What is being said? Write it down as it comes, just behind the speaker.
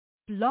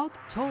Blog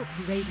Talk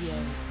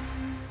Radio.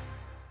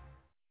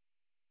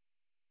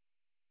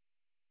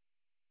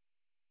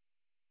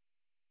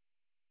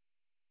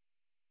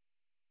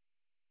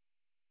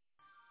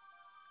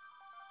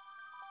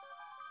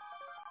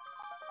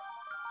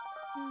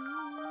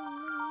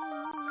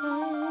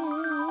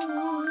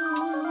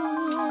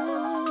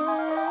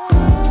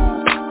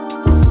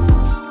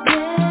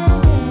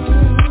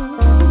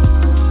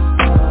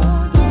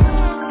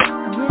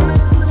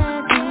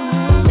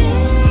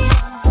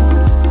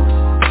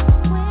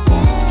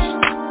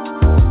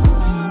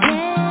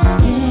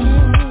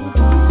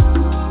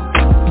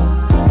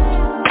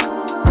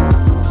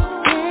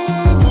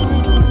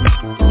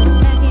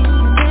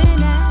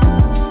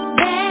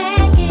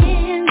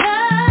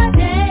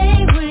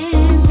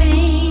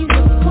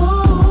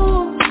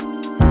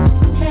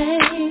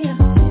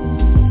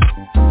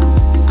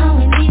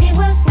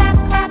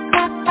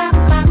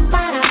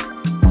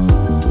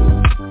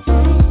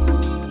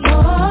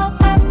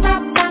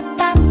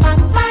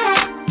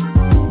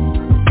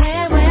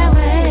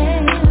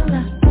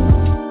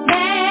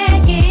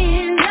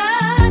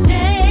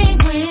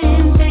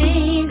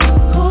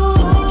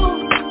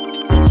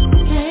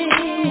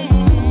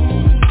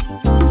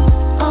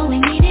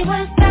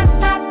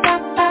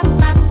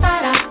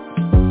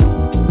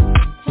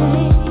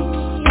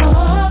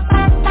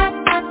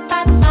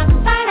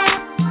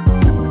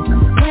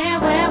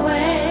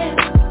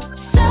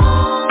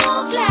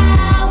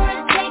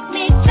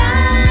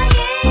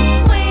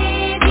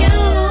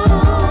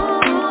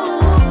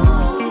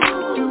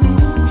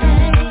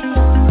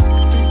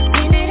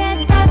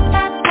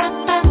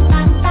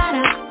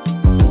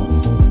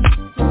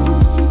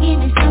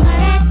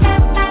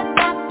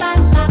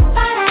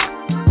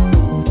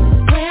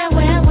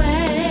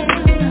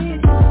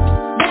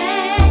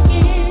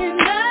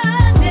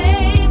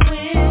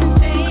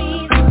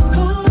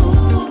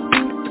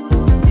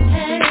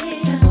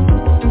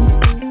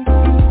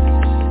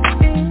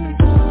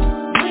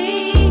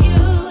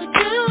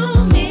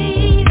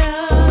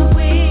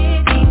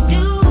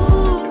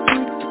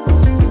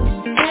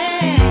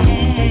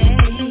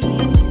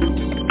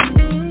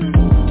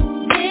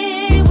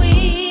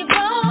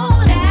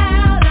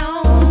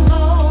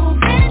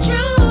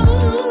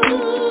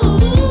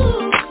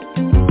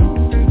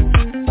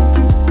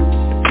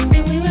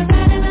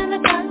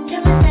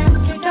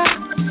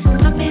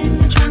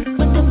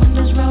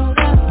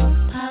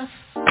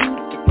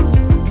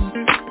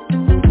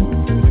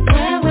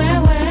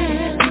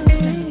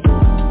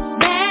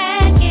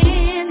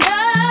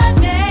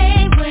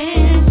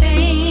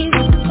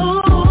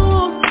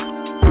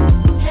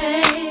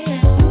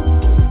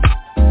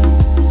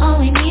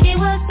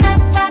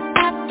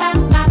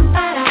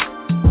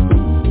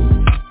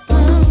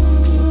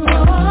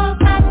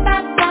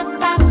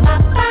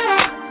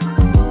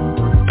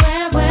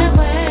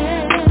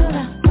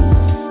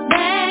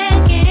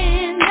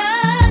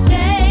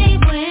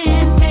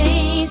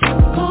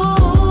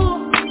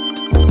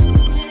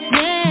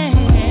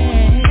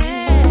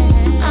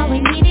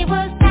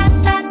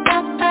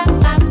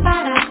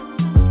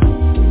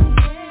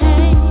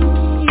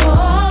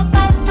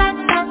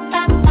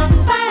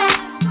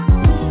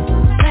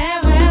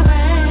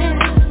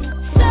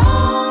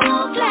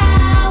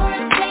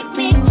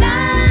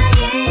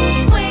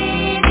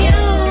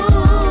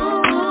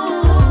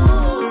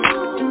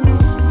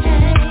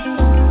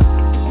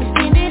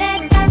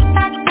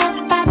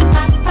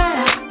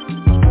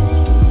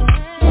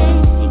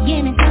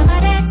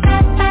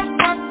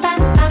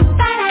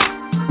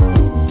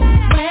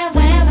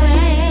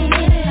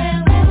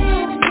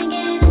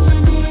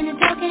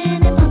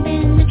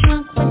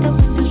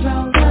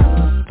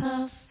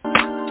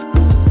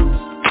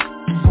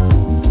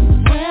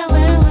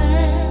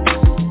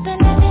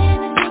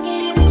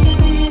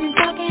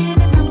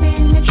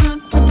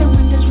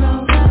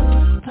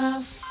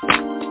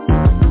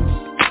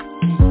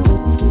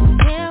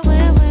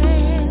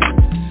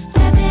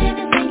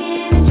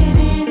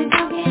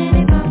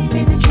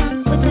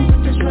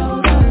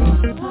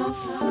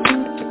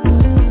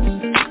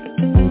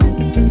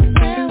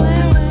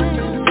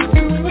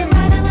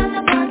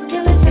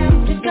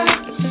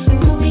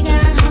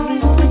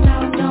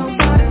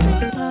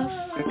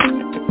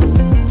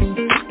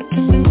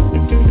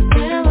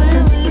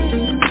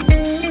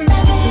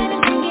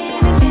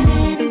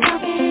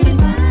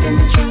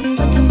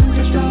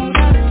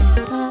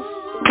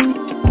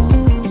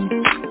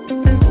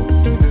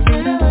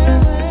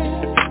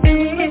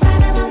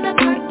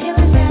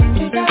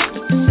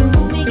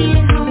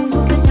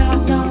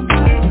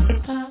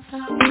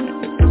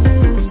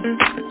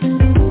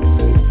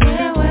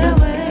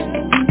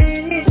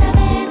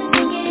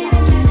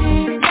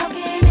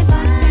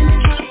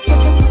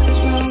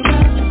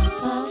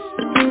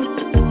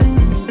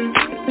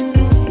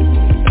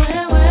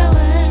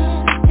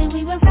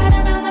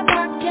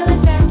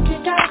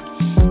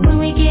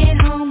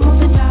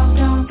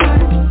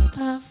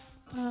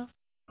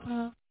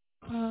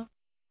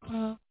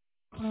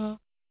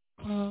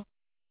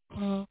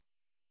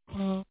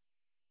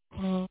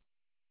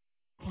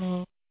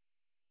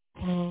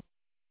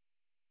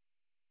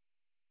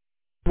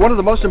 one of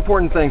the most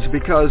important things,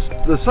 because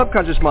the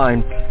subconscious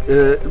mind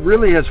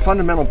really has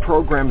fundamental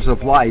programs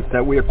of life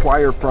that we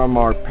acquire from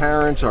our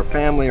parents, our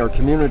family, our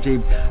community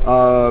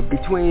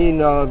between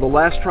the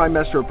last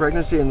trimester of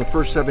pregnancy and the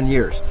first 7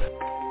 years.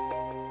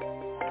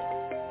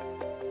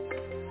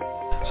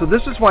 So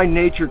this is why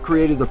nature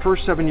created the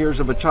first 7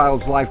 years of a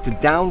child's life to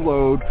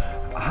download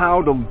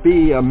how to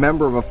be a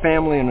member of a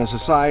family and a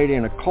society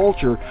and a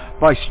culture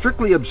by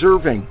strictly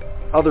observing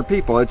other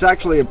people. It's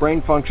actually a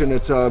brain function.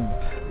 It's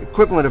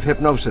equivalent of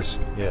hypnosis.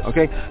 Yes.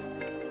 Okay?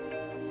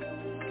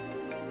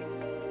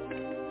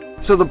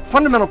 So the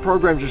fundamental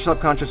programs of your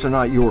subconscious are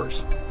not yours.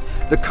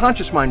 The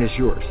conscious mind is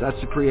yours. That's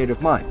the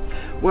creative mind.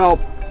 Well,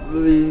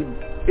 the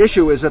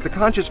issue is that the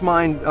conscious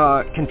mind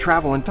can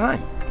travel in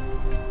time.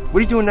 What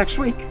are you doing next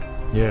week?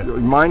 Yeah. Your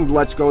mind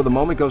lets go of the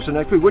moment, goes to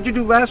next week. What did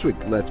you do last week?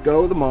 Lets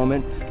go of the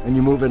moment, and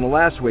you move into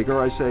last week.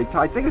 Or I say,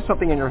 Ty, think of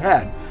something in your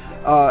head.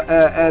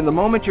 And the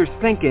moment you're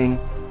thinking,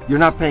 you're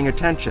not paying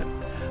attention.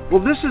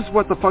 Well, this is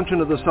what the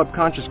function of the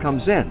subconscious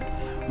comes in.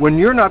 When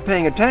you're not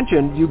paying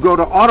attention, you go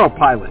to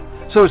autopilot.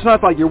 So it's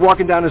not like you're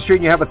walking down the street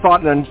and you have a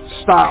thought and then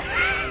stop.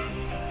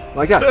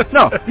 Like that.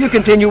 No, you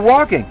continue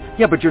walking.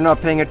 Yeah, but you're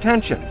not paying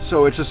attention.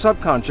 So it's a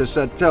subconscious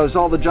that does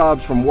all the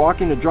jobs from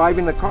walking to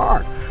driving the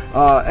car.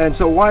 And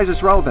so why is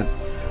this relevant?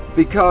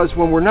 Because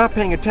when we're not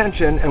paying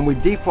attention and we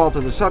default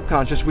to the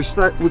subconscious,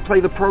 we play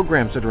the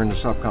programs that are in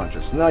the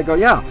subconscious. And then I go,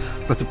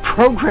 yeah, but the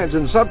programs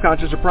in the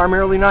subconscious are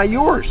primarily not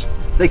yours.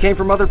 They came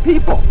from other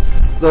people.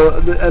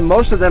 And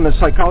most of them, as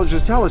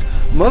psychologists tell us,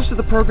 most of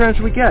the programs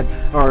we get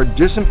are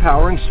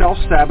disempowering,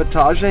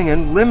 self-sabotaging,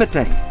 and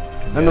limiting.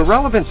 And the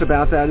relevance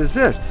about that is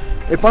this.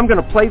 If I'm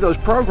going to play those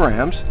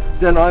programs,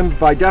 then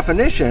by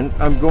definition,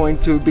 I'm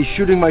going to be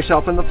shooting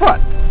myself in the foot.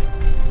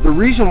 The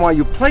reason why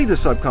you play the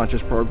subconscious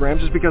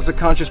programs is because the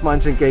conscious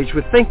mind's engaged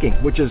with thinking,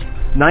 which is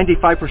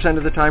 95%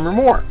 of the time or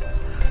more.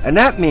 And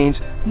that means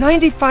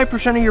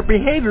 95% of your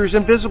behavior is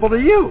invisible to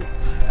you.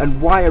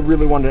 And why I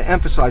really wanted to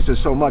emphasize this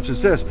so much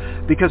is this,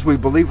 because we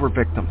believe we're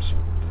victims.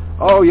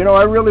 Oh,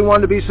 I really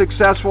wanted to be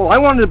successful. I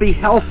wanted to be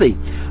healthy.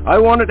 I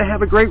wanted to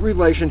have a great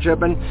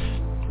relationship, and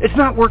it's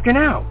not working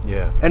out.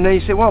 Yeah. And then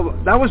you say, well,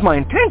 that was my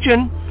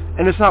intention,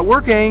 and it's not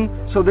working,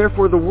 so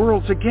therefore the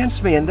world's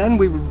against me. And then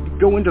we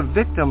go into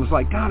victims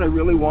like, God, I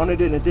really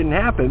wanted it and it didn't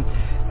happen.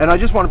 And I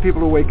just wanted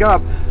people to wake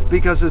up,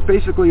 because it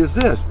basically is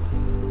this.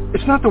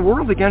 It's not the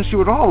world against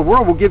you at all. The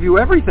world will give you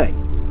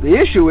everything. The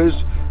issue is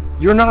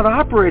you're not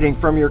operating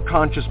from your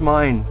conscious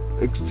mind,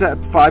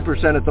 except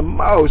 5% at the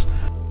most.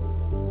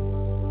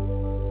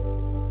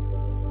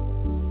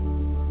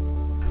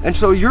 And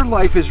so your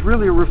life is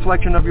really a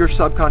reflection of your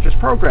subconscious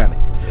programming.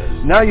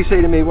 Yes. Now you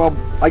say to me, well,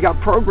 I got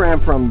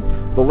programmed from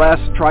the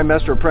last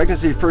trimester of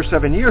pregnancy, first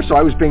 7 years, so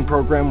I was being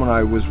programmed when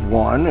I was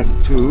 1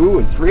 and 2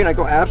 and 3, and I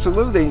go,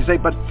 absolutely. And you say,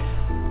 but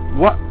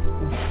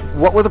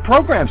what were the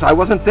programs? I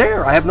wasn't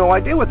there. I have no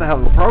idea what the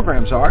hell the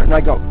programs are. And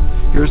I go,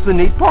 here's the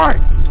neat part.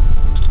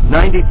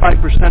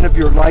 95% of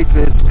your life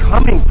is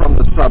coming from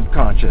the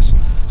subconscious.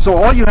 So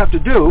all you have to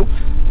do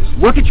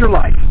is look at your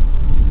life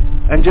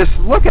and just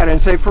look at it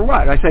and say, for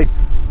what? I say,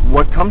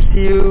 what comes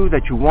to you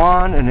that you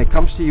want and it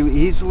comes to you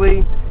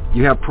easily,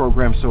 you have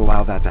programs to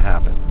allow that to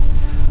happen.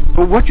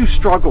 But what you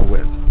struggle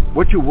with,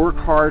 what you work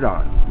hard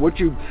on, what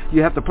you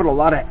have to put a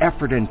lot of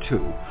effort into,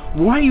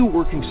 why are you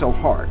working so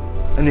hard?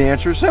 And the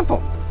answer is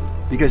simple.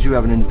 Because you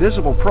have an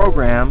invisible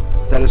program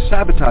that is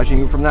sabotaging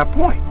you from that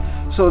point.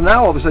 So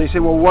now all of a sudden you say,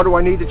 well, what do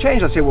I need to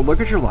change? I say, well, look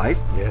at your life.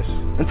 Yes.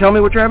 And tell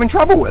me what you're having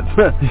trouble with.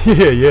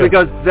 Yeah.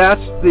 Because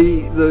that's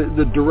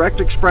the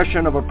direct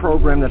expression of a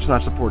program that's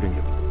not supporting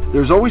you.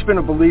 There's always been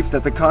a belief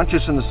that the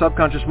conscious and the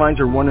subconscious minds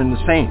are one and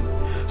the same.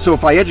 So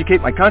if I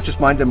educate my conscious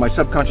mind, then my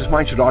subconscious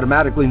mind should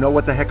automatically know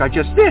what the heck I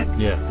just did.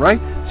 Yeah. Right?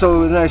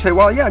 So then I say,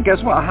 well, yeah,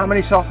 guess what? How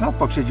many self-help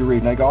books did you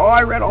read? And I go, oh,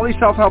 I read all these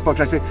self-help books.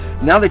 I say,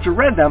 now that you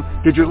read them,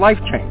 did your life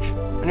change?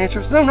 And the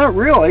answer is, no, not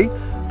really.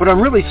 But I'm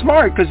really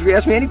smart, because if you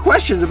ask me any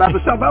questions about the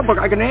self-help book,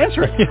 I can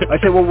answer it.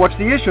 I say, well, what's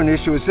the issue? And the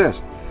issue is this.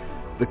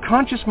 The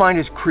conscious mind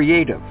is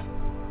creative.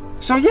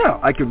 So yeah,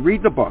 I could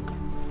read the book.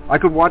 I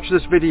could watch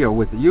this video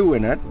with you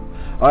in it.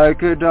 I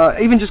could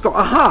even just go,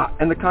 aha,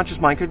 and the conscious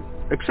mind could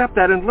accept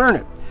that and learn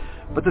it.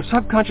 But the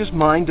subconscious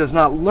mind does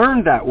not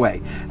learn that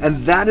way.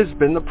 And that has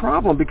been the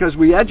problem, because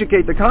we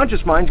educate the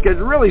conscious minds, get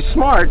really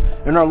smart,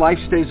 and our life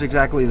stays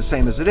exactly the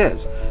same as it is.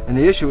 And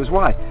the issue is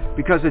why?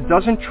 Because it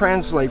doesn't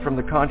translate from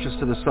the conscious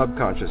to the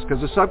subconscious.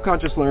 Because the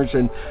subconscious learns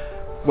in,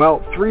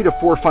 3 to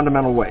 4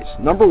 fundamental ways.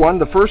 Number one,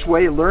 the first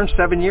way it learned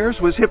 7 years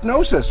was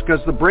hypnosis,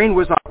 because the brain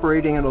was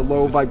operating at a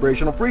low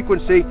vibrational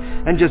frequency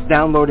and just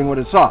downloading what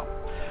it saw.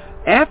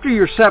 After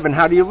you're 7,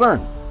 how do you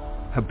learn?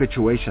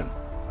 Habituation.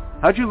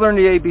 How'd you learn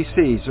the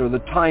ABCs or the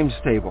times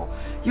table?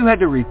 You had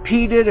to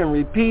repeat it and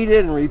repeat it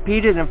and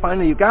repeat it, and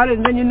finally you got it,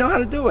 and then you know how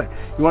to do it.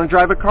 You want to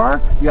drive a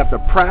car? You have to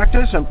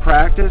practice and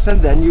practice,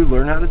 and then you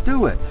learn how to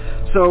do it.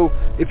 So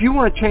if you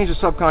want to change the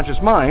subconscious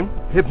mind,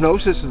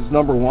 hypnosis is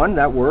number one.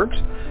 That works.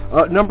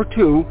 Number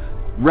 2,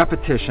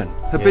 repetition,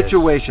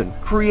 habituation,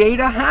 create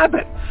a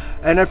habit.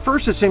 And at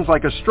first it seems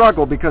like a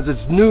struggle because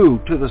it's new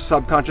to the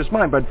subconscious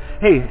mind. But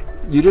hey,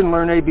 you didn't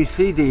learn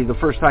ABCD the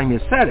first time you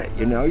said it.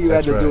 You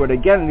had to do it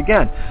again and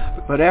again.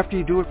 But after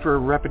you do it for a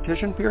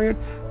repetition period,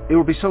 it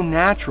will be so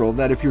natural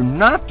that if you're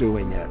not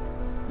doing it,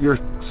 your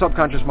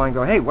subconscious mind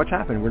go, hey, what's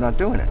happening? We're not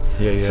doing it.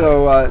 Yeah.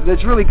 So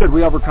that's really good.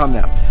 We overcome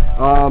that.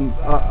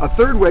 A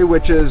third way,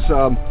 which is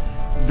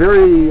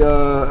very,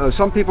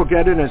 some people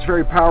get it and it's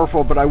very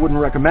powerful, but I wouldn't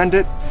recommend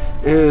it,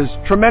 is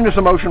tremendous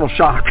emotional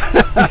shock.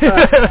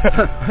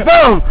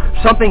 Boom!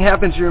 Something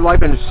happens in your life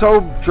and it's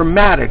so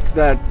dramatic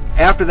that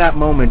after that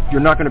moment,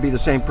 you're not going to be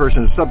the same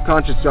person. The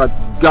subconscious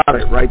got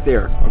it right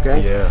there,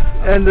 okay? Yeah.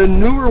 And the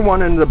newer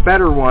one and the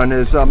better one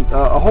is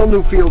a whole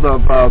new field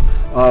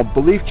of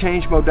belief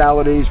change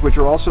modalities, which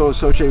are also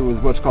associated with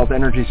what's called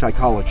energy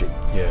psychology.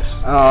 Yes.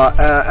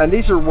 And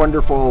these are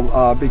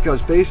wonderful because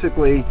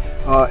basically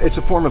it's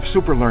a form of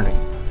super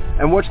learning.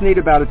 And what's neat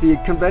about it, the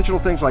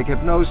conventional things like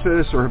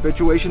hypnosis or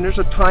habituation, there's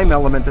a time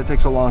element that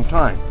takes a long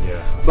time.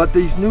 Yeah. But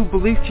these new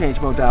belief change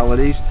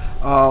modalities,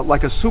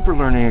 like a super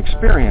learning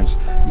experience,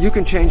 you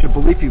can change a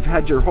belief you've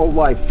had your whole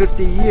life,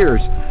 50 years,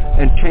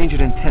 and change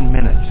it in 10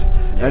 minutes.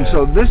 Yeah. And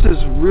so this is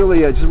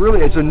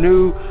it's a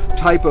new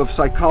type of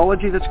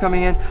psychology that's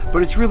coming in,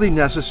 but it's really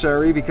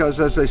necessary because,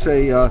 as they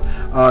say,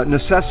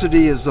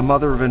 necessity is the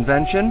mother of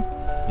invention.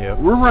 Yep.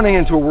 We're running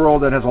into a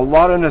world that has a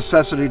lot of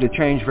necessity to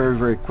change very,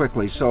 very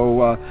quickly.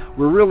 So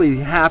we're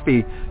really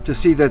happy to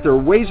see that there are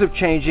ways of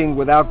changing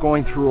without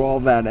going through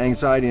all that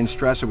anxiety and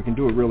stress, and we can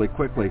do it really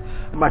quickly.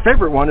 My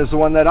favorite one is the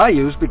one that I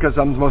use because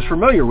I'm the most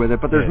familiar with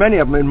it, but there's many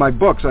of them in my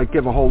books. I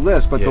give a whole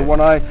list, but the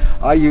one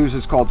I use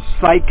is called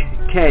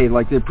Psych-K,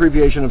 like the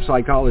abbreviation of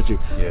psychology.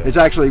 Yeah. It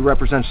actually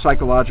represents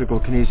psychological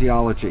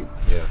kinesiology.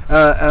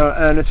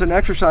 Yeah. And it's an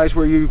exercise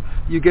where you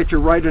get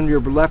your right and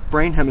your left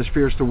brain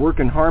hemispheres to work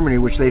in harmony,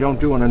 which they don't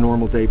do on a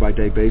normal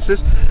day-by-day basis.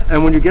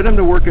 And when you get them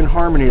to work in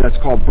harmony, that's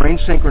called brain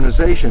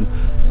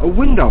synchronization, a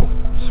window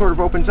sort of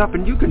opens up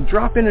and you can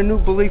drop in a new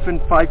belief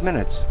in 5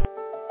 minutes.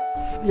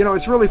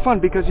 It's really fun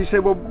because you say,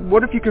 well,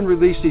 what if you can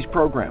release these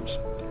programs?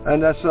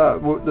 And that's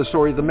the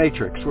story of the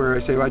Matrix, where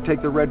I say, well, I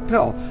take the red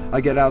pill, I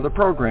get out of the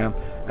program.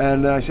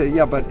 And I say,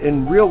 yeah, but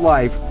in real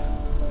life,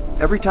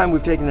 every time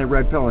we've taken that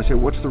red pill, I say,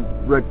 what's the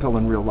red pill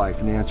in real life?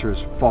 And the answer is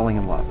falling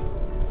in love.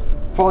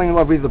 Falling in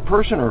love with the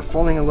person or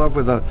falling in love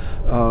with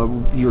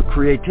your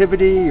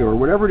creativity or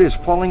whatever it is,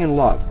 falling in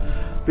love.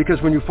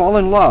 Because when you fall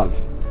in love,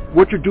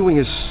 what you're doing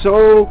is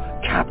so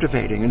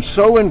captivating and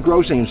so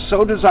engrossing and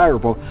so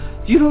desirable,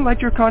 you don't let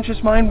your conscious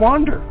mind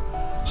wander.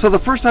 So the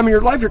first time in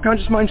your life, your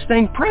conscious mind's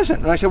staying present.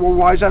 And I say, well,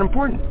 why is that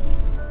important?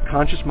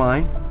 Conscious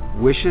mind,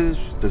 wishes,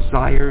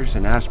 desires,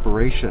 and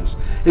aspirations.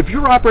 If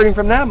you're operating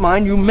from that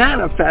mind, you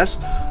manifest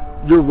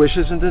your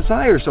wishes and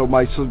desires. So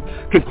my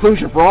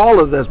conclusion for all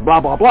of this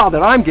blah, blah, blah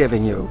that I'm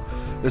giving you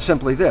is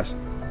simply this.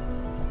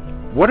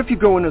 What if you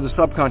go into the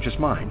subconscious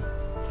mind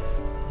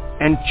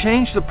and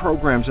change the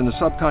programs in the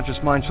subconscious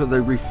mind so they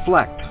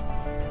reflect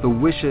the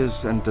wishes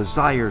and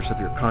desires of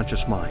your conscious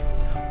mind?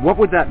 What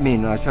would that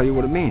mean? And I'll tell you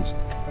what it means.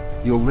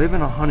 You'll live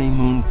in a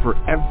honeymoon for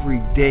every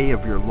day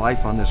of your life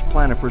on this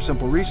planet for a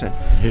simple reason.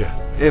 Yeah.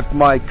 If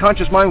my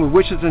conscious mind with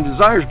wishes and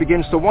desires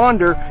begins to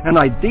wander and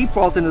I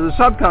default into the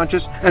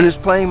subconscious and is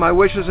playing my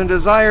wishes and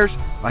desires,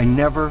 I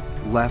never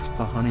left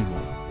the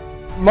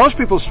honeymoon. Most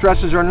people's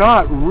stresses are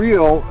not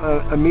real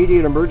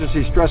immediate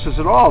emergency stresses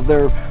at all.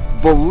 They're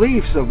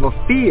beliefs of a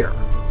fear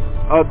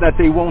that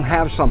they won't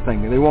have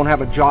something, they won't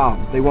have a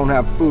job, they won't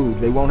have food,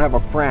 they won't have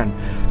a friend.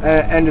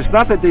 And it's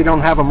not that they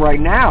don't have them right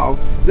now.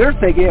 They're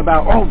thinking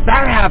about, oh,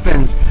 that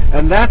happens.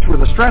 And that's where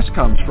the stress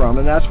comes from.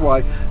 And that's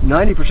why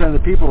 90% of the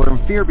people are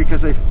in fear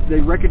because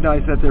they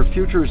recognize that their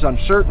future is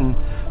uncertain.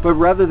 But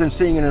rather than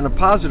seeing it in a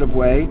positive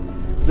way,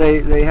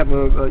 they have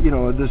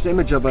this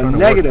image of a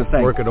negative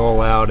thing. Work it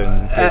all out.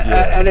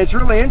 And it's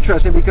really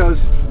interesting because,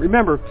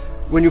 remember,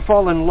 when you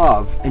fall in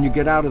love and you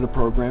get out of the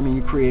programming,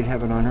 you create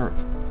heaven on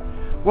earth.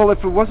 Well, if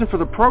it wasn't for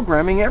the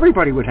programming,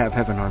 everybody would have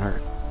heaven on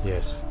earth.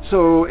 Yes.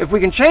 So if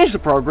we can change the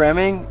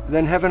programming,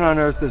 then heaven on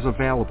earth is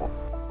available.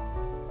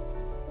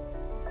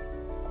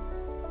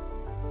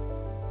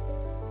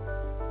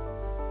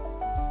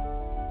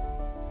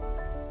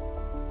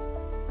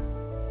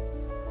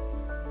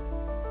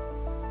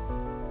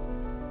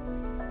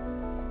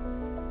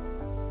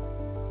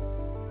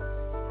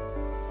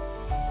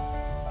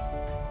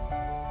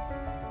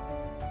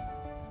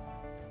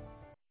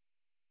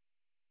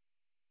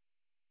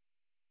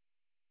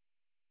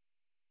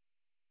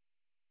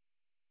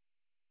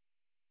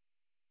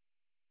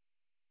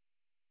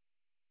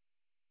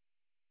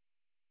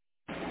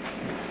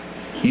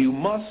 You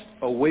must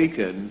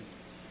awaken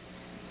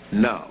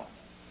now.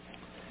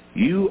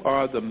 You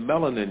are the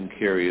melanin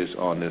carriers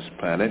on this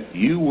planet.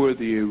 You were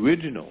the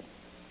original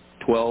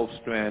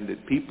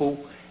 12-stranded people,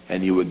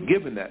 and you were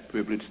given that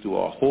privilege through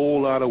a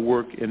whole lot of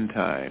work and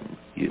time.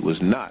 It was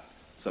not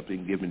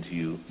something given to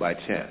you by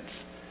chance.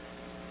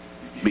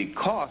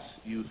 Because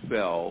you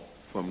fell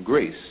from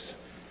grace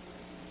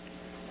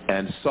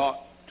and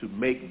sought to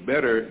make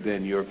better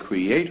than your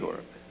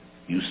Creator,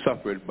 You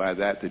suffered by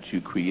that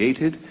you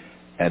created,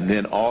 and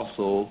then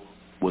also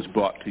was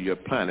brought to your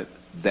planet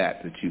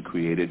that you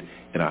created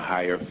in a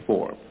higher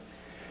form.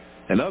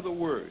 In other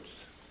words,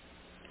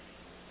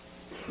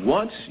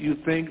 once you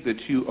think that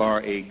you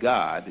are a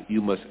God,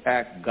 you must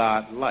act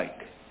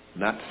God-like,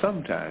 not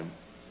sometime,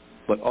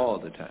 but all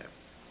the time.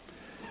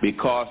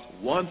 Because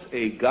once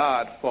a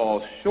God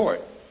falls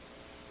short,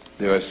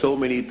 there are so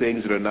many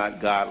things that are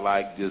not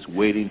God-like, just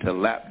waiting to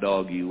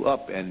lapdog you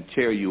up and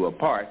tear you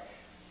apart,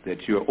 that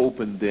you're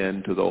open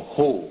then to the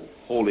whole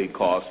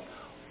Holocaust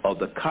of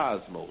the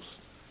cosmos,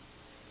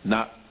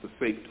 not the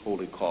faked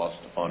Holocaust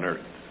on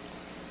earth.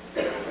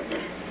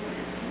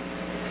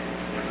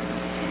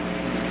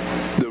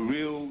 The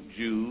real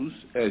Jews,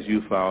 as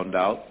you found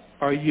out,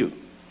 are you.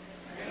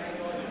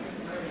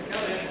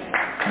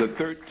 The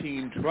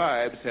 13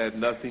 tribes had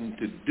nothing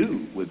to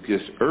do with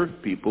just earth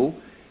people.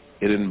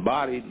 It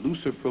embodied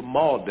Lucifer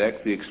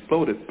Maldek, the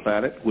exploded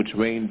planet, which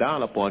rained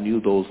down upon you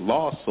those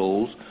lost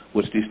souls,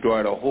 which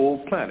destroyed a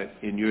whole planet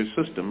in your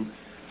system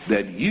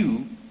that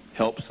you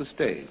helped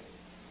sustain.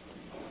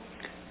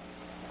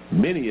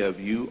 Many of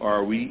you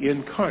are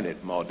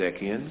reincarnate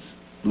Maldekians,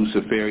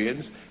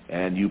 Luciferians,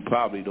 and you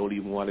probably don't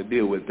even want to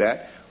deal with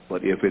that,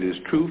 but if it is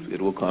truth, it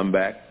will come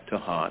back to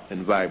haunt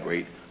and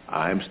vibrate.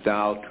 I'm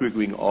style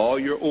triggering all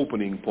your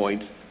opening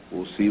points.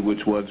 We'll see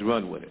which ones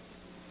run with it.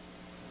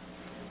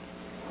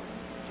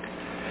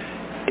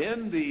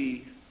 In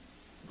the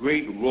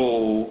great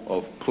role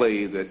of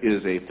play that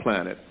is a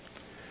planet,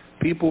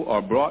 people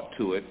are brought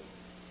to it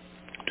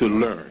to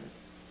learn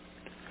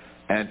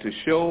and to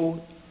show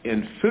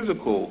in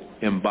physical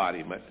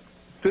embodiment,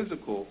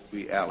 physical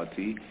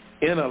reality,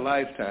 in a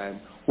lifetime,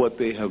 what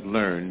they have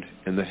learned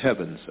in the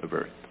heavens of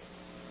earth.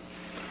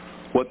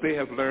 What they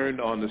have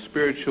learned on the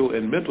spiritual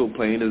and mental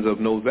plane is of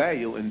no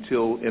value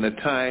until in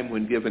a time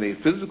when given a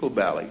physical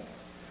body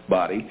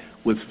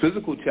with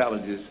physical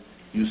challenges,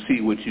 you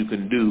see what you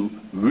can do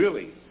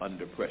really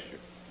under pressure.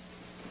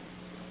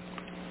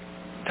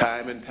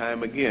 Time and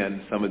time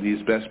again, some of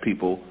these best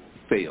people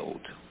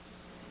failed.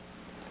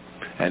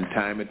 And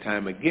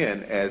time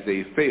again, as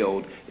they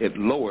failed, it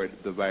lowered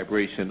the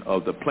vibration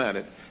of the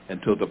planet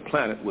until the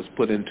planet was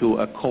put into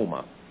a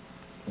coma.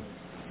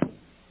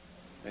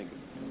 Thank you.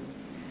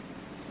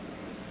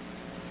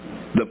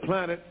 The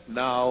planet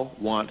now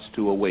wants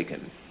to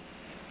awaken.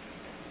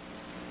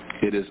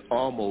 It is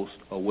almost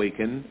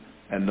awakened,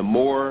 and the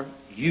more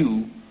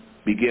you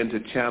begin to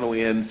channel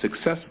in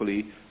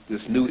successfully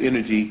this new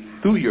energy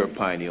through your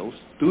pineals,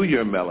 through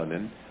your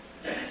melanin,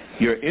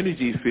 your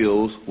energy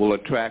fields will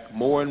attract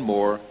more and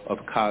more of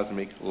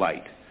cosmic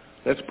light.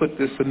 Let's put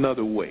this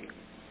another way.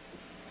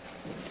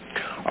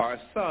 Our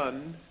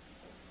sun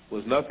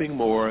was nothing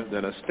more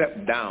than a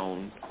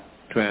step-down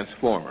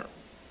transformer.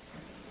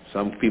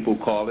 Some people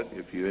call it,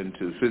 if you're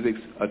into physics,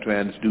 a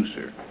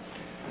transducer.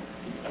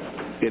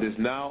 It is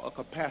now a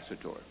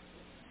capacitor.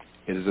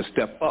 It is a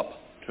step-up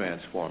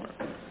transformer.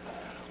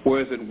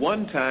 Whereas at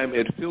one time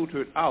it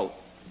filtered out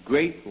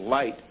great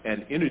light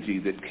and energy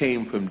that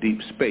came from deep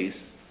space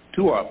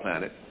to our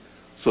planet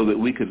so that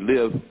we could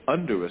live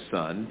under a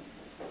sun.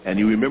 And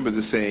you remember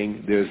the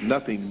saying, there's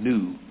nothing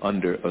new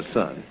under a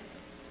sun.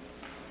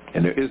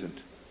 And there isn't.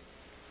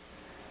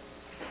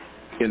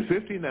 In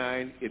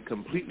 59, it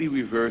completely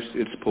reversed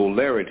its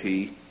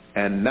polarity,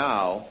 and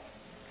now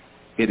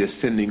it is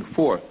sending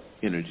forth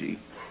energy,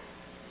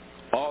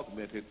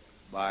 augmented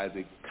by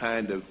the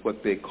kind of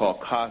what they call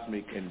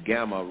cosmic and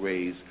gamma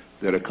rays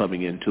that are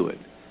coming into it.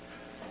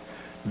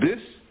 This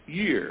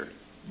year,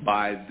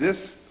 by this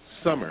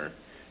summer,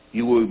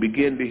 you will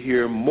begin to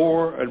hear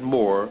more and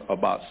more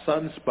about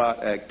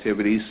sunspot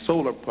activities,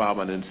 solar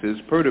prominences,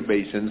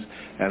 perturbations,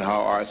 and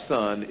how our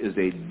sun is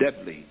a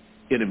deadly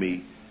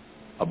enemy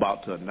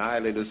about to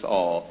annihilate us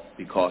all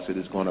because it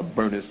is going to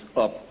burn us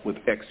up with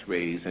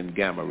X-rays and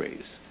gamma rays.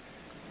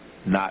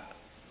 Not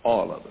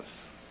all of us.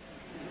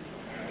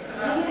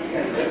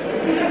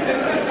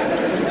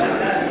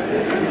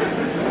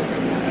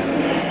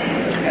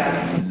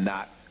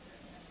 Not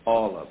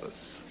all of us.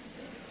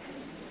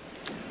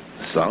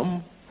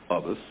 Some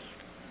of us.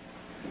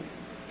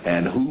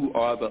 And who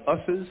are the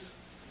us's?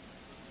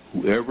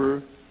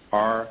 Whoever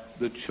are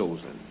the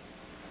chosen.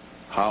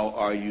 How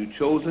are you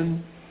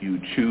chosen? You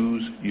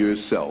choose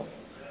yourself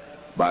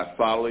by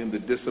following the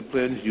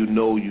disciplines you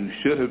know you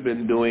should have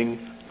been doing,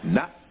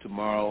 not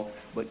tomorrow,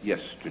 but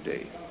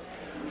yesterday.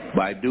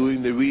 By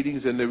doing the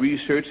readings and the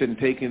research and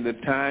taking the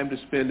time to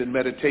spend in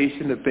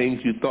meditation, the things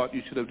you thought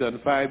you should have done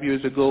 5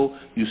 years ago,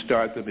 you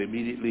start them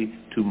immediately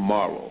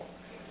tomorrow.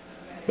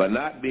 By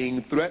not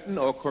being threatened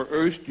or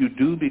coerced, you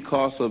do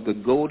because of the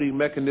goading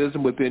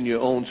mechanism within your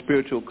own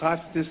spiritual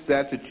consciousness,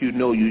 that you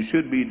know you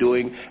should be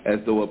doing, as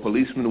though a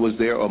policeman was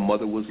there or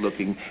mother was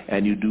looking,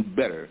 and you do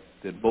better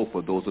than both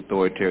of those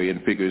authoritarian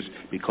figures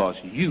because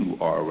you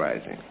are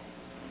arising.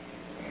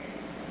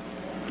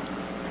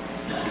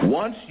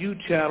 Once you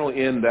channel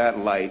in that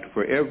light,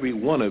 for every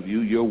one of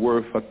you, you're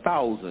worth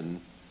 1,000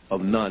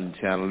 of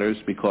non-channelers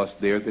because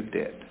they're the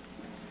dead.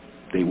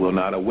 They will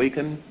not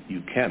awaken.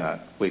 You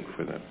cannot wake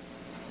for them.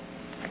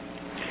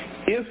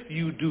 If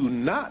you do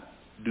not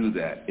do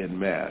that en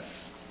masse,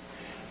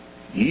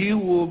 you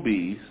will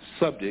be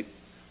subject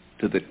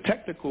to the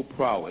technical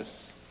prowess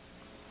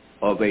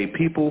of a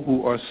people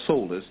who are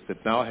soulless that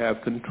now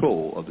have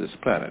control of this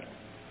planet.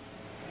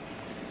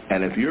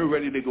 And if you're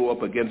ready to go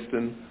up against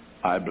them,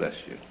 I bless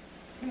you.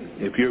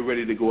 If you're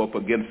ready to go up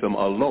against them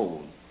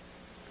alone,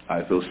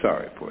 I feel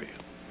sorry for you.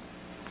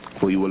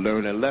 For you will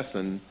learn a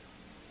lesson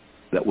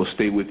that will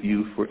stay with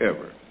you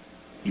forever.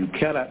 You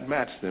cannot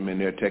match them in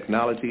their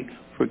technology.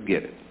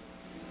 Forget it.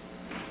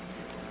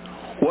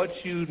 What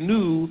you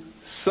knew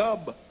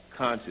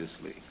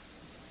subconsciously,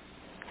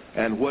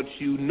 and what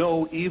you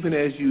know even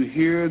as you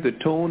hear the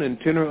tone and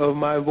tenor of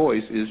my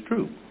voice is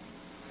true,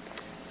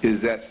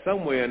 is that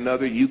some way or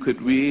another you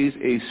could raise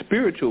a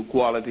spiritual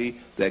quality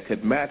that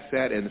could match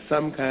that in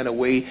some kind of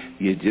way.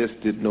 You just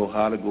didn't know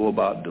how to go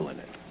about doing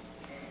it.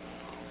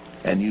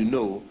 And you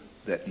know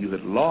that you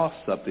had lost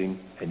something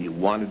and you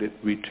wanted it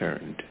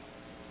returned.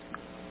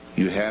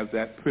 You have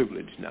that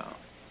privilege now.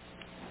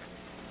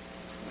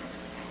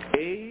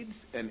 AIDS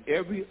and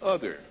every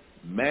other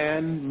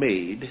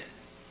man-made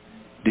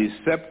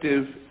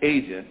deceptive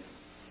agent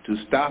to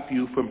stop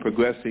you from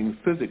progressing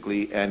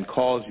physically and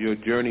cause your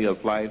journey of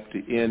life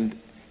to end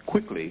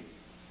quickly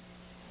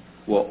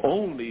will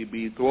only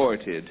be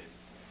thwarted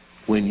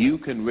when you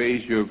can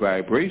raise your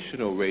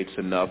vibrational rates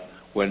enough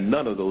where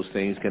none of those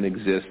things can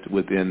exist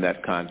within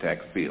that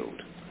contact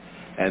field.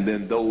 And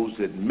then those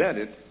that met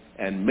it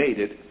and made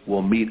it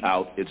will meet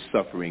out its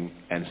suffering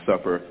and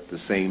suffer the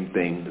same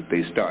thing that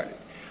they started.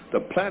 The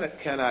planet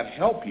cannot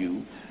help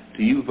you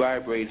till you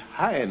vibrate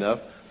high enough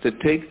to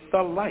take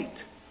the light.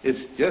 It's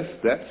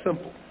just that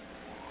simple.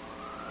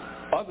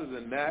 Other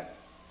than that,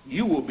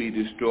 you will be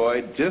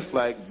destroyed just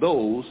like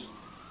those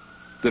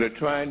that are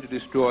trying to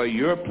destroy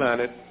your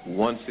planet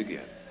once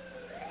again.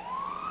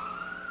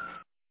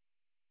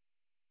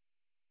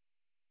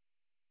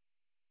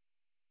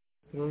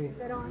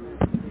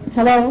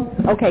 Hello?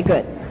 Okay,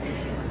 good.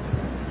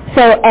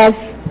 So as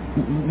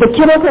the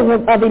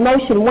chemicals of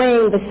emotion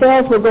wane, the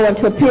cells will go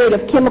into a period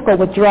of chemical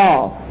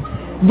withdrawal.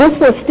 This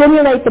will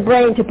stimulate the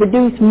brain to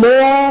produce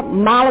more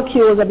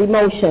molecules of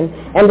emotion,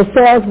 and the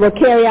cells will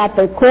carry out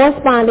the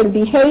corresponding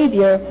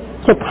behavior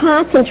to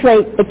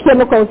concentrate the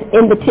chemicals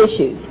in the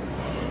tissues.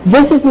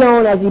 This is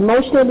known as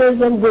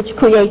emotionalism, which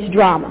creates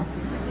drama.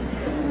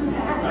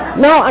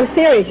 No, I'm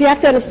serious. You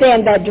have to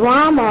understand that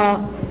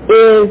drama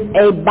is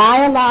a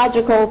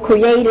biological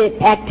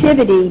created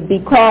activity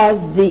because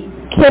the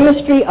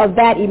chemistry of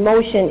that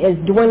emotion is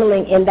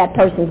dwindling in that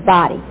person's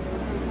body.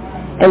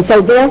 And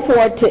so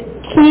therefore, to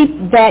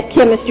keep that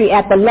chemistry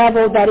at the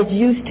level that it's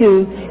used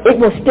to, it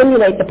will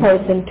stimulate the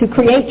person to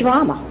create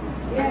drama.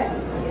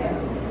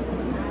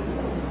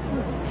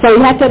 So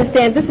you have to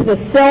understand this is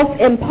a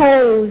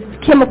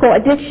self-imposed chemical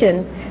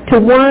addiction to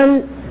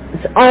one's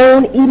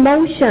own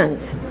emotions.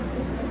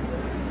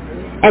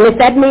 And if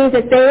that means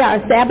that they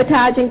are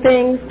sabotaging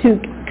things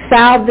to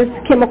solve this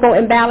chemical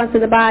imbalance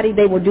in the body,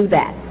 they will do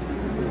that.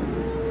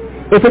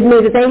 If it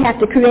means that they have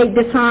to create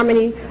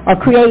disharmony or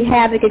create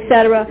havoc,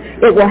 etc.,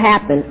 it will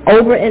happen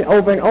over and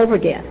over and over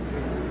again.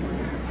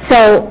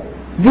 So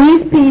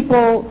these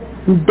people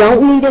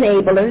don't need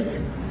enablers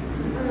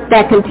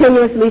that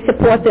continuously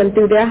support them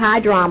through their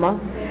high drama.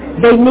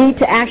 They need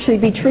to actually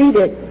be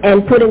treated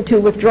and put into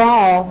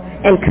withdrawal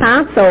and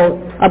consult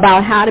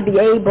about how to be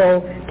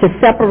able to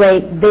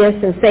separate their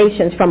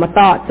sensations from a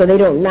thought so they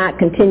do not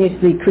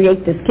continuously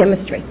create this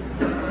chemistry.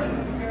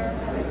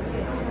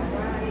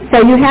 So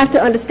you have to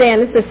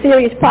understand this is a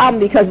serious problem,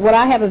 because what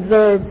I have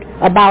observed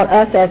about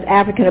us as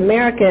African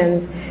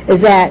Americans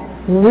is that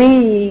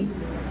we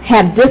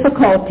have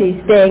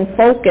difficulty staying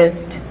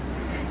focused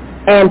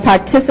and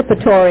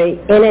participatory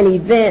in an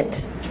event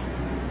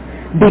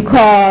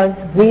because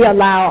we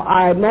allow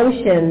our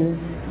emotions,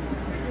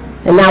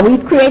 and now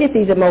we've created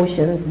these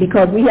emotions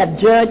because we have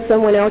judged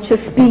someone else's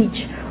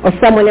speech or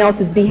someone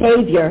else's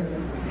behavior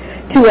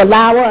to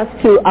allow us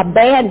to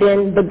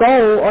abandon the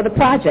goal or the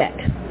project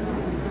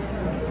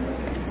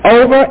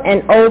over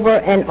and over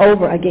and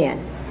over again.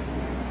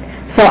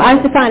 So I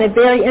used to find it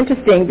very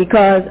interesting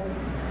because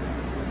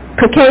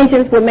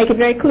Caucasians will make it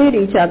very clear to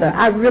each other,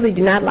 I really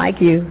do not like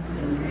you.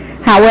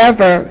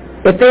 However,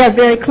 if they are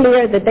very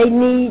clear that they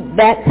need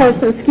that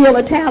person's skill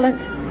or talent,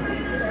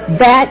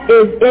 that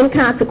is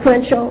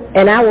inconsequential,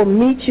 and I will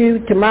meet you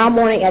tomorrow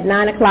morning at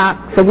 9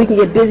 o'clock so we can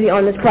get busy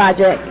on this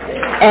project.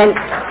 And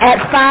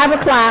at 5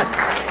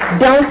 o'clock,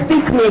 don't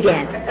speak to me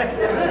again.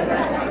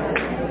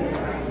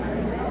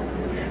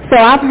 So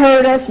I've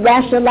heard us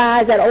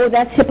rationalize that, oh,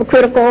 that's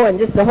hypocritical and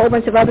just a whole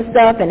bunch of other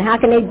stuff, and how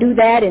can they do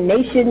that, and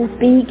they shouldn't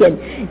speak,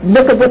 and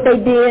look at what they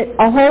did.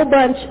 A whole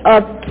bunch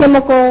of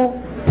chemical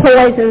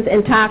poisons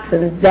and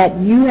toxins that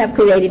you have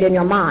created in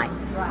your mind.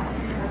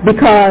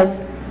 Because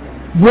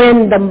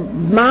when the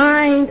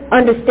mind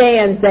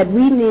understands that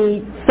we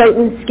need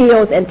certain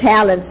skills and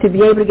talents to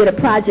be able to get a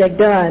project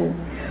done,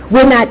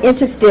 we're not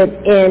interested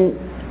in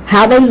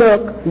how they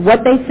look, what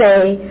they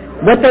say,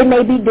 what they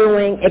may be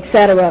doing,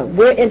 etc.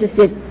 We're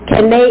interested,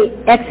 can they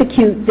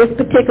execute this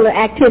particular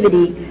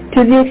activity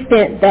to the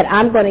extent that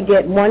I'm going to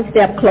get one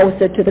step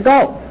closer to the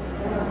goal.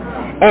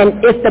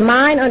 And if the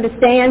mind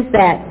understands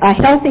that, a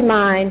healthy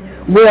mind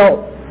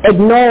will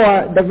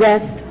ignore the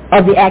rest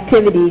of the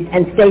activities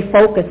and stay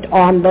focused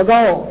on the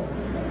goal.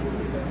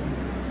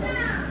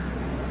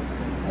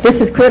 This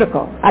is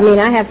critical. I mean,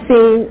 I have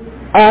seen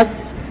us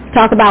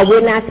talk about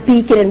we're not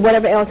speaking and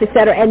whatever else,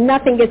 etc., and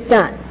nothing gets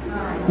done.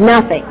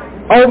 Nothing.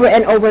 Over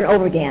and over and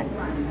over again.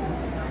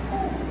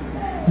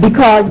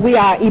 Because we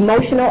are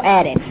emotional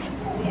addicts.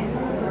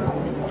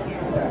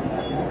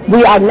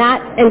 We are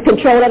not in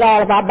control at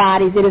all of our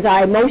bodies. It is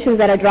our emotions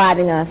that are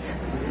driving us.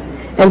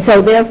 And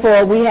so,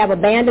 therefore, we have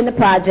abandoned the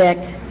project.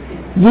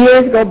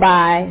 Years go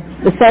by,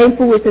 the same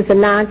foolishness and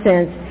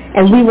nonsense,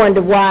 and we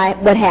wonder why,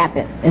 what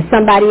happened. And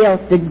somebody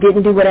else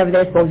didn't do whatever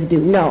they're supposed to do.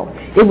 No,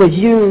 it was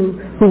you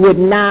who would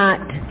not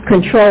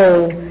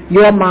control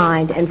your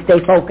mind and stay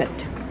focused.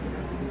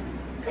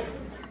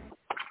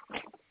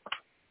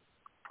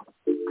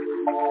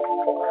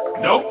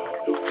 Nope.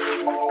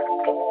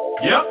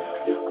 Yep.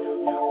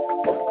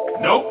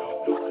 Nope.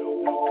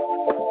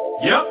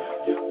 Yep.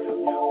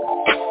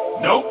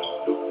 Nope.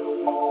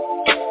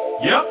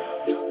 Yep.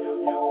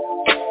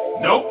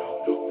 Nope.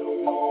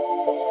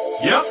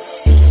 Yep.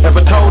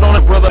 Ever told on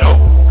a brother?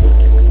 Nope.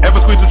 Ever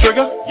squeezed the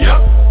trigger?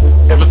 Yep.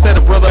 Ever set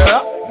a brother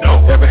up?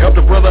 Nope. Ever helped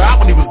a brother out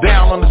when he was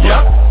down on the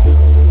Yep.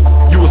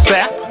 slump? You a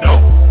sap?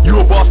 Nope. You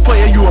a boss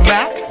player? You a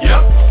Mac?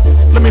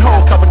 Yep. Let me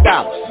hold a couple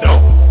dollars.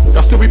 Nope.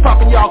 Y'all still be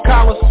popping y'all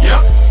collars?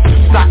 Yep.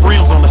 Stock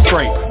rims on the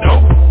straight.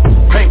 Nope.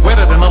 Paint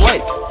wetter than a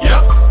lake.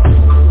 Yep.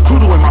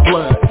 Poodle in my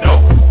blood.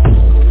 Nope.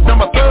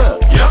 Number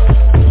thug. Yep.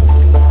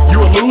 You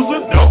a loser?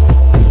 Nope.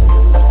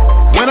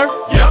 Winner?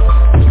 Yep.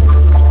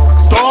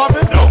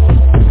 Starving? Nope.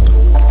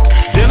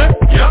 Dinner?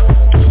 Yep.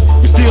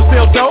 You still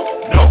sell dope?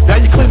 Nope. Now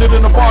you clean it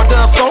in the bar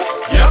done soap?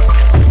 Yep.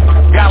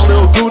 Got a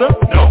little Gouda?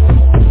 Nope.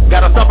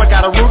 Got a thumper,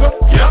 got a Ruger?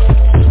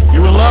 Yep.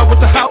 You in love with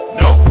the house?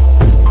 Nope.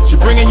 She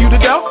bringing you the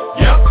dough?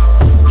 Yep.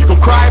 You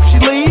gon' cry if she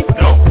leave?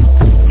 Nope.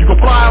 You gon'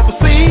 fly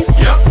overseas?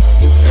 Yep.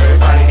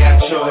 Everybody got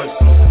choice.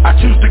 I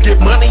choose to get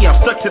money,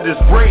 I'm stuck to this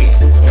bread.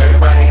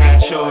 Everybody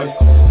got choice.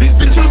 These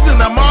bitches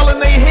and I'm all in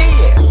their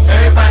head.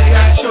 Everybody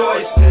got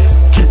choice.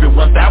 Keep it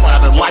 1,000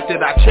 out of the life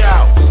that I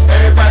chow.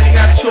 Everybody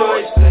got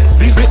choice.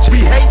 These bitches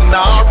be hating,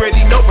 I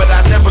already know, but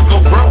I never go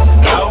broke.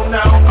 No,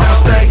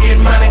 I'ma stay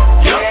getting money.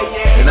 Yeah,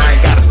 yeah. And I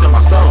ain't gotta sell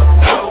my soul.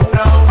 No,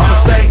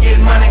 I'ma stay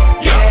getting money.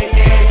 Yeah,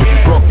 yeah. If you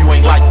broke, you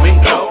ain't like me.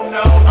 No,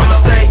 I'ma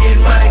stay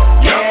getting money.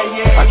 Yeah,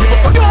 yeah. I give a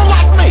fuck, you don't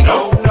like me.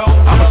 No,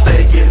 I'ma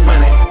stay getting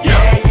money.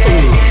 Yeah,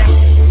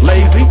 yeah.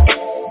 Lazy?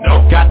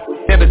 No. Got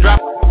head to drop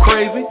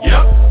crazy?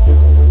 Yep.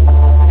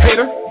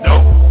 Hater?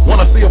 No.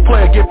 Wanna see a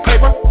player get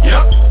paper?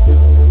 Yep.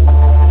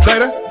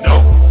 Traitor?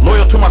 No.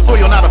 Loyal to my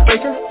soil, not a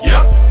faker?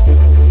 Yep.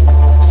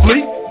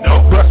 Sleep?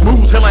 No. Brush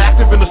moves, hella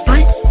active in the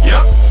streets?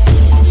 Yep.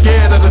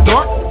 Scared of the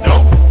dark?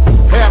 No.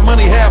 Have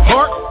money, have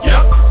heart?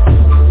 Yep.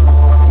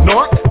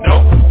 North?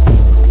 No.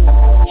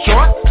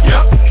 Short?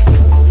 Yep.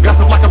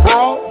 Gossip like a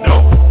brawl? No.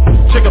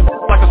 Chicken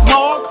like a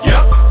slog?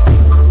 Yep.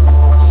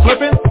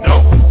 Slipping? No.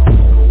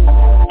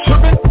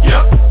 Tripping?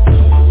 Yep.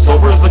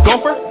 Sober as a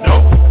gopher? No.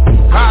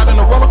 Higher than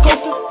a roller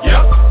coaster?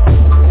 Yep.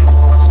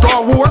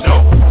 Star Wars?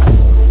 No.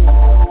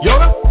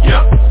 Yoda?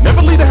 Yep.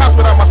 Never leave the house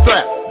without my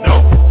strap.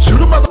 No.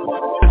 Shoot a mother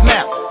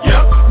nap.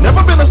 Yep.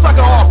 Never been a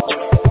sucker off.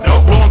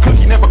 No. Blowing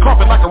cookie, never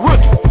coughing like a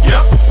rookie.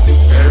 Yep.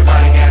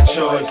 Everybody got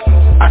choice.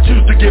 I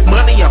choose to get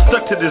money, I'm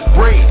stuck to this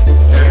bread.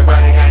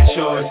 Everybody got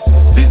choice.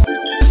 These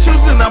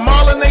choosing, I'm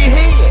all in their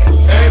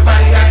head.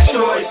 Everybody got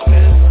choice.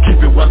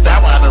 Keep it 1,000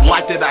 out of the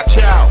life that I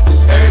chow.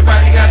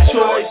 Everybody got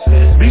choice.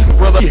 These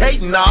brothers be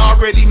hating, I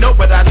already know,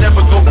 but I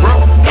never go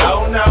broke.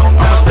 No,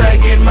 I'ma stay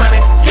getting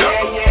money. Yeah,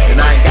 yeah.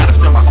 And I ain't gotta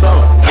sell my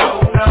soul.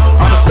 No,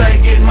 I'ma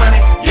stay getting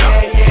money.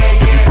 Yeah, yeah.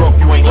 If you broke,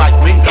 you ain't like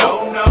me.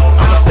 No,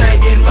 I'ma stay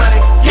getting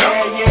money.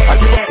 Yeah, yeah. I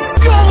give a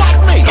you don't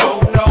like me.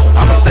 No,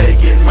 I'ma stay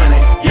getting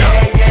money.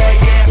 Yeah,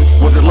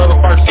 yeah. Was it love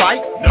at first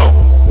sight? No.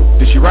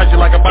 Did she ride you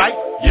like a bike?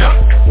 Yeah.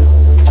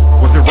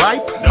 Was it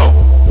ripe? No.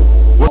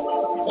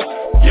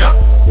 Yeah.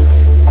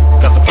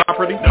 Got the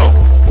property? No.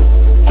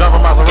 Drive a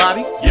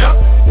Maserati? Yeah.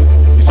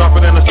 You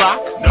softer than a sock?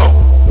 No.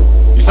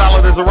 You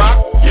solid as a rock?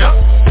 Yeah.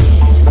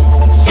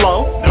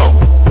 Slow? No.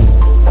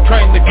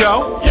 Trained to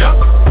go? Yeah.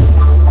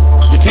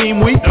 Your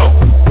team weak? No.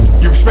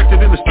 You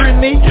respected in the street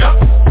need? Yeah.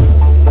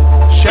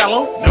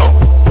 Shallow?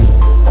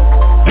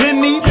 No.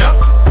 Didn't need? Yeah.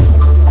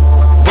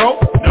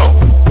 Broke? No.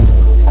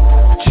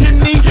 Chin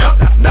need? Yeah.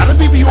 Not a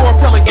BB or a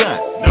pellet gun,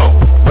 No.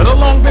 but a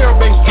long barrel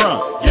bass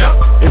drum. Yeah.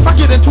 If I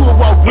get into a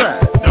walk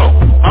grind, No.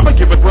 I'ma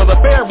give a brother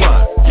a fair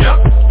run. Yeah.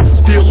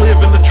 Still live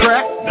in the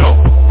track? No.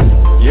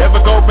 You ever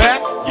go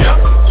back? Yeah.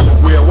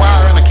 With a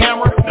wire and a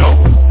camera? No.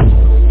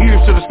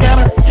 Ears to the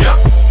scanner? Yeah.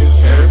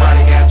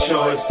 Everybody got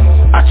choice.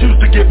 I choose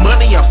to get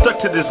money, I'm stuck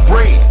to this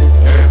bread.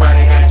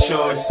 Everybody got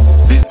choice.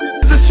 These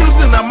are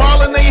choosing, I'm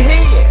all in their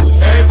head.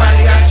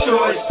 Everybody got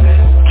choice.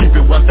 Keep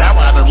it 1,000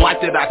 out of the life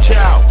that I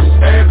chow.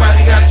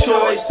 Everybody got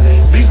choice.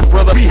 These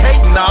brothers be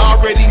hating, I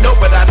already know,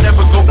 but I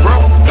never go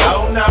broke.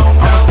 No.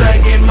 I'ma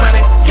stay getting money.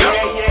 Yeah,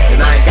 yeah.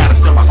 And I ain't gotta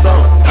sell my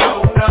soul. No.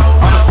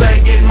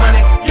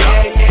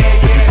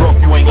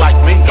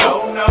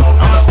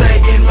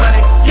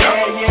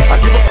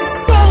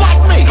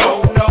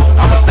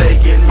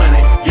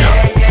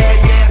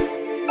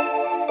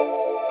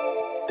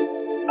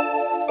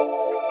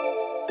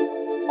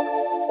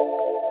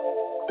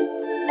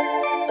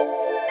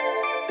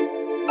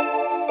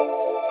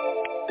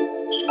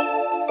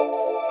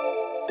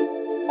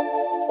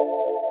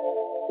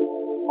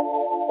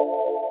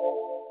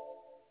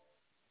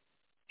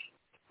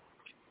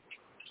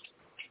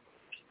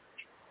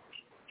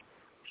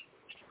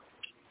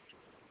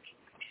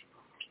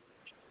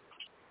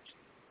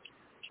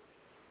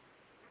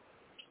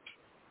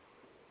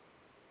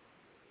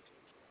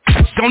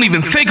 Don't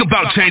even think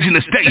about changing the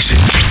station.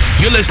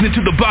 You're listening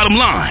to The Bottom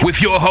Line with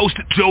your host,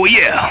 Joey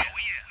L.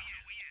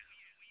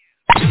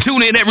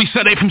 Tune in every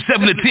Sunday from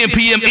 7 to 10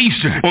 p.m.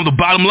 Eastern on The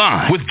Bottom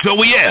Line with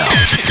Joey L.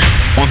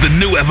 on the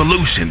New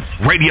Evolution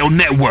Radio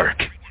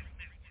Network.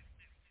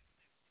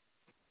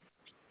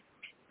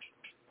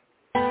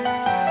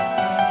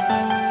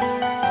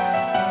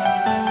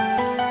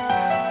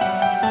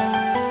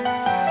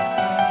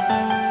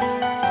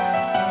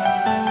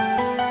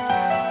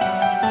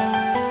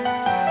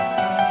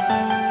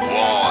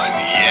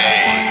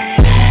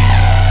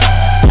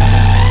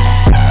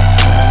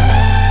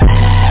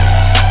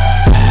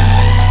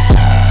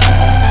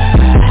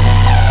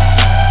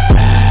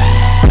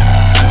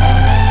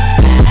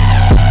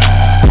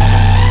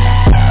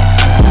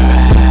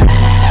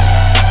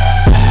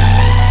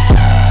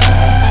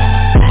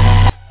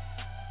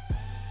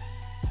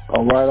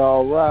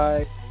 All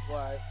right.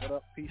 What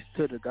up? Peace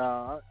to the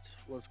gods.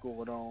 What's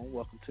going on?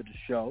 Welcome to the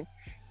show.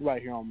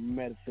 Right here on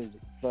Metaphysic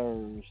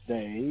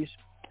Thursdays.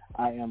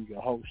 I am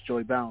your host,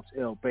 Joey Bounce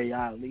El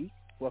Bayali.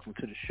 Welcome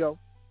to the show.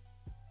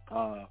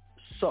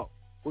 So,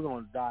 we're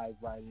going to dive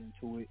right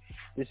into it.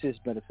 This is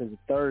Metaphysic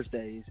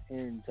Thursdays,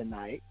 and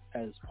tonight,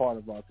 as part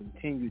of our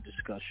continued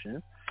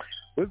discussion,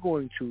 we're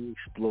going to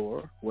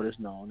explore what is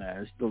known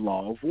as the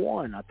Law of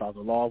One. I thought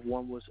the Law of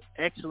One was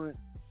excellent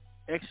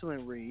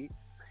read.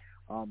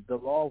 The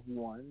Law of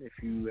One,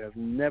 if you have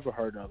never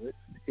heard of it,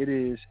 it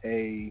is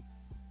a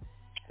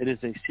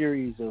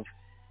series of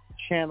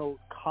channeled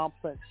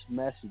complex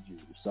messages.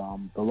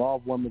 The Law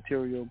of One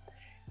material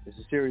is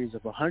a series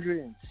of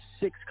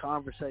 106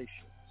 conversations.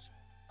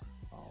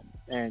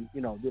 And,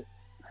 you know,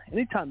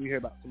 anytime you hear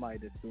about somebody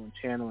that's doing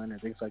channeling and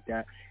things like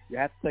that, you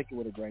have to take it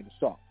with a grain of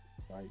salt,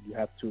 right? You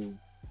have to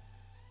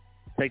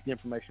take the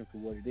information for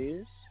what it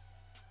is.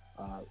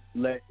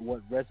 Let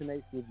what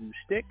resonates with you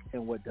stick,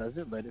 and what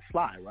doesn't, let it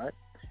fly, right?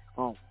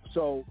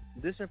 So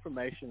this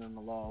information in the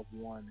Law of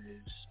One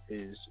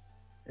is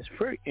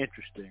pretty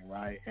interesting,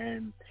 right?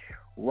 And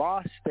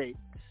Ra states,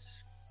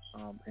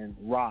 and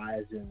Ra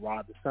as in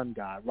Ra the sun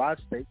god, Ra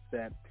states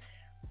that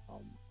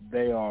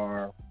they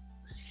are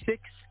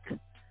sixth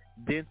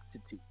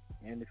density.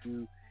 And if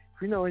you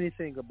know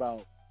anything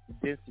about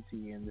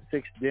density and the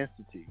sixth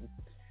density,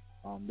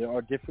 there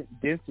are different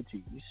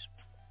densities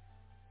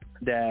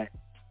that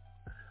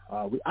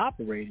we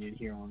operate in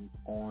here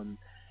on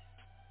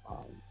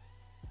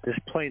this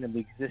plane of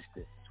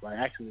existence, right?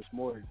 Actually, there's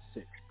more than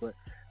six, but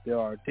there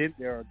are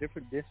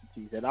different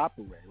densities that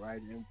operate,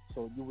 right? And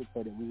so you would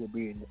say that we would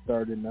be in the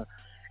third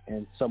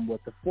and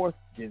somewhat the fourth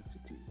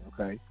density,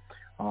 okay?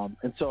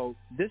 And so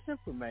this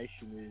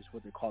information is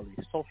what they call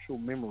a social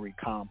memory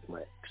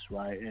complex,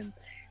 right? And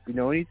if you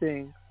know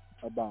anything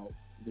about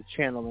the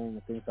channeling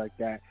and things like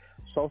that,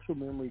 social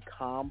memory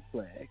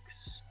complex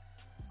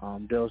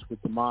deals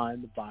with the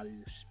mind, the body,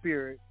 the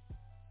spirit.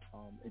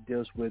 It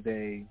deals with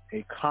a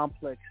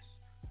complex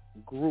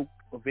group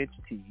of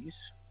entities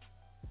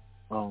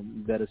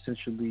that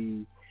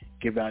essentially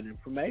give out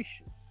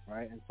information,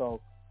 right? And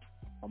so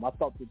I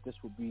thought that this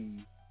would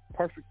be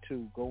perfect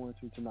to go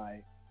into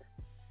tonight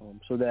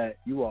so that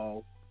you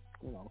all,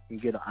 can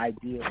get an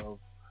idea of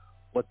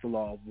what the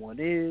Law of One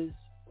is,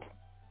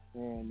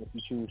 and if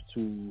you choose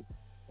to,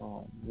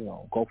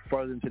 go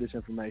further into this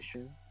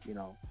information,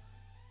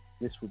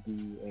 this would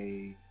be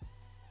a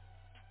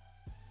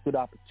good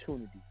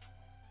opportunity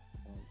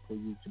for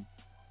you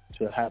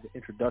to have an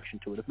introduction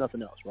to it, if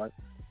nothing else, right?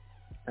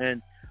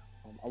 And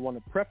I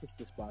want to preface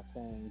this by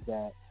saying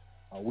that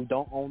we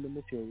don't own the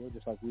material,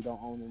 just like we don't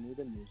own any of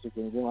the music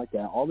or anything like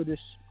that. All of this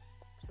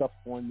stuff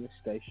on this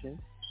station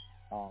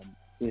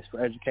is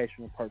for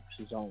educational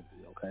purposes only,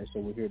 okay? So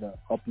we're here to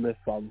uplift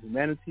all of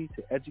humanity,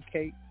 to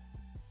educate,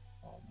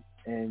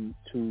 and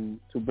to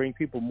bring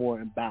people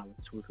more in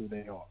balance with who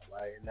they are,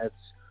 right? And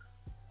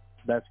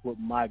that's what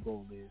my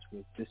goal is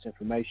with this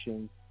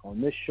information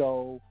on this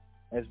show,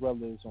 as well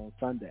as on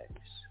Sundays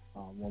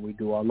when we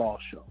do our law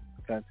show.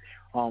 Okay,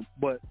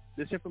 but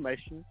this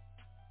information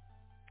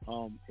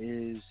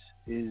is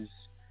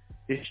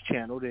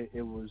channeled.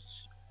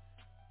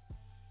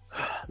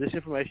 This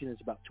information is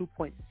about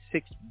 2.6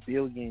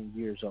 billion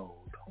years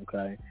old.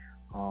 Okay,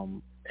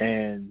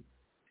 and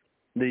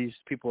these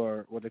people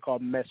are what they call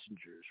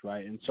messengers,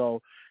 right? And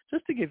so,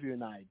 just to give you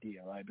an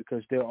idea, right,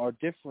 because there are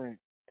different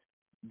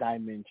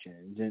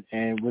dimensions,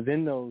 and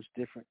within those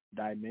different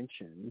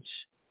dimensions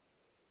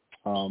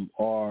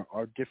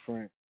are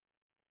different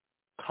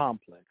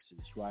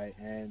complexes, right?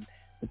 And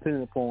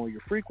depending upon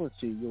your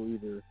frequency, you'll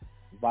either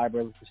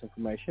vibrate with this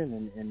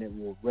information and it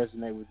will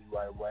resonate with you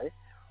right away,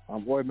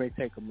 or it may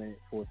take a minute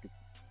for it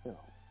to,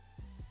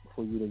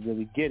 for you to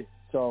really get it.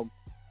 So,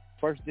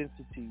 first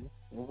density,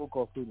 and we'll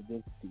go through the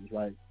densities,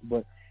 right?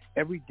 But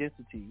every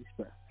density,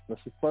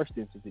 especially first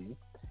density,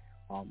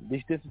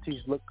 these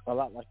densities look a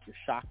lot like your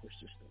chakra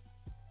system,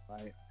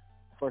 right?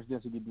 First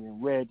density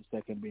being red, the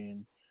second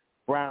being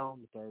brown,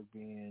 the third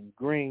being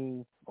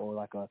green, or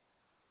like a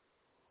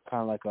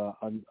kind of like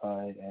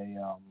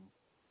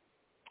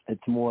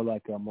it's more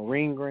like a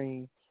marine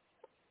green.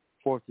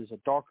 Fourth is a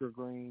darker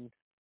green.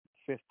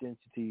 Fifth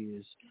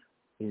density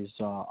is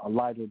a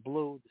lighter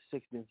blue. The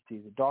sixth density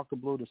is a darker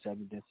blue. The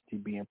seventh density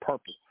being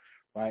purple,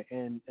 right?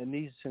 And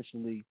these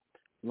essentially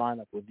line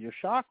up with your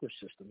chakra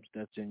systems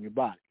that's in your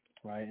body,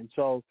 right? And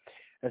so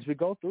as we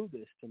go through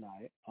this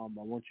tonight, I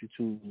want you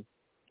to,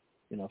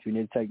 if you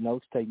need to take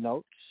notes,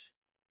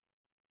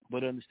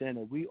 but understand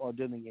that we are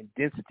dealing in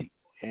density.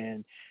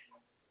 And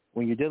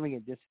when you're dealing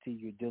in density,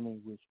 you're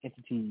dealing with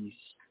entities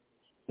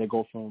that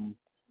go from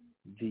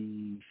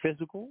the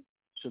physical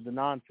to the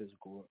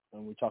non-physical.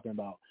 And we're talking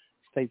about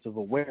states of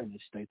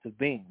awareness, states of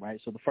being, right?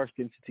 So the first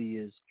density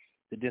is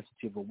the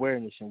density of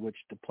awareness, in which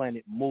the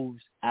planet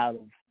moves out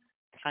of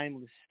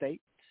timeless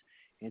states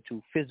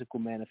into physical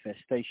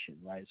manifestation,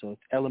 right? So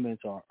its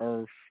elements are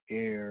earth,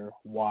 air,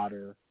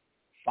 water,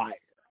 fire,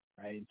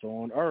 right? And so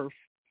on Earth,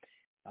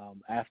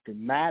 after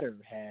matter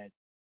had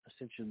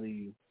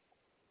essentially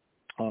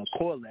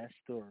coalesced,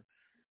 or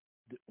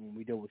when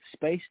we deal with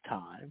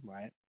space-time,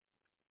 right,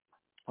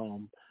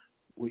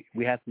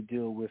 we have to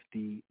deal with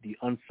the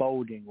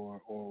unfolding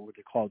or what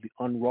they call the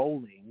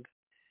unrolling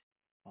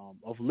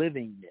of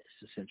livingness,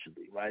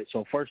 essentially, right?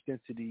 So first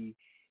density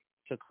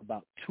took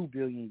about 2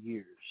 billion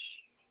years,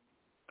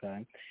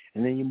 okay?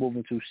 And then you move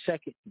into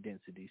second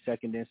density.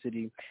 Second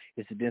density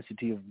is the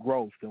density of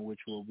growth, in which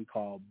what we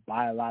call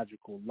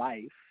biological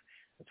life.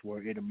 That's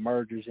where it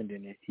emerges and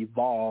then it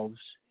evolves,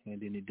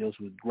 and then it deals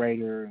with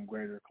greater and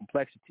greater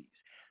complexities.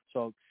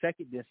 So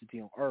second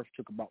density on Earth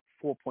took about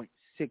 4.6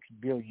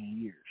 billion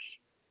years,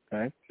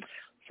 okay?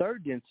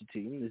 Third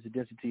density is the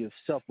density of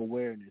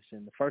self-awareness,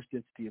 and the first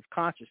density of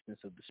consciousness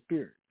of the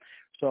spirit.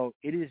 So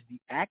it is the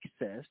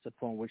access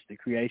upon which the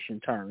creation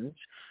turns,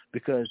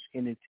 because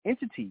in its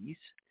entities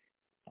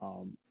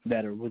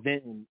that are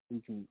within,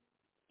 we can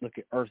look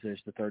at Earth as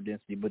the third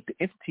density, but the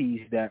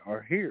entities that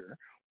are here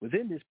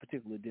within this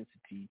particular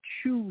density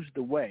choose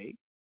the way,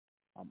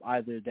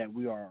 either that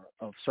we are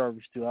of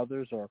service to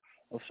others or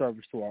of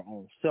service to our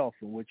own self,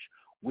 in which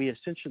we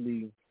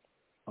essentially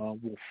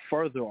will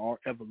further our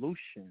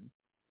evolution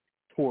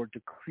toward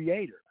the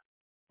Creator,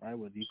 right?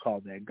 Whether you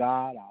call that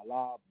God,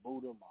 Allah,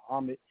 Buddha,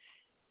 Muhammad,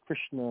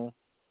 Krishna,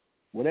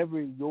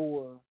 whatever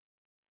your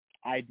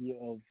idea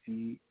of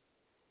the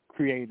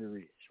Creator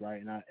is, right?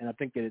 And I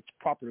think that it's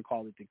proper to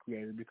call it the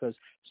Creator, because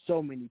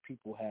so many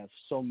people have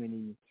so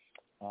many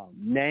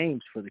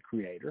names for the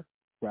Creator,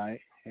 right?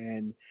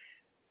 And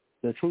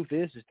the truth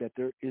is that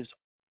there is,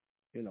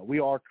 we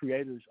are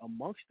creators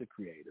amongst the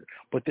Creator,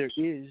 but there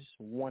is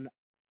one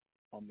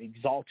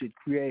exalted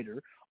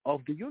Creator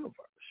of the universe,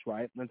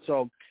 right? And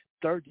so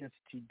third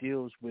density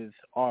deals with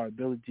our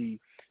ability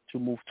to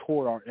move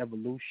toward our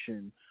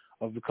evolution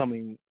of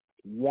becoming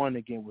one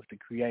again with the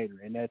Creator,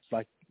 and that's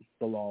like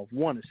the law of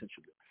one,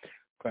 essentially,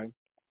 okay?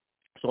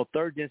 So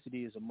third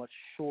density is a much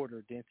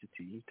shorter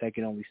density,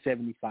 taking only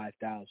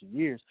 75,000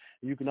 years.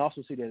 And you can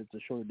also see that it's a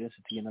shorter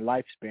density in the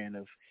lifespan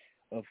of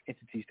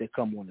entities that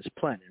come on this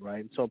planet,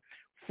 right? So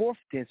fourth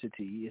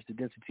density is the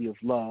density of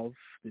love,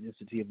 the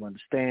density of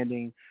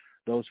understanding.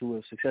 Those who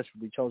have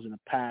successfully chosen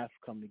a path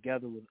come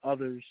together with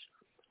others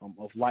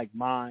of like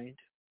mind,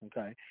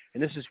 okay?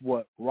 And this is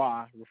what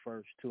Ra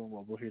refers to, and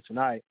what we'll hear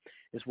tonight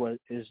is what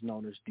is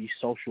known as the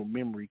social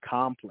memory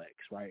complex,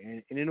 right?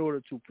 And in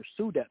order to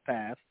pursue that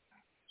path,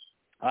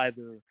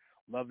 either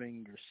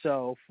loving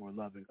yourself or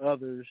loving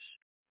others,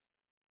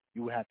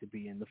 you would have to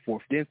be in the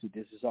fourth density.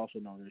 This is also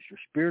known as your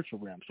spiritual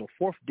realm. So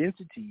fourth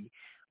density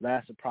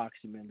lasts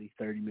approximately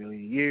 30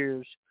 million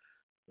years.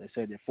 They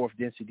say that fourth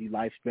density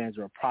lifespans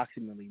are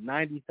approximately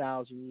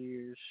 90,000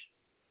 years,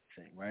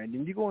 right? And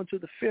then you go into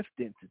the fifth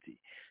density.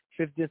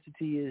 Fifth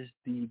density is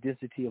the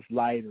density of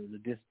light, or the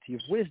density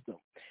of wisdom,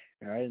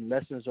 all right? And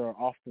lessons are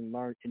often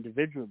learned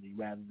individually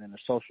rather than a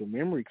social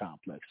memory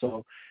complex.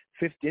 So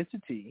fifth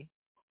density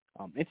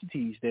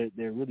entities,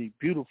 they're really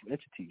beautiful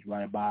entities,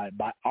 right,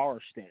 by our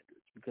standards,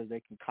 because they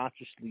can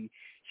consciously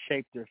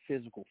shape their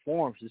physical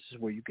forms. This is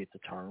where you get the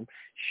term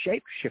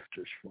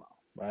shapeshifters from,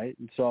 right?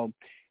 And so,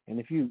 and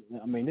if you,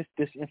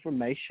 this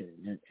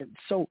information, it's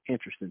so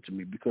interesting to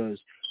me, because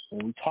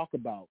when we talk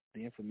about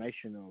the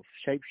information of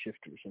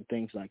shapeshifters and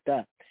things like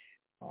that,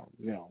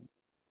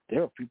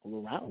 there are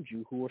people around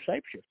you who are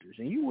shapeshifters,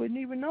 and you wouldn't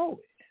even know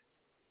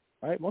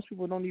it, right? Most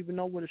people don't even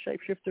know what a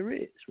shapeshifter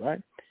is,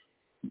 right?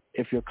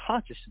 If your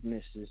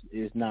consciousness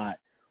is not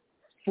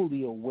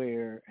fully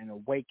aware and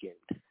awakened,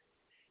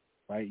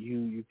 right,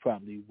 you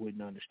probably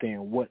wouldn't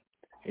understand what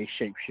a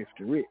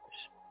shapeshifter is.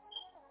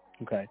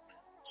 Okay,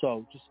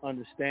 so just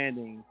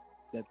understanding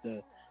that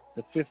the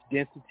fifth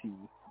density,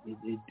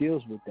 it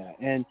deals with that,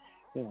 and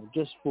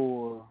just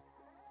for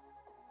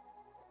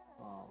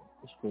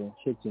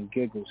shits and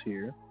giggles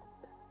here,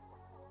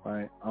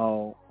 right?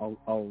 I'll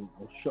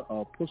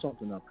put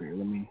something up here.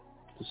 Let me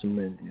just a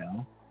minute,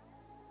 y'all.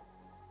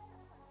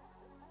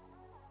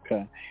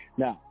 Okay.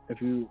 Now,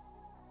 if you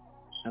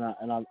and I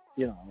y'all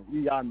know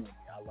me,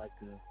 I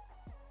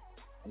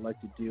like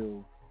to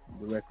deal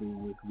directly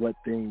with what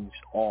things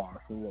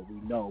are from what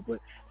we know. But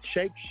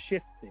shape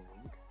shifting,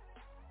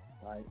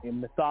 right,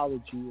 in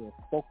mythology or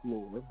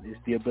folklore, is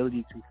the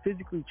ability to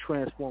physically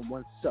transform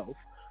oneself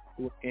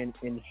with an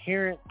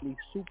inherently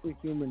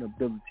superhuman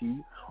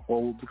ability,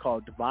 or what we call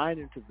divine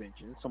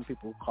intervention. Some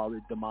people call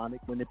it demonic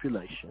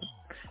manipulation.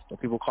 Some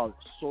people call it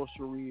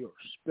sorcery or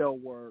spell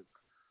work,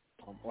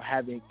 or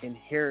having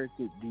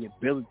inherited the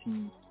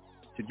ability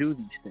to do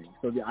these things.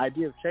 So the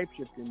idea of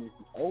shapeshifting is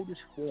the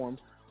oldest form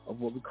of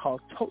what we call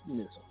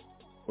totemism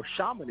or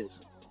shamanism,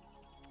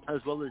 as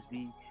well as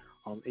the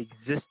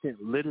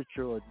existent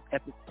literature or the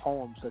epic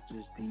poems such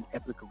as the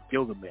Epic of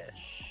Gilgamesh,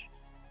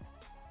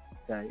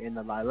 okay, and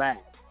the Lilac.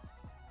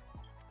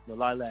 The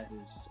Lilac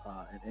is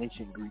an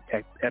ancient Greek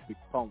epic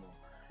poem,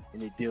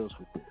 and it deals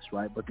with this,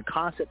 right? But the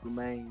concept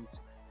remains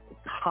a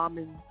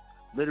common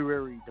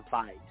literary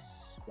device,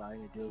 right?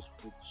 It deals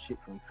with shit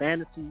from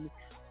fantasy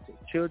to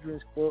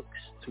children's books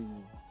to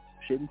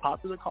shit in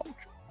popular culture,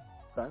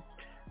 okay?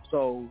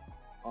 So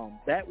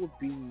that would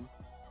be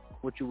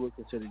what you would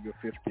consider your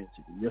fifth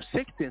density. Your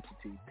sixth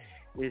density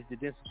is the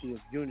density of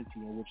unity,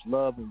 in which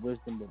love and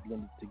wisdom are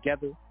blended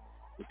together.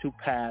 The two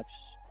paths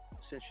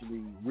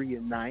essentially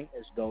reunite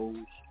as those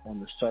on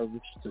the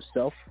service to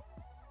self,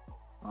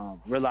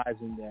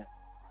 realizing that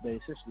they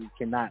essentially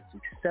cannot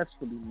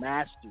successfully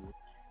master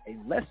a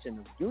lesson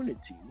of unity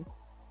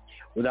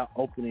without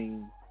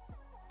opening,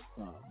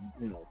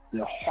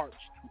 their hearts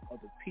to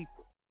other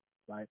people,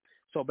 right?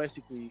 So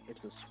basically, it's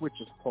a switch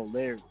of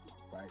polarity,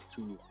 right,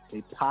 to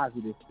a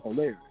positive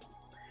polarity.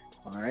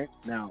 All right.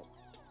 Now,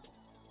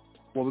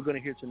 what we're going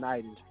to hear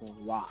tonight is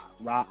from Ra.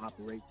 Ra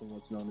operates in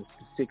what's known as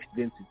the sixth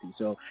density.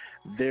 So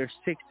their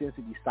sixth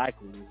density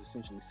cycle is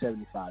essentially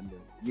 75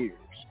 million years.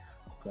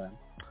 Okay.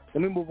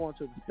 Let me move on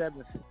to the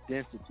seventh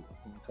density.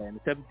 Okay. And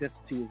the seventh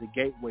density is a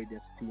gateway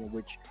density in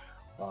which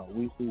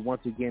we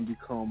once again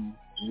become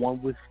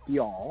one with the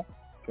all.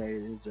 Okay.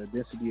 It is a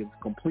density of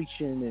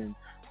completion and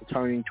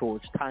returning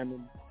towards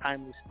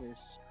timelessness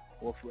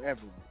or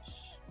foreverness.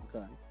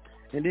 Okay.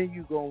 And then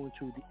you go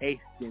into the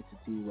eighth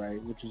density,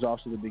 right, which is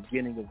also the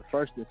beginning of the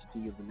first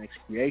density of the next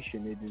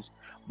creation. It is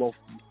both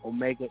the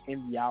omega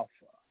and the alpha.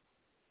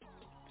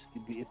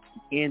 It's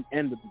the end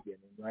and the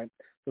beginning, right?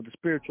 So the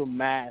spiritual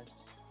mass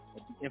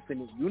of the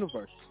infinite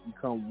universe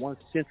become one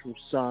central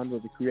sun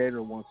of the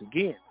creator once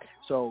again.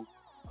 So,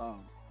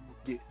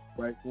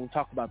 right, when we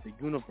talk about the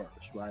universe,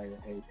 right,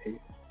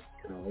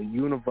 a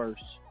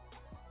universe,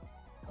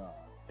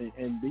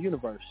 and the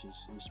universe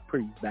is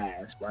pretty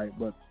vast, right?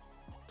 But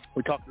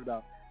we're talking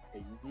about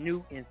a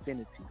new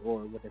infinity,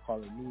 or what they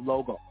call a new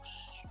logos.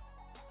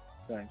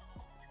 Okay,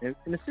 and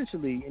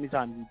essentially,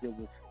 anytime you deal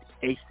with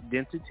eighth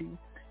density,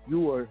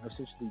 you are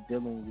essentially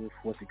dealing with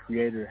what the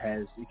Creator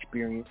has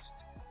experienced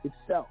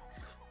itself.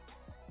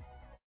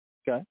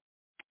 Okay,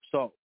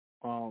 so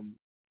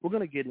we're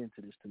gonna get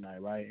into this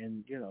tonight, right?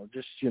 And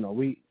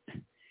we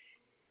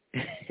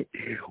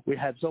we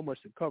have so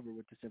much to cover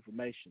with this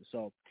information,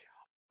 so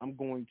I'm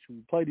going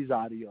to play these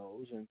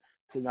audios, and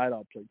tonight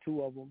I'll play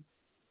two of them,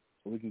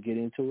 so we can get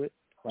into it,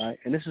 right?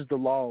 And this is the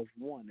law of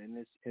one,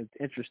 and it's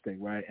interesting,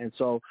 right? And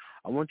so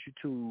I want you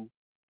to,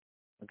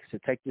 like I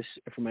said, take this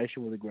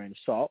information with a grain of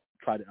salt,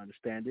 try to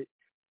understand it,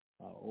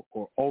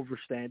 or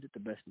overstand it the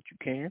best that you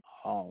can,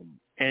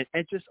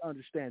 and just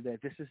understand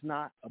that this is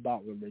not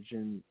about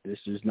religion. This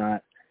is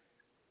not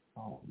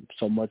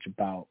so much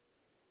about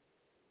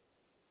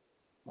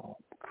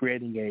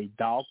creating a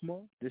dogma.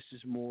 This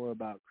is more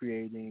about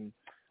creating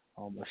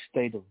a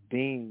state of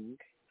being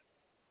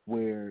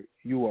where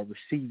you are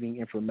receiving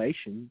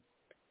information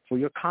for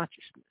your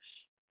consciousness.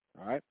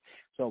 All right?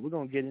 So we're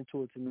going to get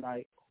into it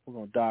tonight. We're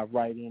going to dive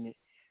right in it.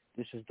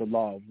 This is the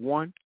law of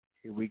one.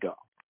 Here we go.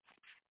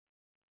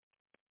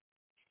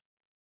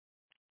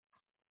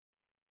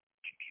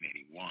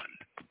 1981.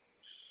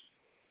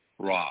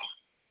 Ra.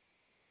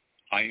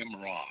 I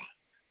am Ra.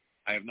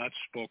 I have not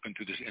spoken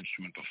to this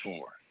instrument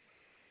before.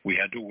 We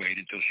had to wait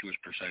until she was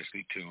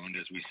precisely tuned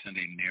as we send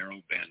a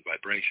narrow band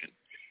vibration.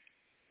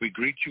 We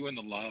greet you in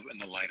the love and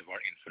the light of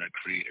our infinite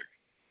Creator.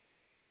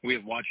 We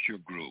have watched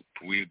your group.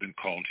 We have been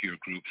called to your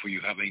group, for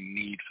you have a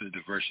need for the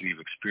diversity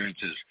of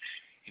experiences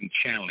in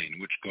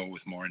channeling, which go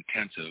with more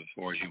intensive,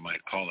 or as you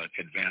might call it,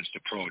 advanced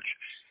approach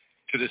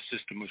to the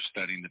system of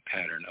studying the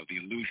pattern of the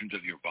illusions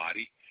of your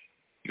body,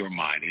 your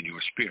mind, and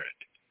your spirit,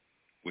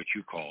 which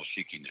you call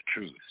seeking the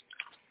truth.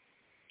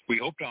 We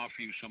hope to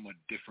offer you somewhat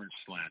different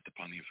slant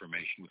upon the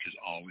information, which is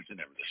always and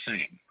ever the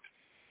same.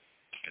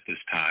 At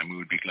this time, we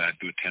would be glad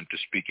to attempt to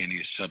speak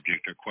any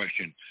subject or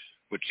question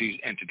which these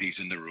entities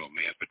in the room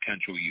may have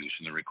potential use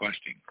in the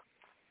requesting.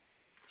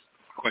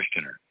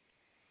 Questioner,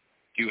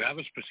 do you have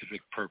a specific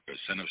purpose,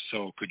 and if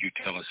so, could you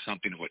tell us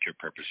something of what your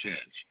purpose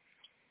is?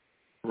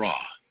 Ra,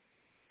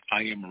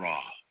 I am Ra.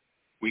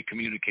 We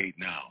communicate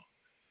now.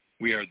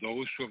 We are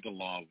those who have the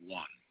law of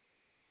one.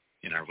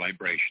 In our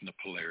vibration, the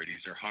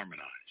polarities are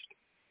harmonized.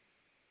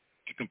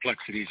 The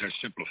complexities are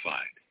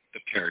simplified.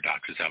 The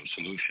paradoxes have a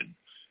solution.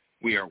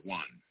 We are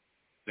one.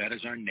 That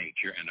is our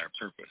nature and our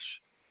purpose.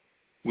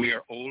 We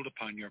are old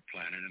upon your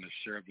planet and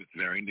have served with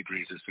varying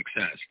degrees of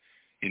success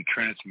in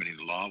transmitting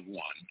the law of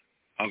one,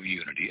 of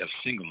unity, of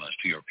singleness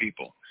to your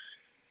people.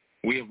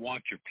 We have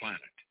walked your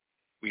planet.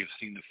 We have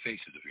seen the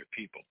faces of your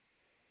people.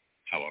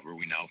 However,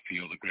 we now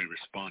feel the great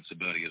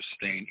responsibility of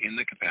staying in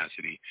the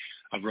capacity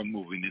of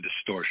removing the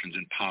distortions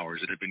and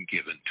powers that have been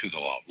given to the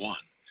Law of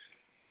One.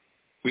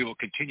 We will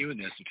continue in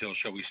this until,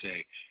 shall we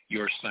say,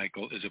 your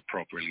cycle is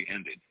appropriately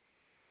ended.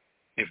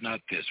 If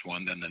not this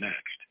one, then the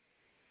next.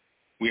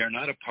 We are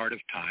not a part of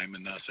time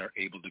and thus are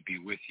able to be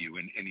with you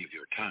in any of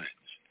your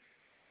times.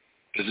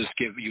 Does this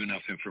give you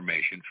enough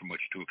information from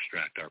which to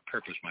extract our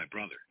purpose, my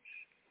brother?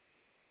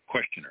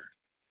 Questioner.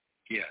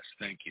 Yes,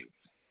 thank you.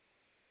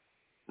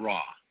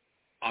 Ra.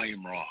 I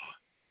am Ra.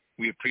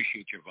 We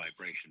appreciate your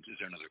vibrations. Is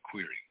there another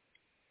query?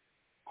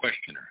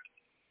 Questioner.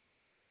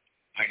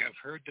 I have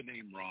heard the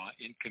name Ra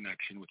in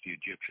connection with the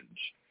Egyptians.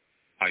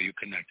 Are you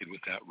connected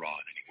with that Ra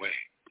in any way?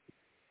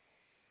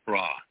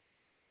 Ra.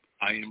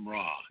 I am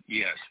Ra.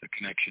 Yes, the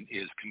connection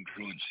is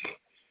congruency.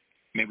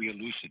 May we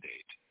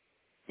elucidate?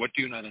 What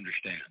do you not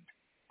understand?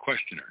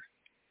 Questioner.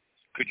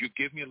 Could you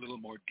give me a little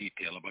more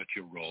detail about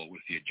your role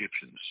with the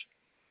Egyptians?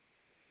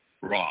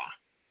 Ra.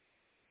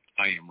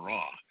 I am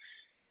Ra.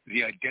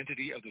 The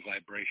identity of the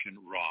vibration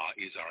Ra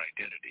is our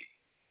identity.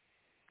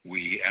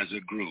 We, as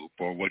a group,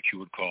 or what you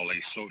would call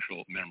a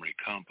social memory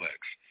complex,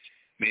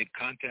 made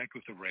contact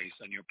with the race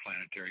on your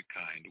planetary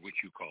kind, which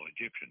you call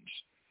Egyptians.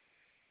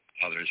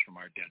 Others from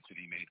our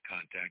density made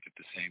contact at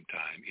the same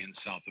time in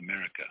South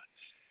America,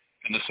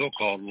 and the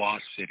so-called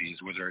lost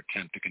cities were their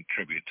attempt to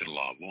contribute to the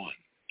Law of One.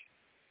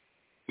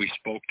 We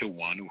spoke to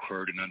one who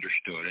heard and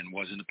understood and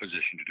was in a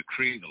position to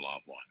decree the Law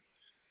of One.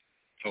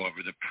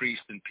 However, the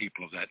priests and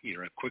people of that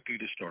era quickly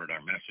distorted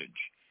our message,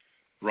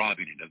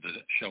 robbing it of the,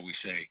 shall we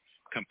say,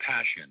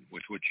 compassion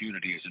with which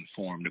unity is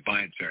informed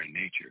by its very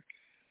nature.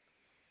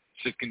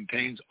 Since it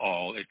contains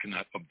all, it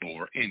cannot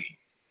abhor any.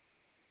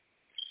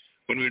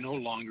 When we are no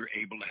longer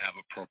able to have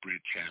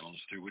appropriate channels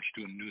through which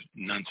to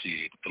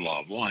enunciate the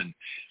Law of One,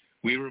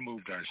 we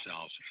removed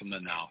ourselves from the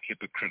now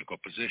hypocritical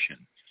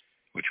position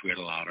which we had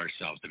allowed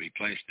ourselves to be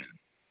placed in.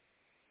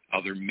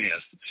 Other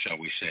myths, shall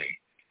we say,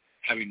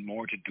 having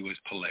more to do with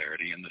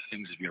polarity and the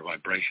things of your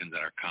vibration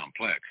that are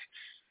complex,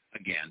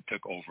 again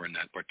took over in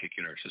that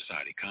particular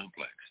society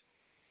complex.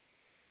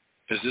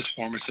 Does this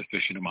form a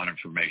sufficient amount of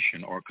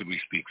information, or could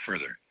we speak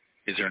further?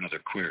 Is there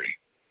another query?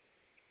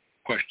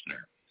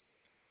 Questioner.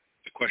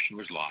 The question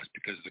was lost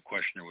because the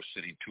questioner was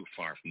sitting too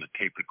far from the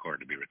tape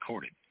recorder to be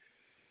recorded.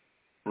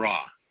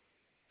 Ra.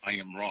 I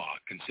am Ra.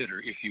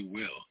 Consider, if you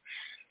will,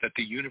 that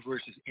the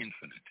universe is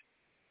infinite.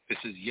 This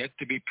is yet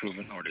to be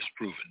proven or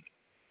disproven,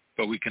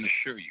 but we can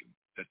assure you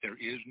that there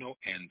is no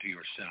end to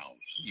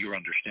yourselves, your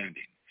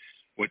understanding,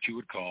 what you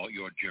would call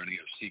your journey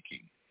of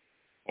seeking,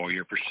 or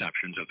your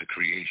perceptions of the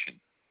creation.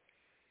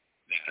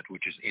 That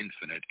which is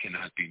infinite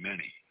cannot be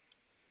many,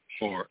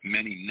 for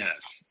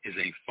manyness is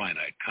a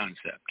finite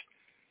concept.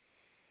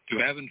 To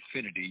have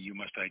infinity, you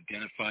must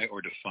identify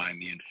or define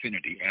the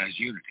infinity as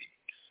unity.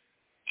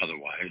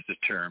 Otherwise, the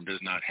term does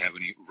not have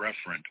any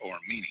referent or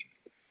meaning.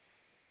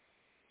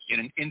 In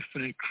an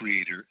infinite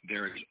creator,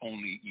 there is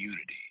only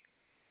unity.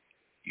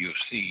 You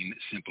have seen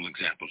simple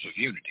examples of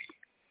unity.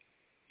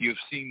 You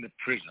have seen the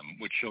prism,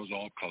 which shows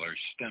all colors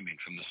stemming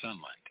from the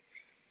sunlight.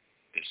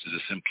 This is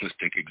a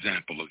simplistic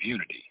example of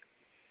unity.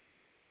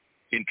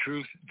 In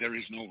truth, there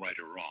is no right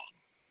or wrong.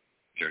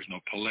 There is no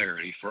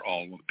polarity, for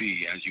all will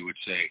be, as you would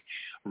say,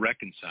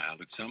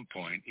 reconciled at some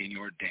point in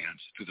your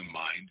dance through the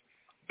mind,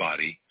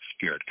 body,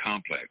 spirit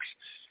complex,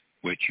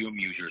 which you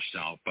amuse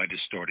yourself by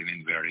distorting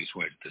in various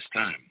ways at this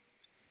time.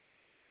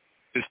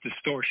 This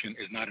distortion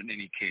is not in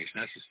any case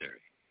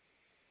necessary.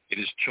 It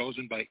is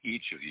chosen by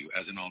each of you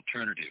as an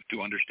alternative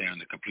to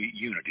understand the complete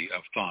unity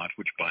of thought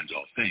which binds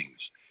all things.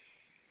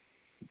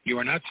 You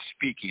are not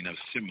speaking of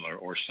similar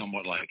or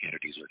somewhat like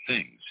entities or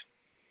things.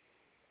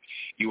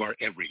 You are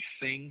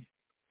everything,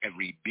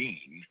 every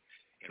being,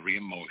 every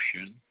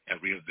emotion,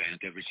 every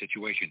event, every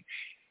situation.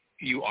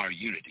 You are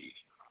unity.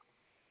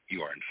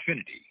 You are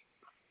infinity.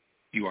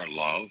 You are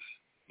love,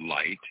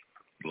 light,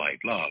 light,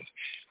 love.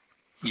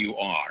 You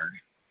are.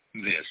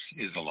 This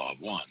is the Law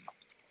of One.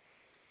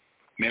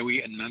 May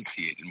we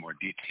enunciate in more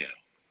detail?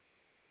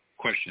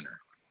 Questioner.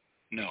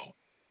 No.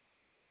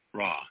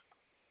 Ra.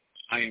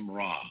 I am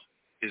Ra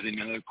is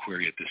another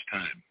query at this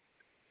time.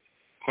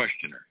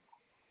 Questioner.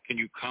 Can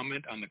you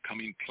comment on the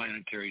coming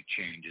planetary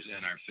changes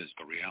in our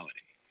physical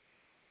reality?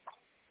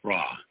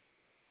 Ra.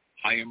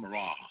 I am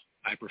Ra.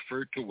 I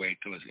preferred to wait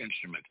till his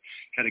instrument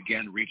had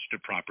again reached a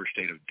proper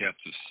state of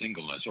depth of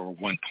singleness or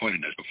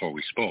one-pointedness before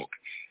we spoke.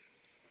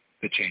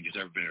 The changes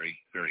are very,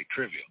 very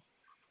trivial.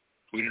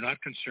 We do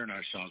not concern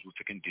ourselves with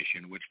the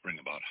condition which bring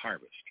about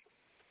harvest.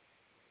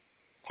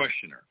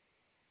 Questioner.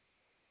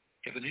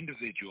 If an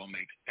individual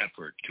makes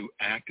effort to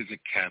act as a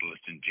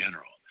catalyst in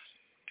general,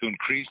 to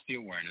increase the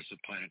awareness of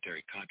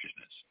planetary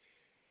consciousness,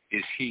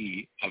 is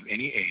he of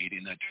any aid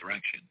in that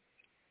direction,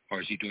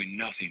 or is he doing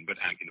nothing but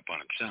acting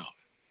upon himself?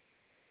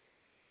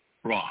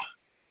 Ra.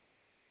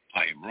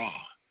 I am Ra.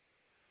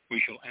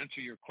 We shall answer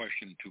your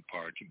question in two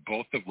parts,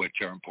 both of which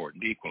are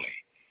important equally.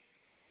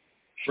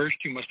 First,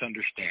 you must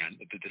understand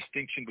that the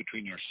distinction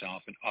between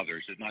yourself and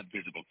others is not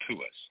visible to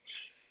us.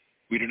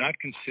 We do not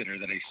consider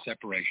that a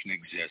separation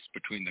exists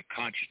between the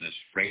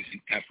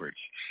consciousness-raising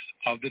efforts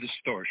of the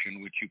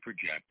distortion which you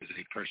project as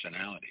a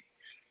personality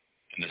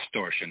and the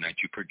distortion that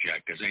you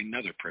project as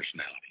another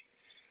personality.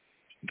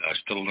 Thus,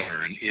 to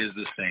learn is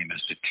the same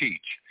as to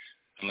teach,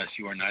 unless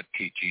you are not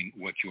teaching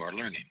what you are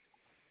learning,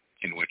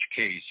 in which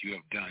case you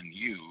have done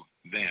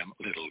them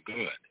little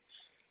good.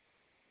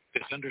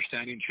 This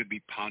understanding should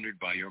be pondered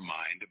by your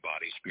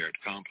mind-body-spirit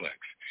complex,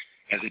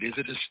 as it is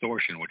a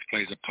distortion which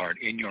plays a part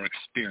in your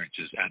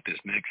experiences at this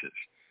nexus.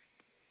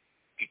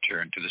 To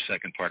turn to the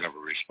second part of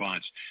our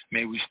response,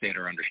 may we state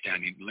our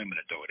understanding,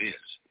 limited though it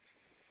is.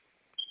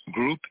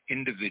 Group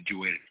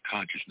individuated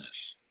consciousness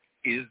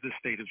is the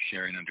state of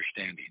sharing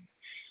understanding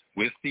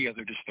with the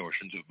other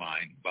distortions of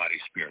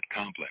mind-body-spirit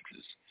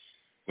complexes,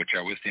 which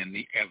are within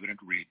the evident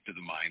reach of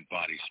the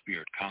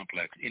mind-body-spirit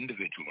complex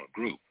individual or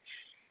group.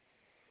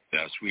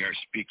 Thus, we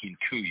are speaking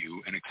to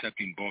you and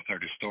accepting both our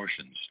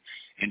distortions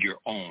and your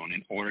own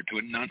in order to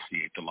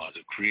enunciate the laws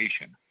of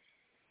creation,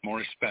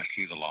 more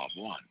especially the law of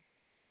one.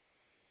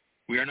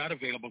 We are not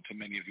available to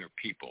many of your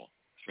people,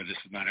 for this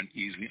is not an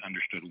easily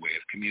understood way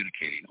of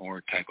communicating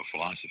or type of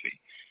philosophy.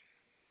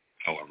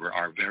 However,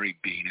 our very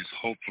being is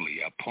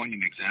hopefully a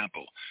poignant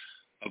example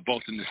of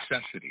both the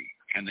necessity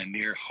and the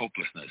near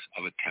hopelessness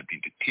of attempting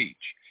to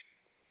teach.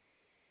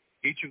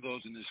 Each of those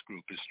in this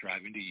group is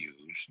striving to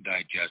use,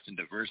 digest, and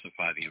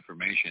diversify the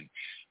information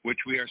which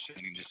we are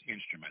sending this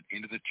instrument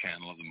into the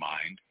channel of the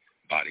mind,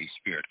 body,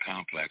 spirit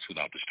complex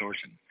without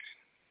distortion.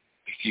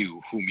 The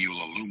few whom you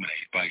will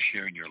illuminate by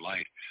sharing your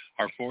light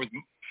are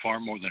far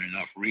more than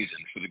enough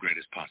reason for the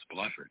greatest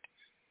possible effort.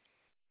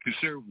 To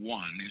serve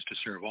one is to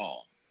serve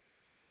all.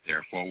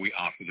 Therefore, we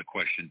offer the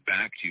question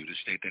back to you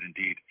to state that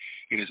indeed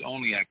it is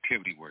only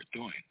activity worth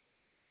doing,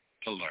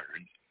 to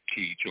learn,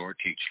 teach, or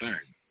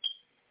teach-learn.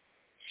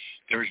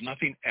 There is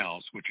nothing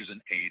else which is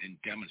an aid in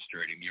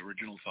demonstrating the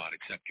original thought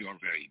except your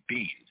very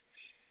being,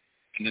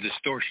 and the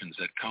distortions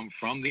that come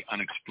from the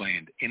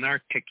unexplained,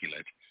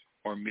 inarticulate,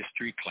 or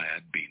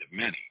mystery-clad being of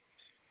many.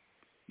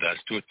 Thus,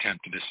 to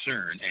attempt to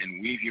discern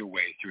and weave your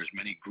way through as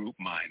many group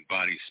mind,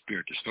 body,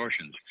 spirit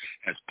distortions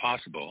as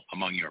possible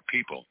among your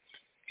people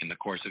in the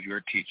course of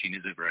your teaching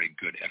is a very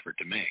good effort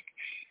to make.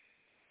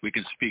 We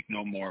can speak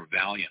no more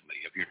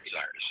valiantly of your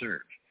desire to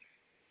serve.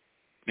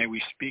 May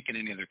we speak in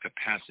any other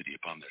capacity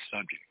upon this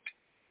subject.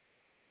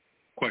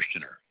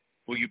 Questioner,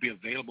 will you be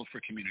available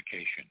for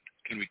communication?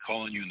 Can we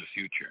call on you in the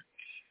future?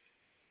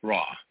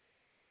 Ra,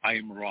 I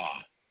am Ra.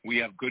 We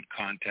have good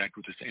contact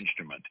with this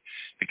instrument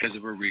because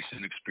of her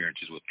recent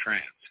experiences with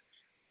trance.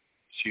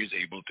 She is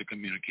able to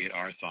communicate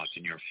our thoughts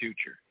in your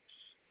future.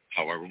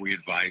 However, we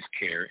advise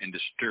care in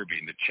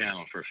disturbing the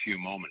channel for a few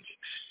moments,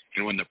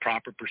 and when the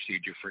proper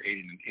procedure for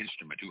aiding an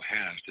instrument who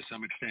has, to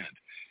some extent,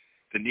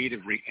 the need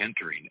of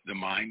re-entering the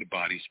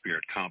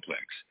mind-body-spirit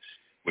complex,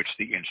 which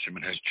the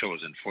instrument has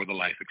chosen for the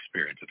life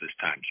experience of this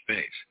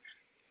time-space.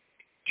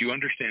 Do you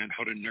understand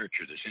how to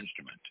nurture this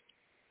instrument?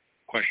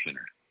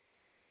 Questioner,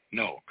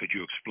 no. Could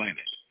you explain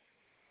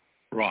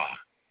it? Ra,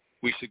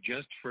 we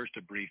suggest first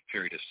a brief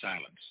period of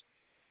silence,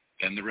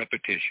 then the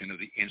repetition of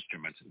the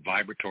instrument's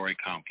vibratory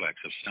complex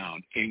of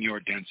sound in your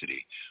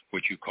density,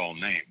 which you call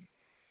name.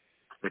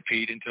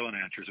 Repeat until an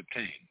answer is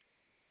obtained.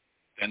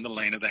 Then the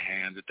laying of the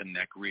hands at the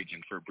neck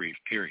region for a brief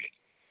period,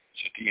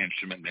 so that the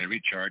instrument may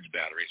recharge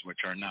batteries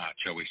which are not,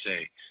 shall we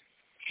say,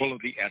 full of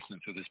the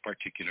essence of this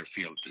particular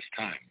field at this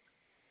time.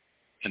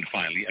 And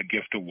finally, a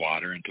gift of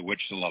water into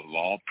which the love of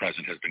all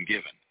present has been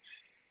given.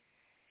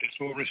 This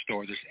will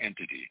restore this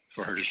entity,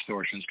 for her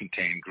distortions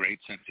contain great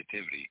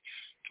sensitivity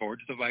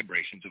towards the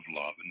vibrations of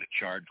love, and the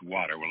charged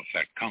water will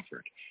affect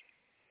comfort.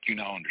 Do you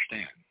now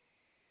understand?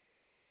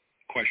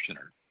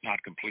 Questioner,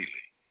 not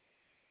completely.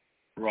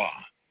 Ra,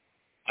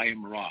 I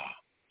am Ra.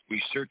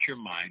 We search your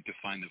mind to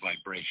find the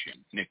vibration,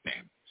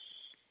 nickname.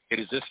 It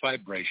is this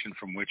vibration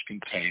from which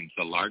contains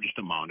the largest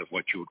amount of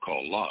what you would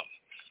call love.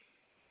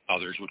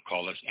 Others would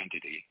call this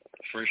entity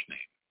first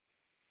name.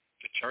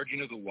 The charging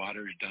of the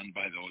water is done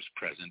by those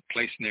present,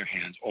 placing their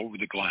hands over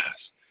the glass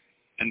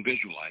and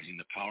visualizing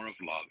the power of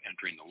love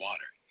entering the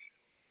water.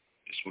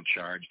 This will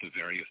charge the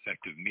very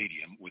effective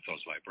medium with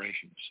those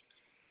vibrations.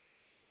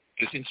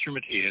 This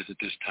instrument is, at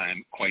this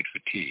time, quite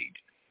fatigued.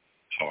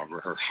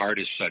 However, her heart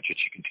is such that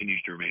she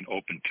continues to remain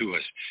open to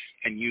us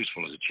and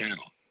useful as a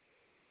channel.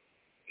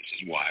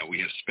 This is why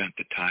we have spent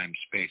the time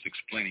space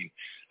explaining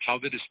how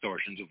the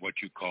distortions of what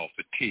you call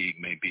fatigue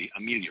may be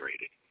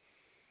ameliorated.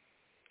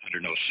 Under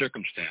no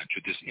circumstance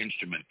should this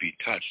instrument be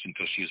touched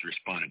until she has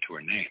responded to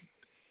her name.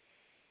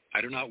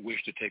 I do not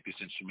wish to take this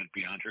instrument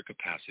beyond her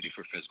capacity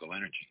for physical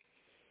energy.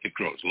 It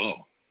grows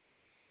low.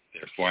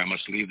 Therefore, I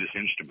must leave this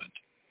instrument.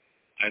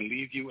 I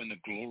leave you in the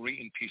glory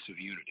and peace of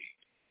unity.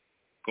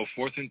 Go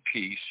forth in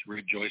peace,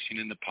 rejoicing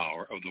in the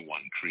power of the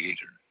one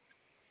Creator.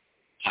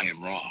 I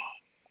am Ra.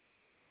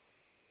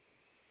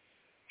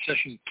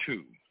 Session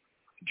 2,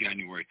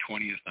 January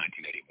 20th,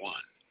 1981.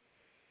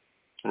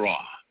 Ra.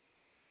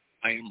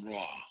 I am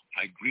Ra.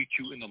 I greet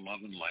you in the love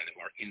and light of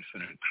our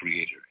infinite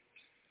Creator.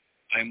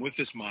 I am with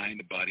this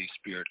mind, body,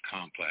 spirit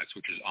complex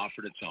which has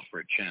offered itself for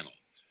a channel.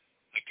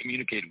 I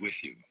communicate with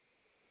you.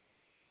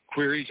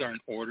 Queries are in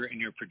order in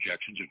your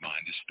projections of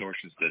mind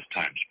distortions of this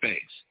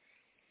time-space.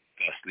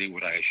 Thusly,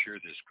 would I assure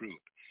this group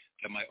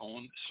that my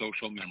own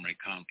social memory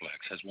complex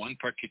has one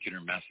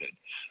particular method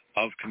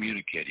of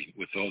communicating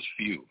with those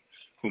few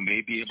who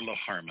may be able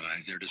to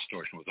harmonize their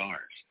distortion with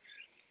ours,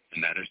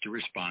 and that is to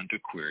respond to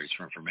queries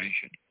for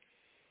information.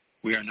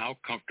 We are now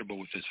comfortable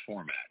with this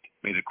format.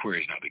 May the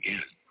queries now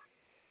begin.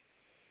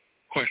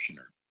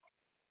 Questioner,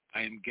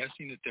 I am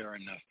guessing that there are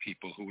enough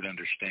people who would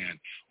understand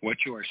what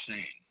you are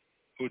saying,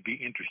 who would be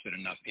interested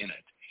enough in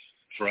it,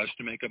 for us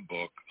to make a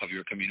book of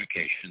your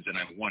communications, and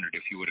I wondered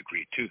if you would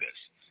agree to this.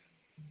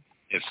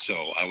 If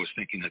so, I was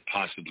thinking that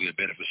possibly a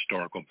bit of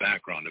historical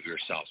background of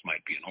yourselves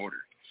might be in order.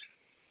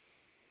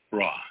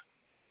 Ra.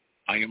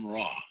 I am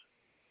Ra.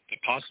 The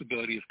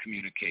possibility of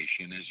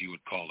communication, as you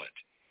would call it,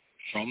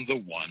 from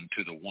the one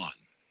to the one,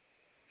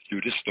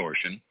 through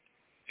distortion,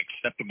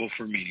 acceptable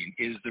for meaning,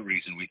 is the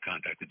reason we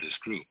contacted this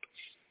group.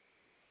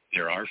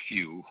 There are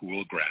few who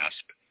will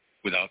grasp,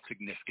 without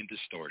significant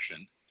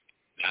distortion,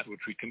 that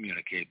which we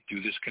communicate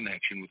through this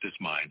connection with this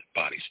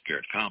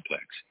mind-body-spirit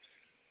complex.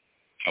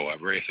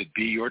 However, if it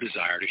be your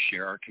desire to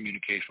share our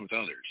communication with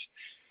others,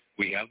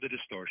 we have the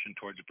distortion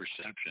towards the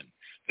perception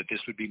that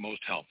this would be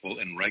most helpful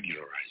in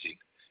regularizing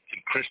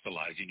and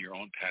crystallizing your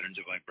own patterns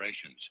of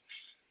vibrations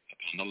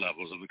upon the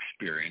levels of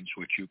experience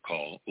which you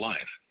call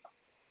life.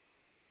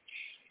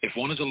 If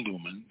one is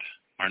illumined,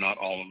 are not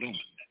all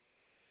illumined.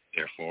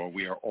 Therefore,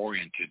 we are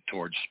oriented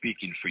towards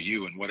speaking for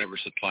you in whatever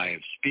supply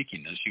of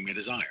speakingness you may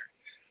desire.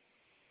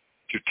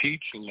 To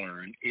teach,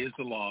 learn, is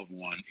the law of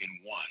one in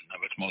one of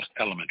its most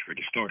elementary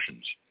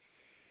distortions.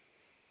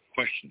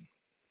 Question.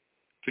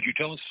 Could you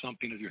tell us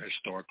something of your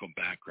historical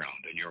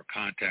background and your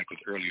contact with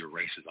earlier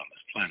races on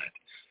this planet?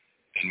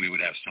 Then we would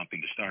have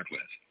something to start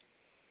with.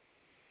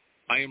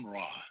 I am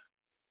Ra.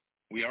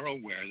 We are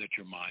aware that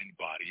your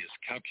mind-body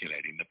is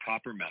calculating the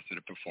proper method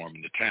of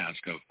performing the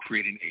task of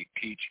creating a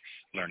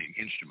teach-learning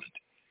instrument.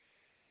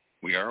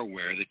 We are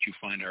aware that you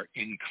find our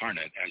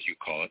incarnate, as you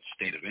call it,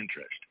 state of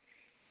interest.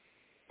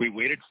 We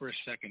waited for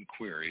a second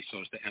query so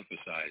as to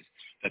emphasize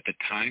that the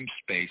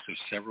time-space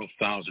of several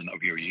thousand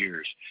of your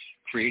years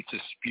creates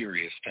a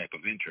spurious type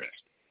of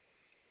interest.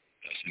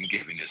 Thus, in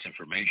giving this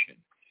information,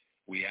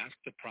 we ask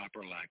the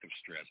proper lack of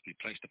stress be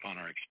placed upon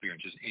our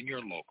experiences in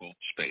your local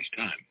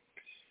space-time.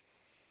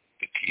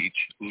 The teach,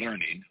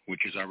 learning,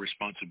 which is our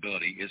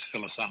responsibility, is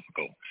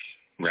philosophical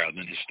rather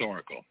than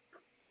historical.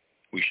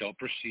 We shall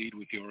proceed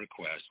with your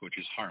request, which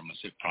is harmless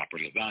if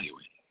properly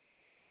evaluated.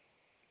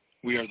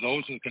 We are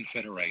those of the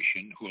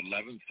Confederation who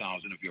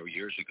 11,000 of your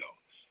years ago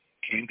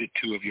came to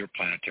two of your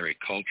planetary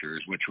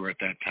cultures, which were at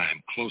that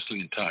time closely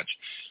in touch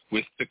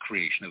with the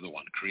creation of the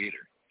one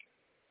Creator.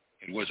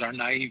 It was our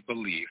naive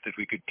belief that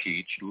we could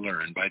teach,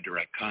 learn by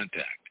direct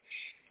contact,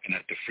 and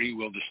that the free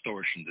will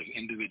distortions of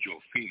individual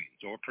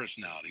feelings or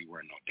personality were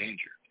in no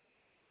danger.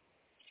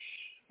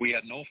 We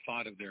had no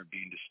thought of their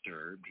being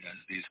disturbed, as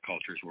these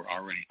cultures were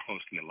already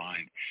closely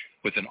aligned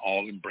with an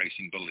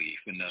all-embracing belief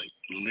in the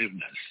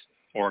liveness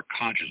or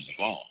consciousness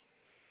of all.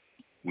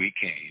 We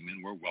came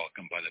and were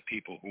welcomed by the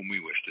people whom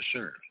we wished to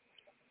serve.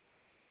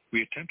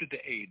 We attempted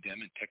to aid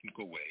them in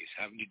technical ways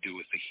having to do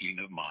with the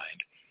healing of mind,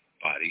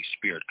 body,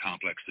 spirit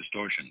complex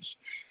distortions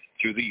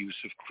through the use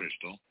of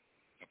crystal,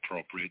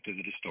 appropriate to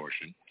the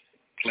distortion,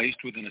 placed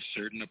within a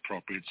certain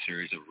appropriate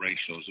series of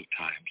ratios of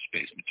time,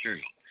 space,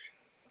 material.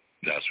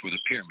 Thus were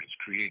the pyramids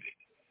created.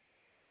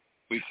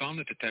 We found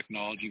that the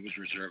technology was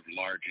reserved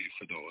largely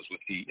for those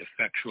with the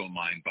effectual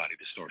mind-body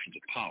distortions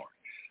of power.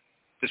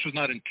 This was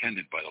not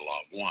intended by the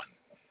law of one.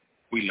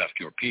 We left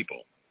your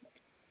people.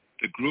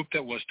 The group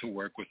that was to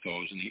work with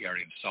those in the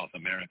area of South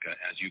America,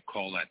 as you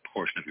call that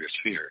portion of your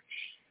sphere,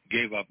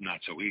 gave up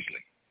not so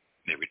easily.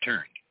 They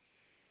returned.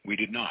 We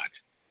did not.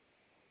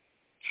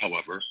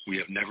 However, we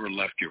have never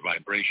left your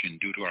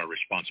vibration due to our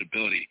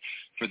responsibility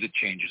for the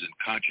changes in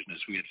consciousness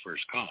we had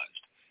first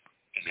caused,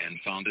 and then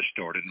found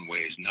distorted in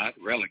ways not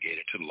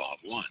relegated to the law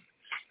of one.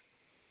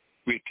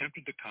 We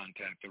attempted to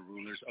contact the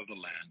rulers of the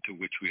land to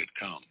which we had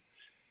come,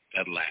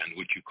 that land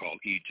which you call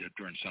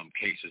Egypt, or in some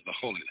cases the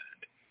Holy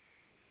Land.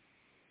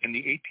 In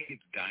the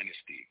 18th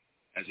dynasty,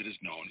 as it is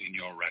known in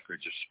your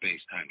records of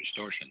space-time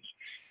distortions,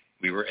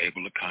 we were able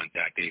to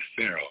contact a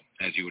pharaoh,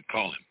 as you would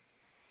call him.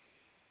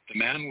 The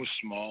man was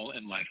small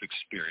in life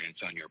experience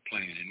on your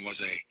plane and was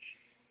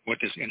what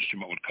this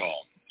instrument would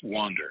call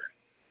wanderer.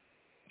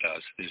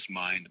 Thus, this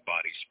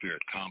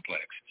mind-body-spirit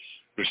complex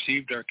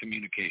received our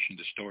communication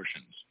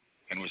distortions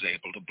and was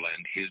able to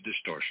blend his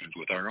distortions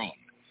with our own.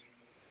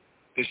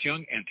 This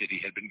young entity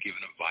had been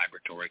given a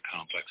vibratory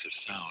complex of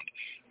sound,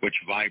 which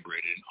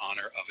vibrated in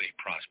honor of a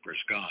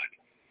prosperous God.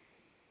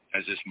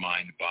 As this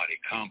mind-body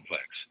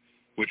complex,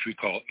 which we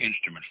call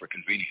instrument for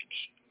convenience,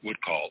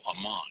 would call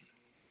Amon.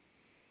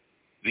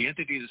 The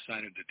entity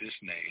decided that this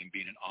name,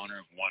 being in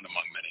honor of one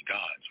among many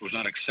gods, was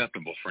not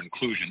acceptable for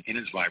inclusion in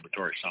his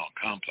vibratory sound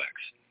complex.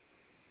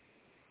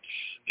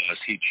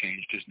 Thus, he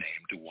changed his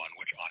name to one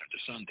which honored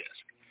the sun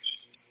disk.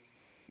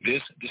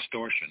 This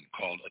distortion,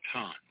 called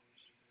Atan,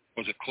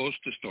 was a close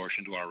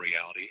distortion to our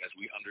reality as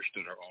we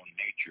understood our own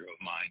nature of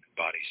mind,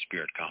 body,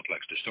 spirit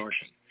complex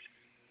distortion.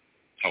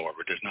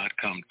 However, it does not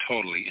come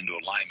totally into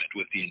alignment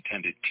with the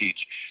intended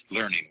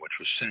learning which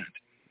was sent.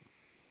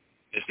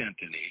 This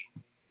entity,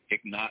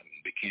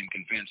 Ignatin, became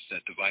convinced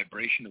that the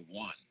vibration of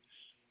one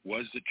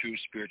was the true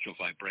spiritual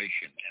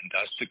vibration and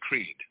thus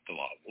decreed the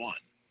law of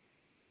one.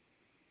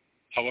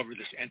 However,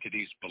 this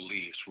entity's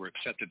beliefs were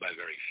accepted by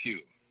very few.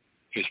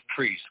 His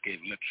priests gave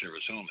lip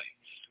service only,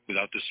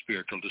 without the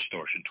spiritual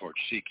distortion towards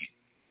seeking.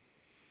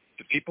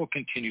 The people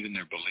continued in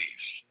their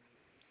beliefs.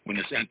 When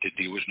this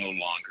entity was no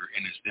longer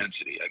in its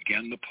density,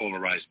 again the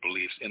polarized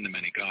beliefs in the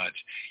many gods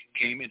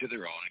came into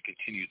their own and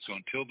continued so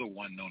until the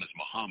one known as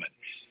Muhammad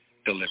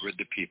delivered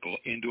the people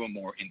into a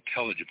more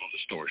intelligible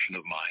distortion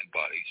of mind,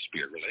 body,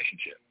 spirit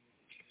relationship.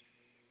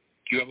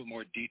 Do you have a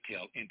more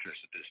detailed interest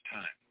at this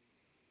time?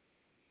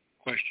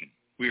 Question.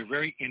 We are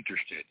very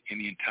interested in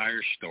the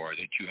entire story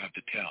that you have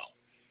to tell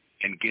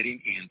and getting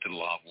into the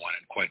law of one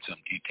in quite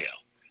some detail.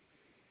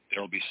 There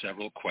will be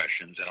several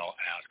questions that I'll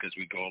ask as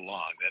we go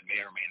along that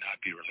may or may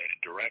not be related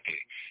directly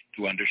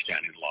to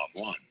understanding the law of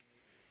one.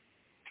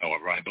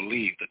 However, I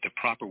believe that the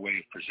proper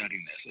way of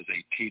presenting this as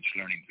a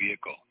teach-learning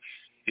vehicle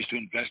is to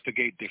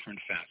investigate different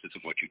facets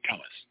of what you tell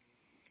us.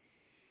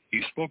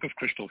 You spoke of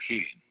crystal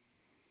healing.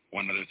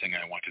 One other thing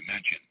I want to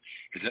mention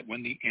is that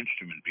when the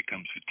instrument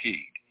becomes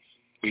fatigued,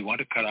 we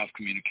want to cut off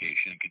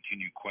communication and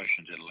continue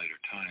questions at a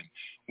later time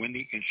when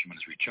the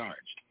instrument is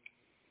recharged.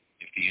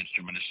 If the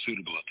instrument is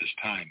suitable at this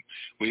time,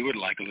 we would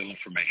like a little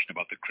information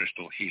about the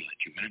crystal healing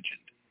that you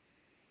mentioned.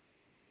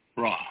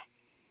 Ra.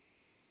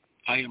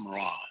 I am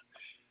Ra.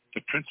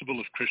 The principle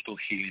of crystal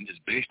healing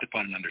is based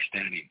upon an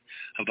understanding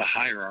of the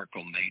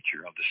hierarchical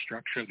nature of the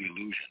structure of the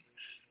illusion,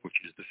 which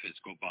is the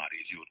physical body,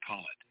 as you would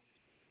call it.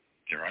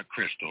 There are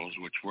crystals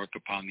which work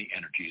upon the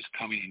energies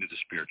coming into the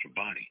spiritual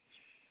body.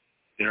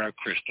 There are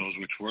crystals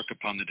which work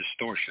upon the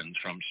distortions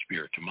from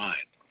spirit to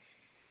mind.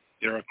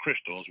 There are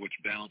crystals which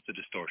balance the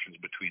distortions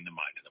between the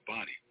mind and the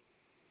body.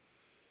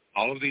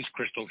 All of these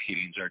crystal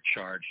healings are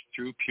charged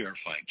through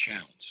purifying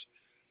channels.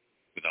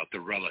 Without the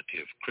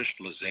relative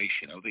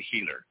crystallization of the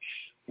healer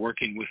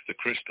working with the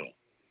crystal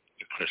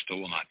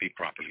will not be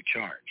properly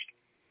charged.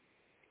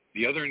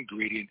 The other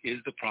ingredient is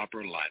the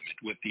proper alignment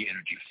with the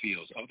energy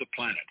fields of the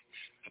planet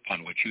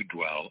upon which you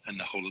dwell and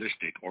the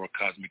holistic or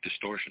cosmic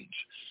distortions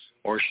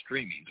or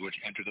streamings which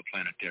enter the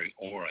planetary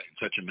aura in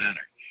such a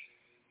manner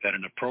that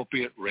an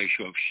appropriate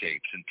ratio of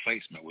shapes and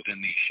placement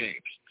within these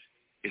shapes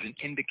is an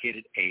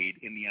indicated aid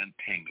in the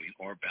untangling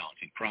or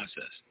balancing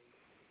process.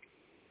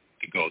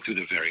 To go through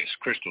the various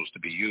crystals to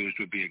be used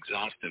would be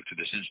exhaustive to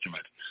this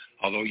instrument,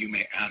 although you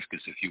may ask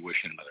us if you wish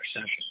in another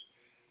session.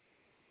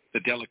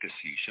 The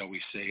delicacy, shall we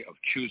say, of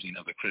choosing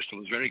of the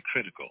crystal is very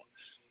critical.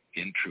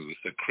 In truth,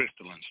 a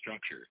crystalline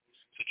structure,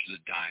 such as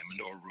a diamond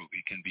or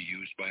ruby, can be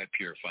used by a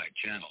purified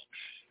channel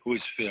who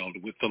is filled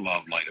with the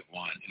love light of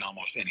one in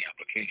almost any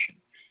application.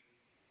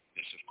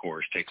 This, of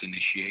course, takes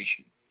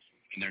initiation,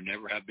 and there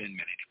never have been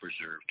many to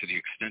preserve to the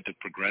extent of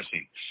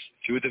progressing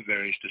through the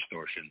various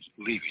distortions,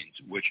 leavings,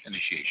 which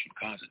initiation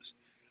causes.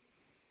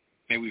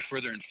 May we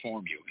further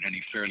inform you in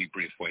any fairly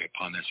brief way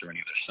upon this or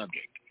any other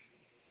subject?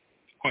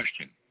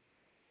 Question.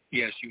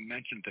 Yes, you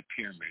mentioned the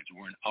pyramids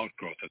were an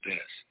outgrowth of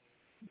this.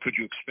 Could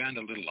you expand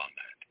a little on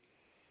that?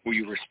 Were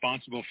you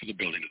responsible for the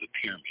building of the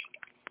pyramid?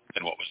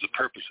 And what was the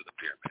purpose of the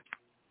pyramid?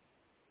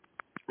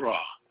 Ra.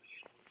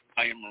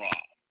 I am Ra.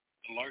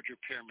 The larger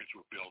pyramids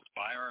were built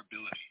by our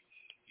ability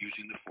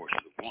using the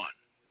forces of one.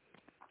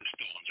 The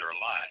stones are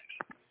alive.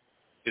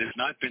 It has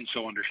not been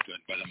so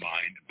understood by the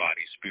mind,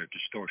 body, spirit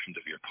distortions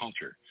of your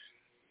culture.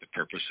 The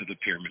purpose of the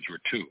pyramids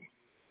were two.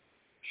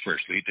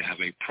 Firstly, to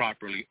have a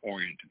properly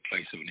oriented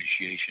place of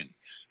initiation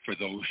for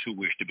those who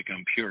wish to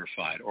become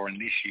purified or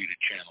initiated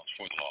channels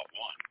for the law of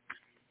one.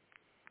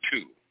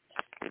 Two,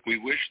 we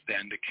wish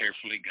then to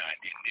carefully guide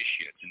the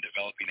initiates in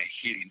developing a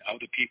healing of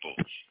the people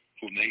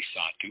whom they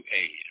sought to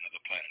aid and of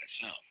the planet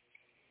itself.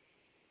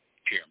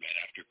 Pyramid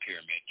after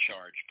pyramid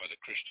charged by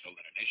the crystal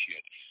and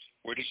initiate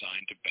were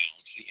designed to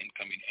balance the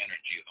incoming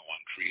energy of the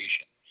one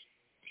creation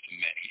with the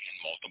many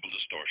and multiple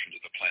distortions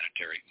of the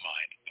planetary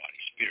mind,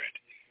 body, spirit.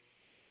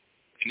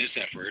 In this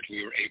effort,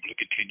 we were able to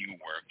continue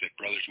work that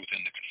brothers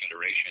within the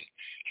Confederation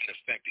had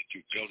effected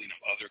through building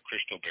of other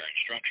crystal-bearing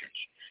structures,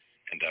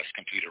 and thus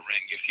complete a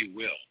ring, if you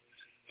will,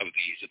 of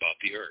these about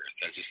the Earth,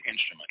 as this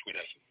instrument would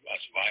have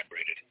thus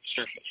vibrated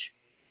surface.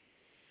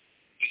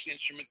 This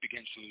instrument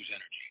begins to lose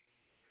energy.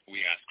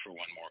 We ask for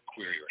one more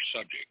query or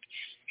subject,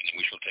 and then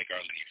we shall take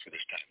our leave for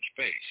this time and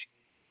space.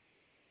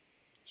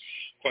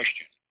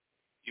 Question.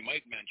 You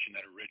might mention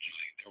that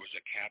originally there was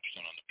a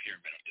capstone on the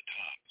pyramid at the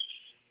top.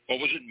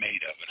 What was it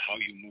made of, and how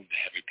you moved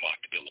the heavy block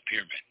to build the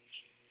pyramid?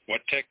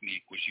 What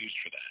technique was used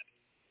for that?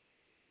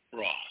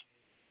 Ra.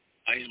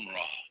 I am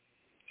Ra.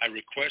 I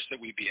request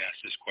that we be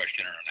asked this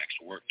question in our next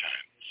work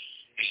time,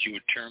 as you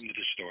would term the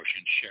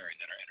distortion sharing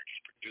that our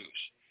energies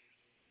produce.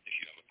 If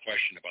you have a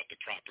question about the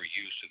proper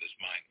use of this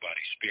mind,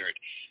 body, spirit,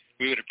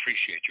 we would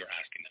appreciate your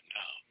asking them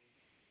now.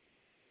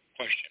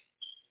 Question.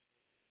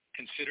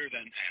 Consider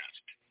then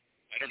asked,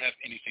 I don't have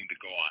anything to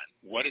go on.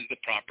 What is the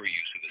proper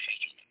use of this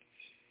instrument?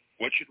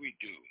 What should we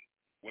do?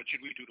 What should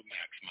we do to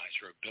maximize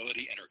her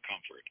ability and her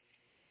comfort?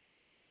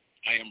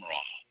 I am Ra.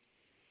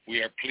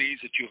 We are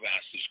pleased that you have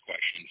asked this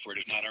question, for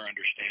it is not our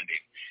understanding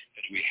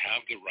that we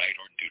have the right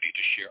or duty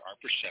to share our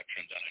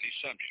perceptions on any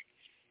subject,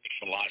 but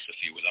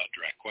philosophy without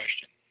direct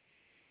question.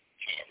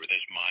 However,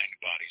 this mind,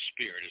 body,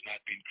 spirit is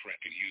not being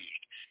correctly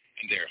used,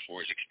 and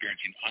therefore is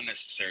experiencing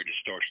unnecessary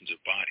distortions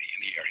of body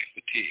in the area of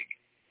fatigue.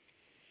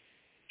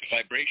 The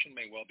vibration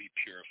may well be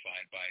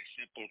purified by a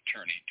simple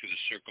turning to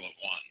the circle of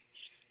one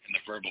and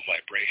the verbal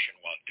vibration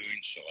while doing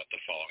so at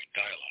the following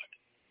dialogue.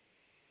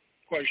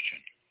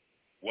 Question: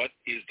 what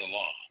is the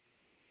law?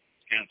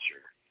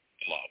 Answer: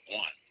 the law of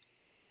one.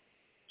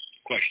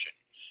 Question: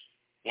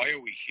 why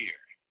are we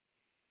here?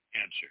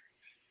 Answer: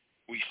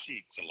 we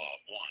seek the law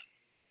of one.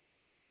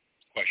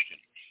 Question: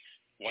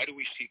 why do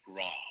we seek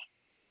Ra?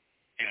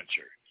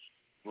 Answer: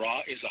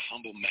 Ra is a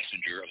humble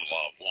messenger of the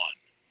law of one.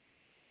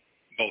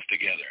 Both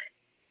together.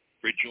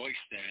 Rejoice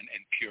then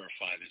and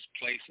purify this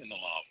place in the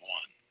law of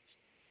one.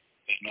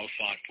 Let no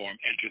thought form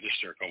enter the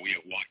circle. We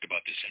have walked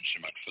about this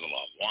instrument for the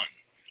law of one.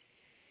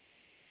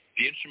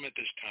 The instrument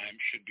this time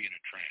should be in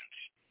a trance.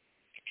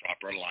 The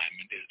proper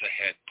alignment is the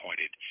head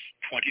pointed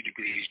 20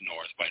 degrees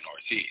north by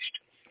northeast.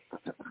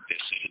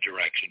 This is the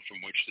direction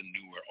from which the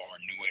newer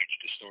or New Age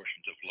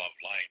distortions of love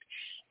light,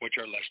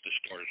 which are less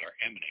distorted, are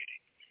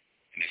emanating,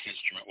 and this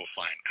instrument will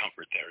find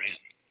comfort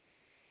therein.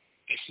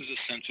 This is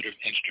a sensitive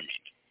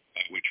instrument,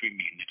 by which we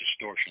mean the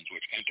distortions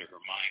which enter her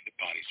mind, the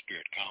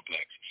body-spirit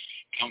complex,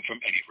 come from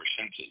any of her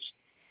senses.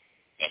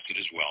 Thus it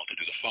is well to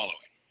do the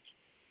following.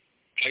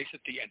 Place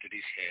at the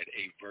entity's head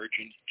a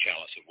virgin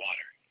chalice of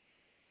water.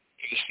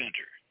 To the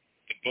center,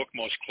 the book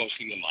most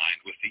closely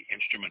aligned with the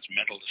instrument's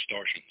mental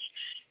distortions,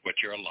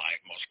 which are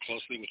aligned most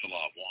closely with the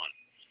law of one,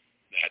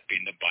 that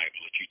being the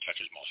Bible that she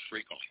touches most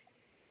frequently.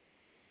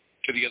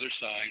 To the other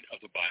side of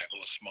the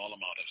Bible, a small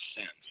amount of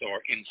scents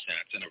or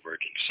incense in a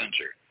virgin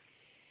censer.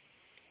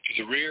 To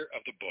the rear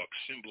of the book,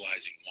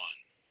 symbolizing one,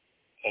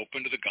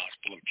 open to the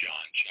Gospel of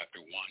John,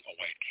 chapter 1, a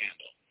white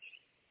candle.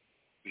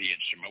 The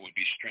instrument would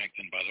be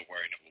strengthened by the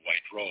wearing of a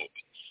white robe.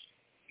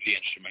 The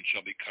instrument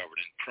shall be covered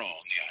and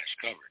prone, the eyes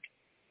covered.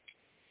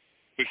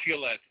 We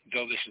feel that,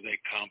 though this is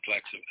a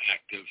complex of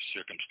active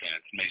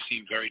circumstance, it may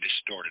seem very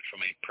distorted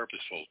from a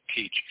purposeful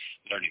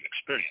learning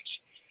experience.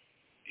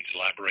 These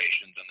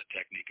elaborations on the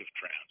technique of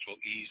trance will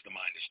ease the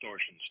mind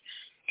distortions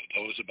of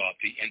those about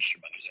the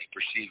instrument as they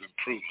perceive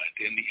improvement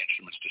in the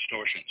instrument's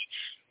distortions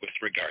with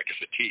regard to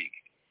fatigue.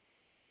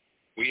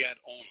 We add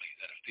only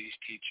that if these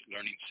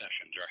learning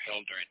sessions are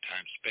held during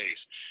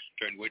time-space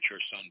during which your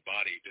sun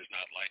body does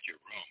not light your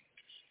room,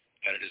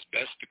 that it is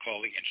best to call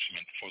the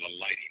instrument for the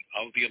lighting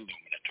of the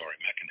illuminatory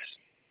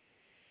mechanism.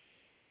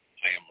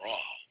 I am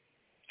Ra.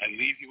 I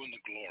leave you in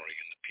the glory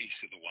and the peace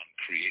of the one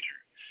Creator.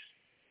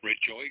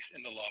 Rejoice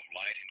in the love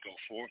light and go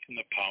forth in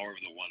the power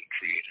of the one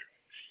Creator.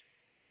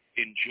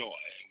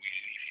 Enjoy, we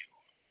leave you.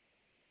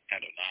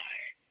 Adonai.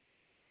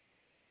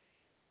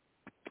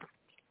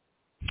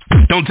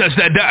 Don't touch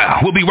that dial.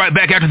 We'll be right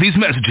back after these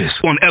messages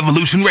on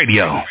Evolution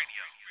Radio.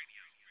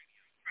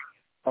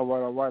 All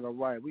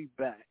right. We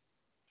back.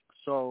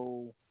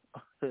 So,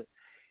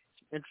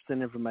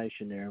 interesting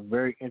information there.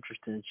 Very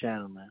interesting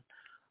channeling.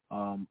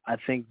 I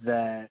think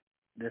that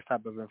this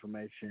type of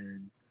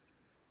information,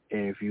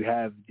 if you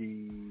have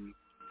the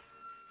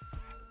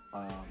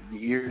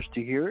ears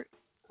to hear it,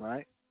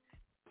 right,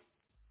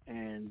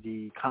 and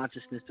the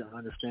consciousness to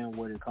understand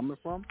where they're coming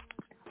from,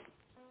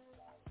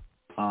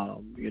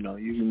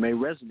 you may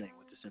resonate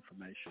with this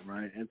information,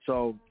 right? And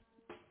so,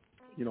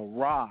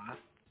 Ra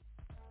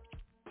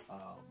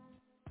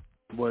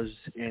was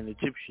an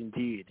Egyptian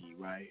deity,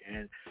 right?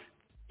 And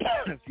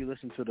if you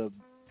listen to the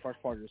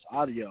first part of this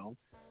audio,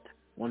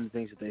 one of the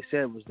things that they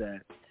said was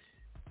that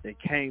they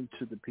came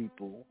to the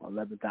people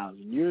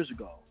 11,000 years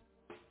ago,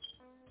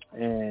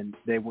 and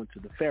they went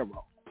to the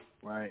Pharaoh,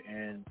 right?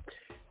 And,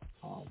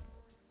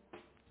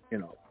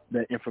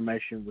 that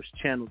information was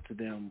channeled to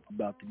them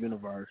about the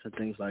universe and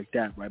things like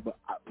that, right? But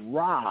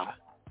Ra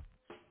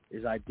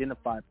is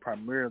identified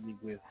primarily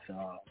with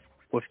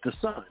the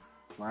sun,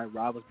 right?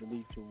 Ra was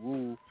believed to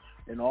rule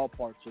in all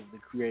parts of the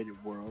created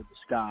world, the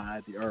sky,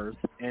 the earth,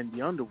 and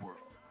the underworld.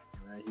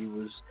 Right?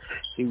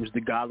 He was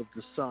the god of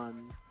the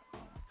sun,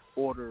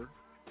 order,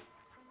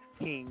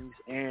 kings,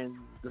 and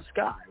the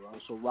sky.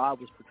 Right? So Ra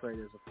was portrayed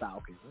as a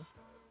falcon,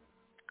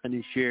 and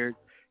he shared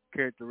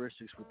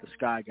characteristics with the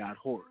sky god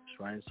Horus.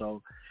 Right? And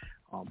so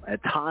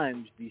at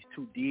times these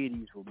two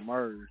deities were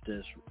merged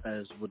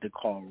as what they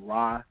call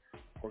Ra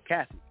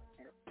Horkati,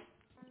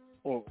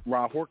 or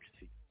Ra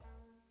Horkati.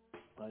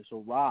 Right?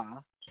 So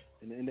Ra,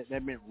 and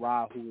that meant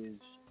Ra, who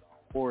is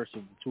Horus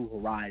of the two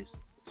horizons,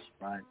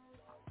 right?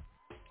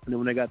 And then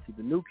when they got to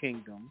the New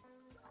Kingdom,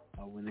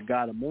 when the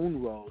god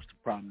Amun rose to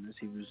prominence,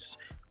 he was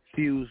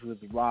fused with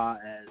Ra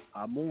as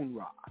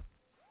Amun-Ra,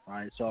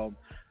 right? So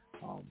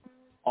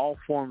all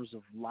forms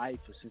of life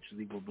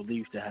essentially were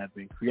believed to have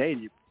been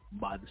created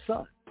by the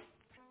sun.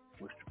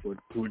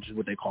 which is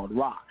what they call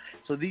Ra.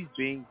 So these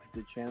beings,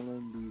 the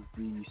channeling,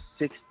 these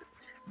sixth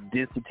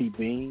density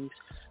beings,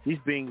 these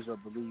beings are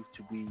believed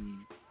to be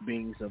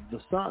beings of the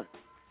sun.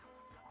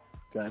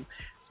 Okay.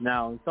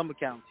 Now, in some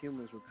accounts,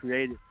 humans were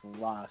created from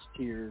Ra's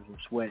tears and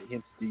sweat.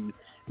 Hence, the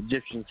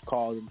Egyptians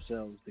call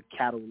themselves the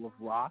cattle of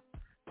Ra,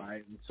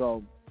 right? And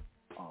so,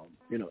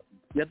 you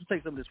have to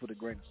take some of this with a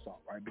grain of salt,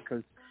 right?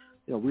 Because,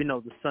 we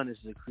know the sun is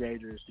the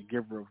creator, it's the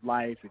giver of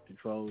life. It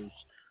controls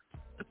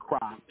the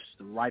crops,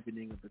 the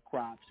ripening of the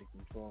crops. It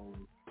controls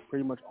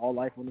pretty much all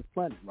life on this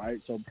planet,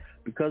 right? So,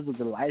 because of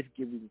the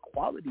life-giving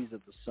qualities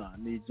of the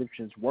sun, the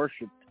Egyptians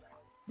worshipped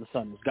the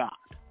sun as God.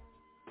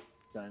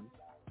 Okay?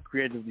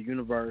 Creator of the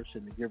universe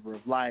and the giver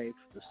of life,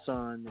 the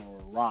sun,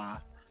 or Ra,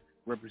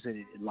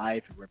 represented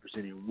life, it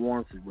represented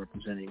warmth, it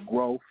represented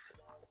growth,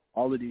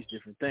 all of these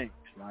different things,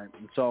 right?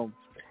 And so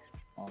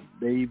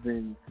they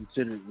even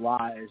considered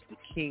Ra as the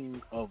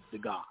king of the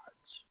gods.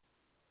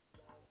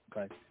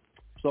 Okay,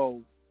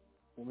 so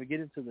when we get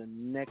into the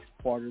next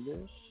part of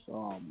this,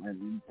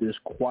 and there's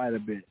quite a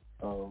bit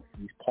of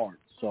these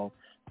parts, so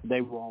today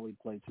we'll only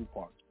play 2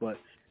 parts, but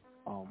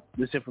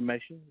this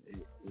information,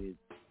 it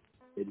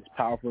is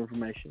powerful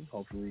information.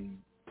 Hopefully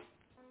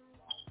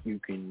you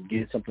can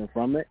get something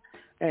from it.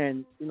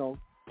 And,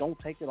 don't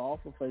take it all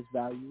for face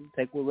value.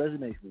 Take what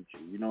resonates with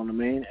you. You know what I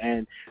mean?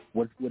 And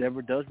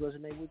whatever does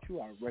resonate with you,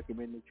 I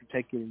recommend that you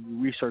take it and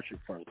you research it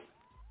further.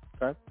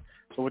 Okay?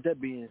 So with that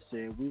being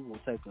said, we will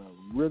take a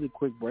really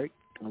quick break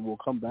and we'll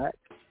come back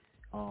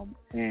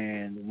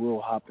and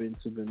we'll hop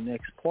into the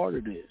next part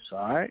of this.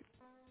 All right?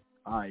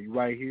 All right,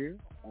 right here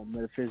on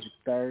Metaphysic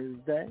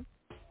Thursday.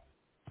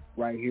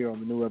 Right here on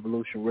the New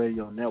Evolution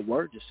Radio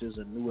Network. This is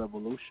a new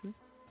evolution.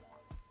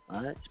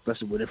 All right,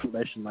 especially with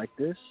information like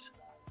this.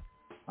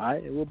 All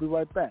right, and we'll be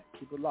right back.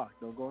 Keep it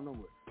locked. Don't go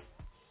nowhere.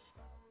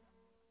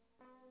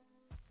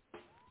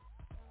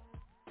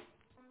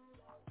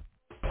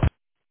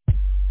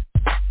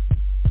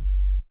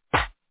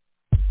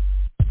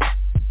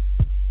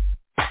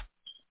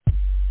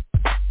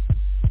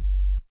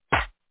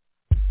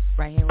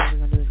 Right here, what we're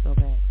going to do is go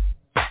back.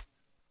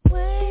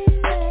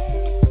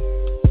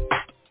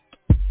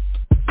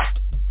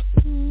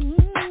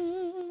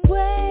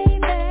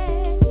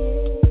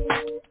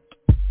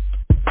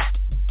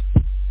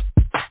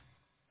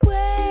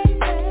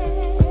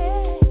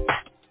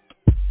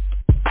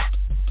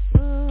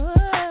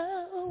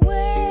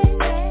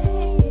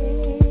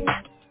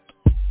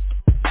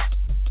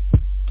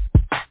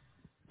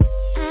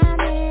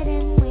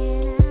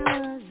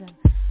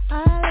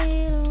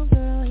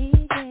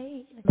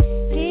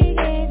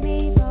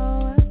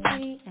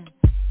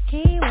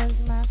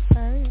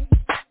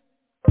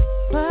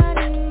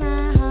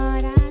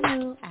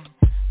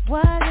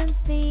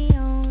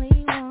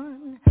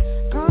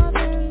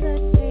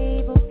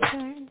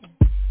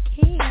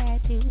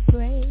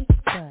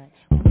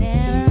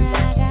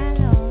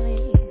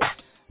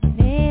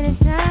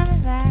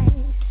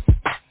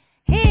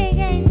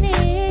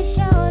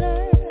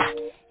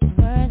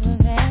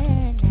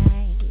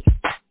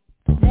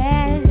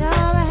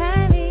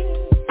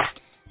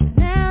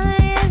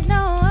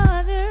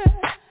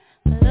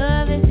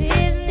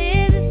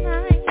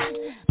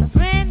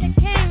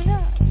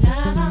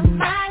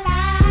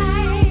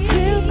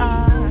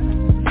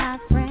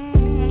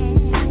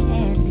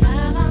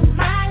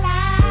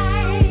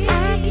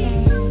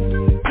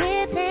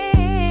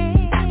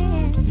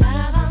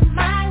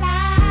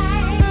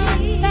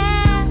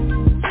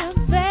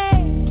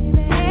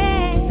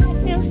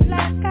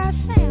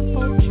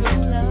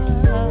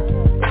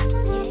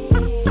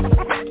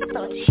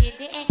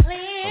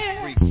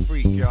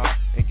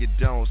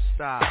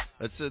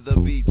 To the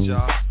beat,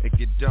 y'all, and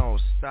you don't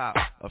stop.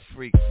 A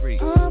freak.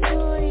 Oh,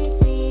 would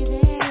it be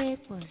that it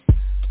was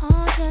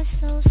all just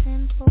so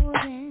simple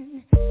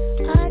then?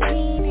 A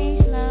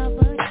teenage love,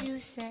 but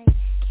you say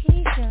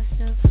he's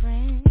just a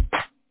friend.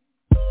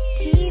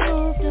 He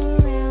moved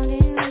around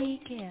and we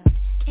kept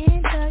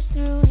in touch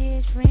through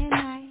his friend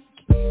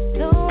Mike.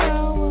 The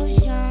world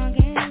was young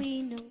and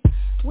we knew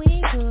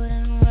we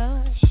couldn't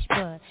rush,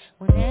 but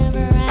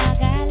whenever I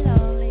got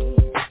lonely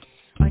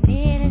or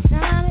needed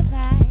some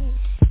advice,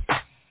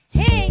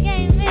 he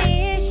gave me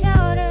his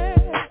shoulder.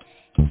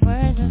 His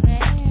words were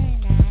very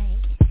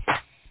nice,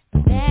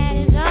 but that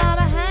is all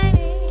behind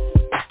me.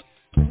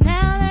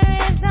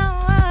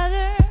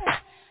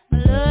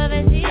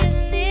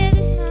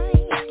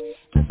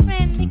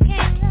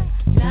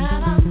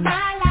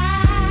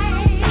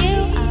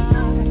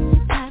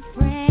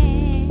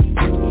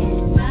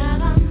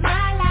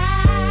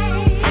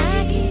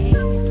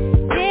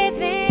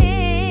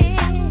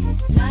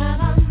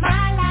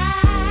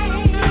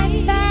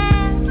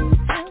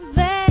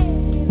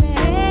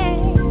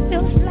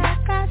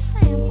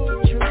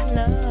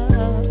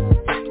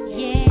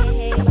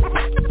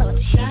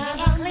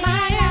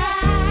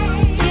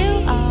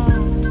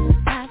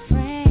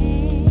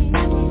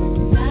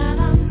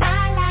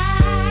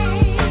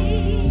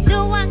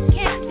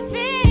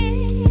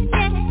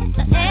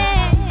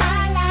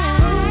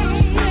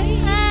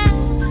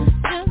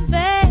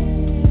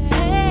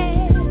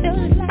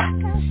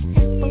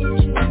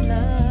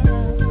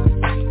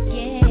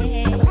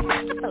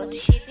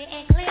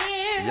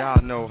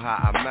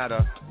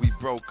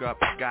 broke up,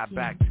 got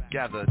back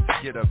together to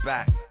get her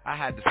back. I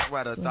had the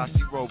sweater, thought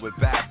she rolled with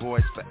bad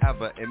boys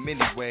forever. In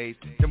many ways,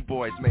 them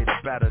boys made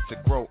her better. To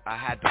grow, I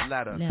had to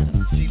let her.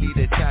 She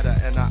needed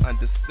cheddar, and I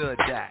understood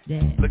that.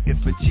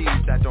 Looking for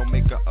cheese, that don't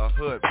make her a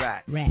hood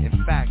rat.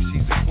 In fact,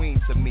 she's a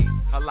queen to me.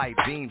 Her light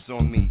beams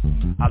on me.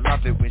 I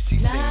love it when she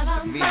sings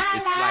to me.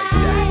 It's like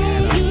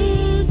that.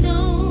 You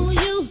know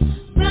you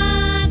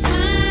rock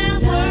my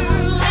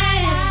world.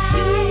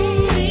 You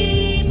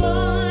be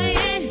boy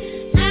and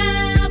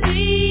I'll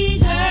be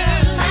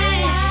girl.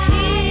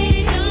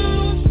 It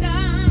don't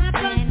stop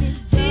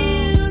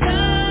until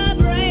the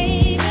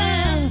break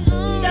of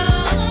dawn.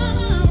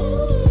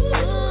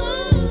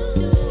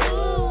 You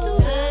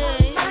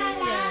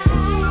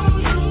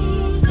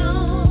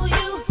know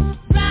you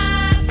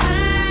rock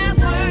my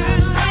world.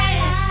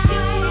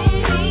 You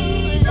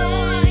be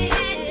boy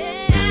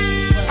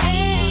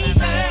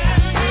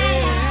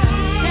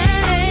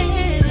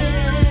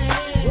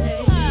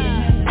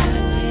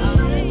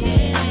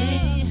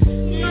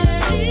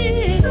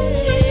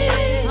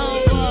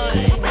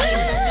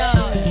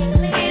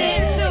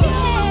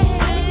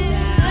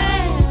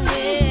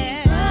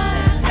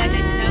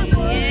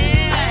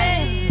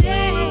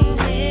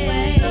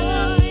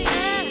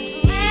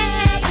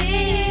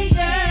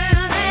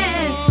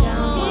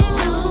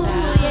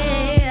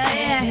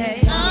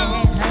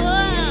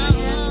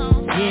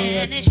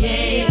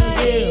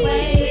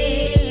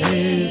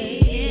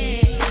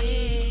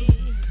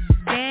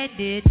and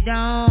it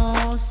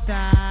don't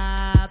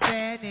stop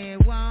and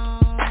it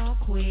won't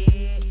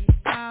quit,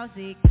 'cause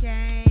it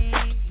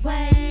can't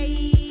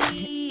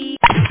wait.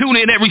 Tune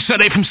in every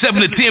Sunday from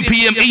 7 to 10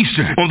 p.m.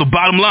 Eastern on The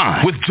Bottom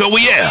Line with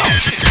Joey L.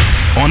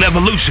 on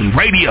Evolution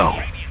Radio.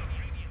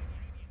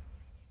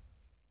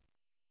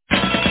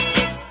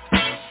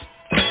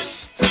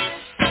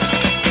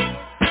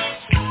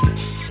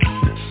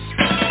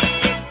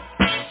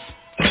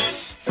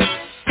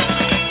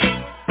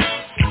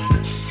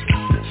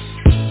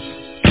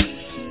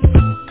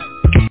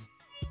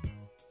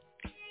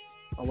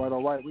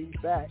 All right, we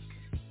back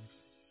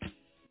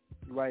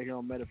right here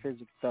on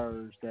Metaphysic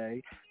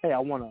Thursday. Hey, I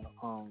want to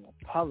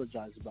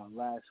apologize about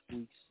last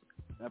week's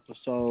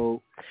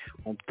episode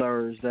on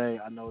Thursday.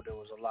 I know there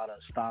was a lot of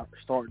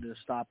starting and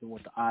stopping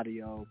with the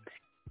audio.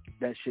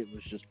 That shit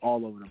was just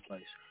all over the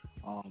place.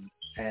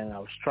 And I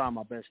was trying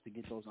my best to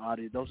get those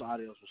audios. Those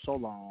audios were so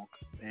long,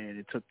 and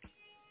it took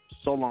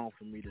so long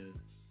for me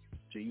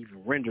to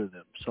even render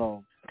them.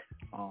 So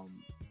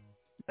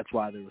that's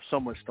why there was so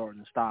much starting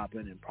and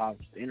stopping and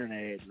problems with the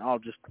internet and all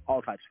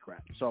types of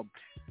crap. So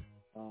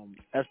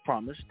as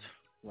promised,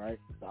 right,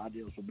 the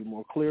audios will be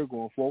more clear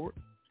going forward.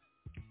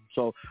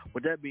 So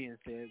with that being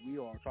said, we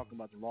are talking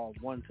about the Law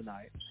of One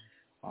tonight,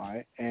 all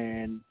right,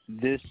 and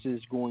this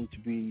is going to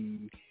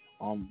be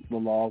the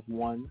Law of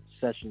One,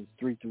 sessions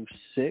 3 through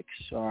 6,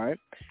 all right.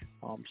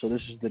 So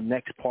this is the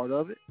next part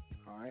of it,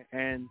 all right,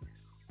 and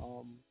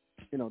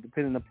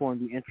depending upon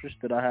the interest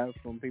that I have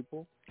from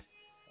people,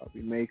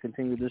 we may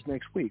continue this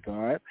next week, all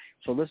right?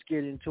 So let's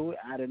get into it.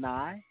 Add an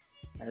I,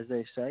 as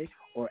they say,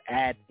 or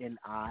add an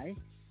I,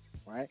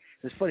 right?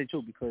 It's funny,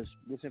 too, because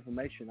this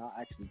information, I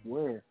actually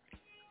wear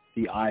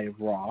the Eye of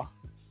Ra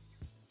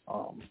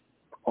on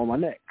my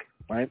neck,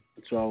 right?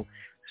 So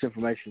this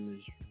information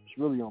is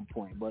really on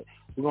point, but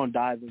we're going to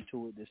dive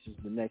into it. This is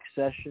the next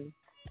session.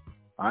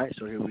 All right,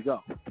 so here we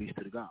go. Peace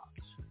to the gods.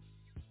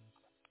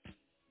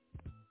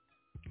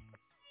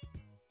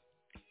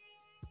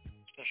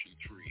 Session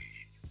 3.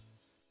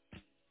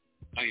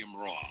 I am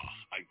Ra.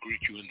 I greet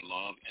you in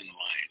love and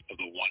light of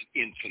the one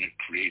infinite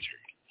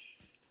creator.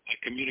 I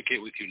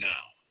communicate with you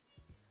now.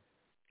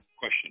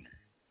 Questioner.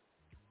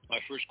 My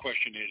first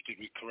question is,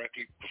 did we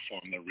correctly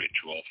perform the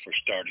ritual for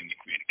starting the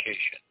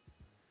communication?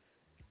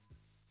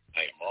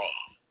 I am Ra.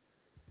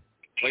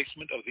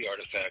 Placement of the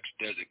artifacts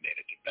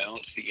designated to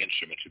balance the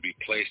instrument to be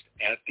placed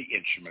at the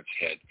instrument's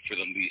head for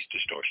the least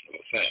distortion of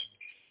effect.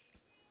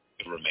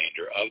 The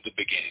remainder of the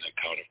beginning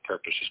account of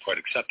purpose is quite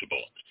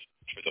acceptable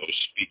for those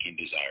speaking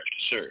desire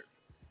to serve.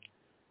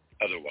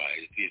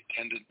 Otherwise, the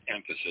attendant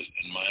emphasis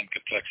and mind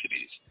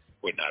complexities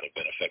would not have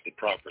been affected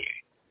properly.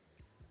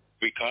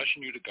 We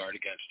caution you to guard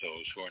against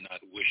those who are not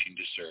wishing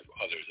to serve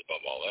others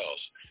above all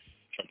else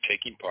from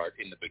taking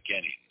part in the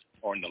beginning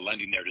or in the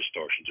lending their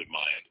distortions of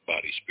mind,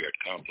 body, spirit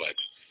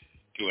complex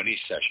to any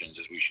sessions,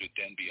 as we should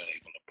then be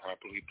unable to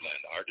properly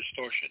blend our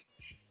distortion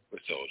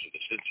with those of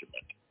this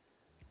instrument.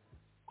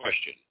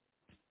 Question.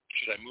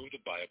 Should I move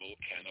the Bible,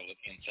 candle,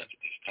 and incense at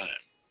this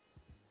time?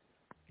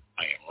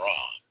 I am Ra.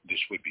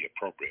 This would be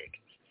appropriate.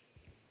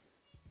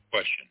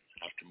 Question.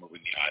 After moving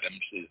the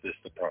items, is this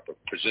the proper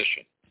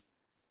position?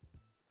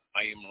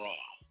 I am Ra.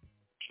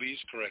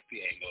 Please correct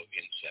the angle of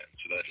incense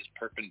so that it is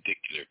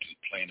perpendicular to the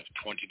plane of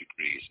 20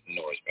 degrees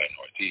north by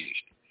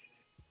northeast.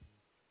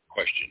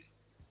 Question.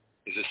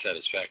 Is this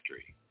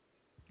satisfactory?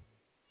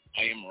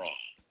 I am Ra.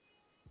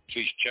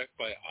 Please check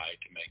by eye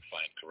to make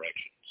fine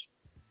corrections.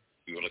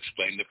 We will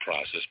explain the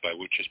process by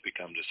which this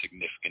becomes a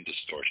significant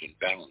distortion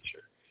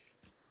balancer.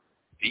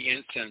 The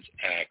incense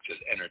acts as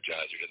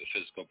energizer to the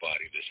physical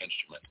body of this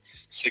instrument,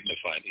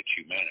 signifying its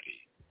humanity.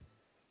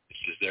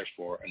 This is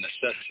therefore a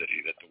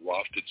necessity that the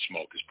wafted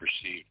smoke is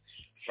perceived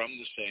from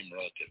the same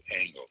relative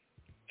angle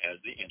as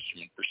the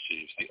instrument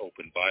perceives the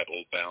open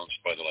Bible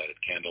balanced by the lighted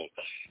candle,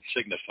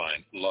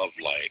 signifying love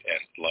light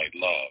and light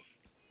love,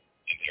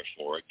 and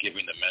therefore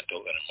giving the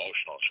mental and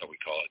emotional, shall we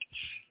call it,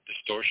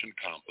 distortion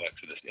complex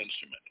of this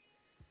instrument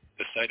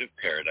the sight of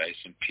paradise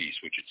and peace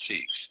which it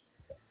seeks.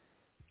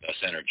 Thus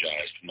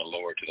energized from the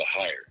lower to the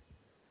higher,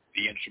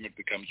 the instrument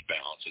becomes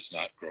balanced, does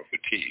not grow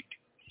fatigued.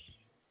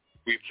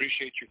 We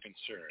appreciate your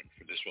concern,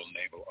 for this will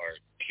enable our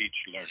teach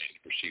learning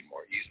to proceed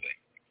more easily.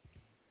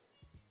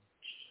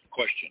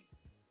 Question: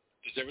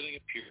 does everything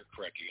appear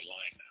correctly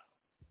aligned now?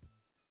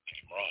 I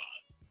am Ra.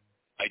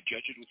 I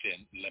judge it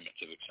within limits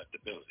of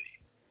acceptability.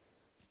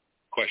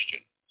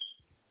 Question: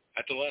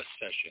 at the last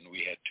session,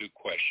 we had two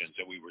questions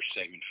that we were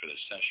saving for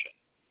this session.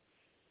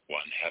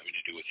 One having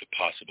to do with the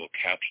possible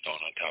capstone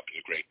on top of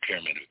the Great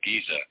Pyramid of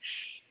Giza,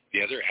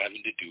 the other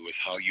having to do with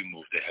how you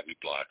move the heavy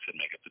blocks that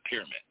make up the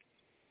pyramid.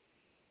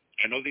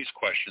 I know these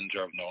questions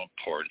are of no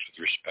importance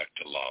with respect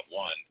to Law of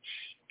One,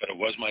 but it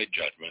was my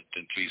judgment,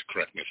 and please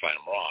correct me if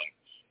I'm wrong,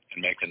 and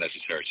make the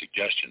necessary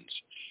suggestions,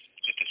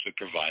 that this would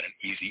provide an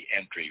easy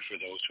entry for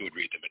those who would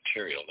read the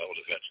material that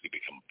will eventually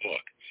become a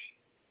book.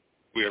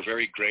 We are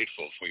very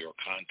grateful for your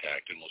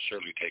contact and will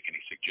certainly take any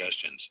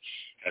suggestions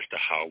as to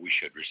how we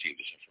should receive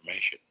this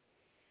information.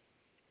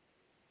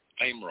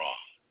 I am Ra.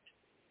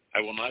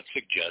 I will not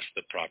suggest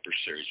the proper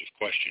series of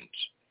questions.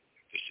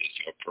 This is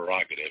your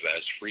prerogative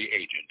as free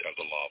agent of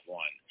the Law of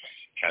One,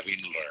 having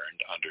learned,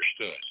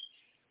 understood,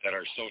 that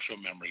our social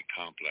memory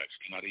complex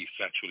cannot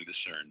effectually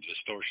discern the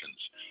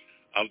distortions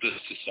of the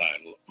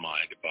societal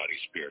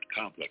mind-body-spirit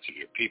complex of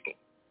your people.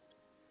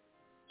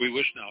 We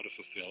wish now to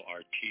fulfill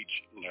our teach,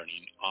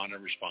 learning,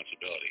 honor,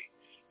 responsibility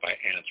by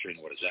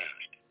answering what is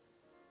asked.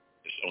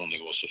 This only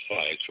will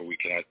suffice, for we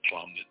cannot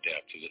plumb the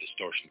depth of the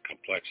distortion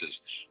complexes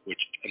which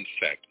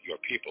infect your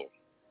people.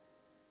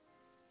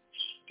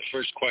 The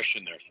first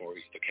question, therefore,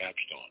 is the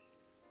capstone.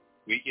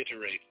 We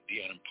iterate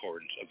the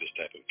unimportance of this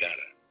type of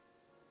data.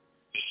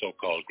 The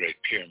so-called Great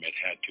Pyramid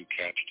had two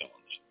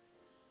capstones.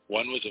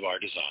 One was of our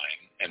design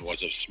and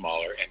was of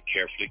smaller and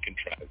carefully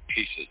contrived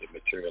pieces of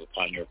material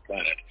upon your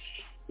planet,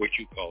 which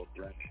you call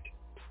granite.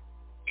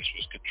 This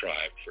was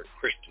contrived for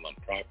crystalline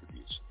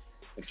properties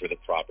and for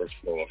the proper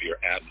flow of your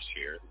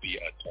atmosphere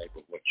via a type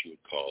of what you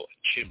would call a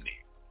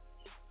chimney.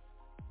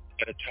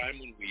 At a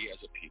time when we as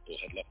a people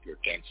had left your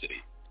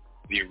density,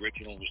 the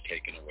original was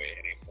taken away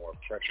and a more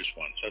precious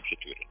one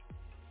substituted.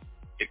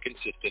 It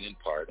consisted in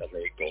part of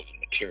a golden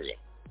material.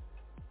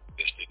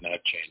 This did not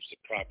change the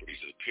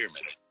properties of the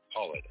pyramid,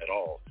 at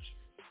all,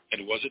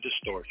 and was a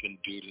distortion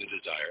due to the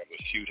desire of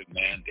a few to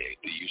mandate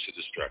the use of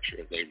the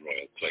structure as a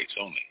royal place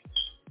only.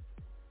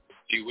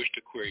 Do you wish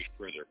to query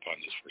further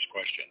upon this first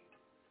question?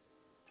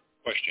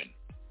 Question: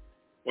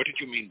 what did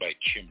you mean by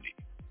chimney?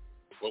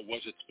 What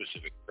was its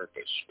specific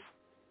purpose?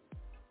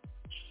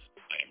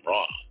 I am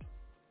Ra.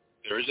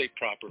 There is a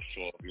proper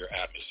flow of your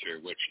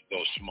atmosphere which,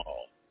 though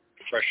small,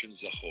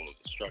 freshens the whole of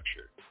the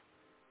structure.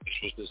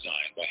 This was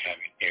designed by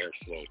having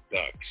airflow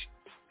ducts,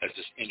 as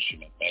this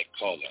instrument might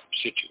call them,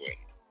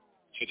 situated,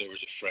 so there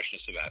was a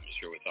freshness of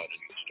atmosphere without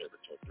any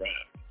disturbance or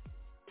draft.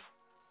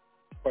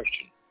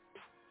 Question: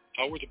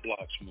 how were the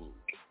blocks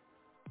moved?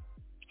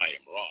 I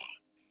am Ra.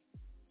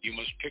 You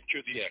must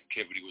picture the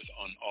activity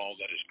within all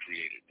that is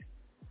created.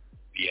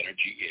 The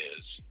energy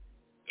is,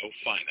 though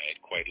finite,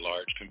 quite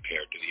large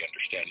compared to the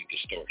understanding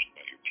distortion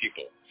by your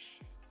people.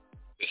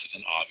 This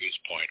is an obvious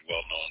point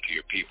well known to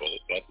your people,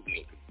 but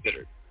little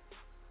considered.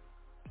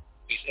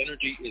 This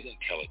energy is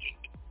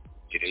intelligent.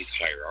 It is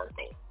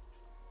hierarchical.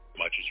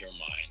 Much as your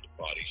mind,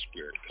 body,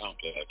 spirit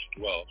complex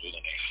dwells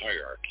within a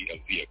hierarchy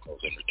of vehicles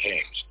and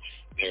retains,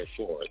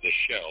 therefore, the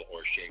shell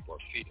or shape or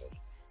field,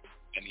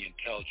 and the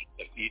intelligence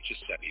of each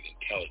ascending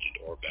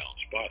intelligent or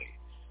balanced body.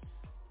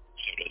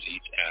 So does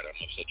each atom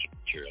of such a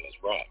material as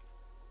rock.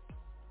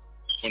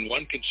 When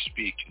one can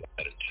speak to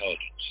that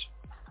intelligence,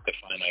 the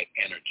finite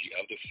energy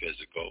of the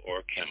physical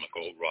or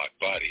chemical rock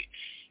body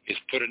is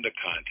put into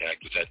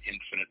contact with that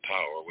infinite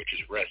power which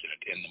is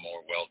resident in the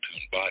more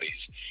well-tuned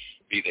bodies,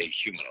 be they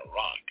human or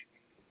rock.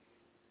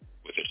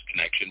 With its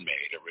connection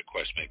made, a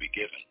request may be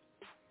given.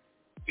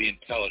 The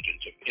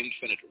intelligence of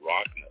infinite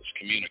rockness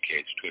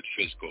communicates to its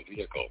physical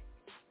vehicle,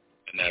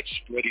 and that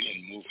spreading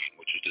and moving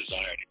which is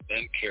desired is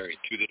then carried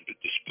through the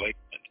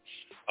displacement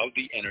of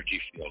the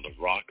energy field of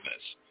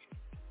rockness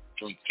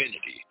from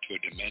infinity to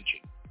a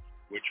dimension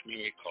which we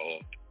may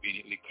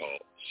conveniently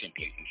call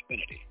simply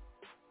infinity.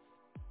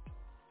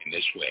 In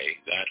this way,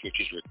 that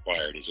which is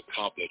required is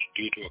accomplished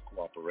due to a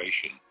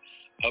cooperation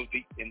of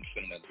the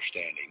infinite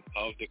understanding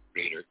of the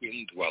Creator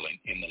indwelling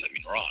in the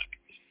living rock.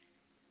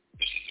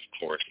 This is, of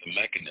course, the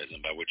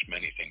mechanism by which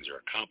many things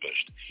are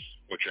accomplished,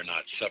 which are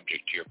not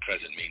subject to your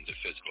present means of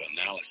physical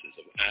analysis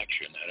of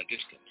action at a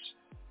distance.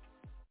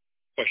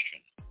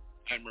 Question: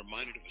 I'm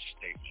reminded of a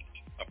statement,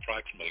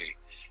 approximately,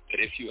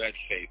 that if you had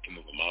faith to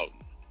move a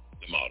mountain,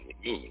 the mountain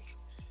would move.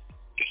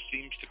 This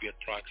seems to be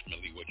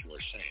approximately what you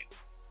are saying,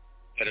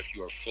 that if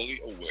you are fully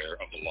aware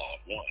of the law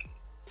of one,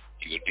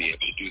 you would be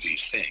able to do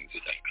these things. Is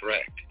that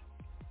correct?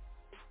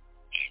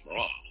 I'm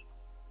wrong.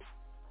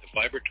 The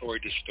vibratory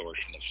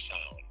distortion of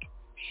sound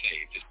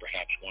saved is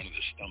perhaps one of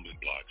the stumbling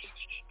blocks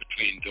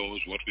between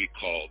those what we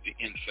call the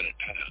infinite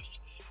path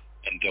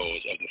and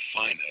those of the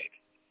finite,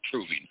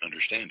 proving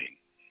understanding.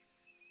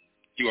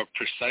 You are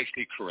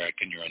precisely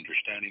correct in your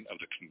understanding of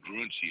the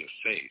congruency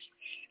of faith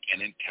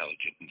and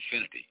intelligent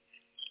infinity.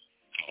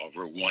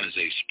 However, one is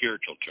a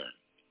spiritual term.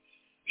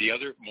 The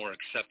other, more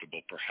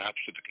acceptable perhaps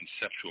to the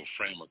conceptual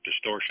framework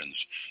distortions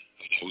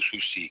of those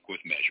who seek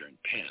with measure and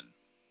pen.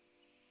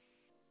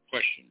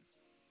 Question.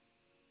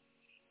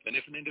 Then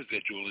if an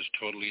individual is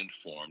totally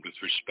informed with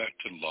respect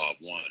to the law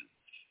of one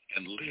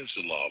and lives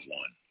the law of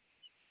one,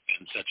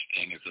 and such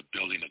thing as the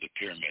building of the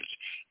pyramids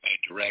by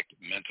direct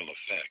mental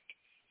effect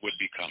would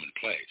be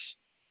commonplace.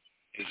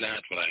 Is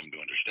that what I am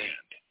to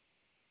understand?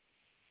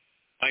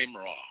 I am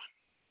wrong.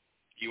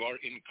 You are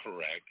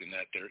incorrect in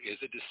that there is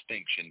a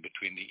distinction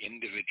between the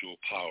individual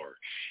power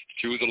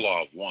through the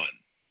law of one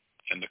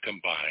and the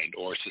combined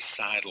or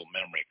societal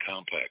memory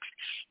complex,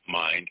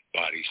 mind,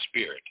 body,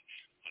 spirit,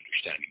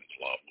 understanding of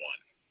the law of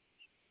one.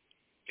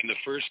 In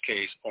the first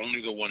case, only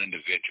the one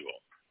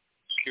individual,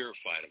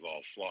 purified of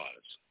all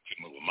flaws,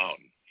 could move a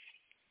mountain.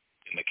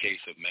 In the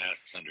case of mass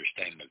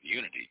understanding of the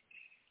unity,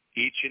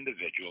 each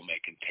individual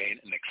may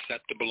contain an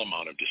acceptable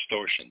amount of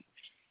distortion,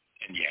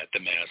 and yet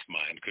the mass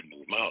mind could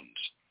move mountains.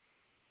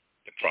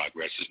 The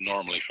progress is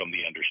normally from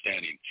the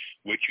understanding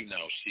which you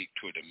now seek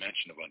to a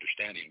dimension of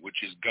understanding which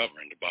is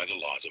governed by the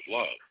laws of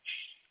love,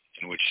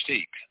 and which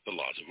seek the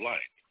laws of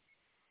light.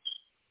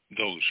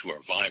 Those who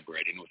are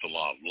vibrating with the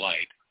law of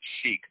light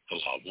seek the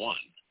law of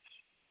one.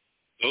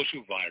 Those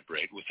who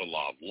vibrate with the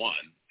law of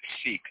one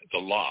seek the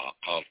law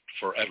of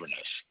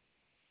foreverness.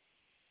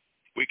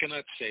 We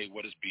cannot say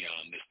what is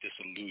beyond this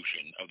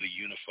dissolution of the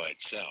unified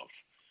self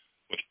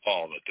with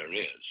all that there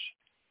is,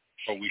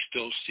 for we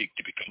still seek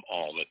to become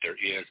all that there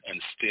is, and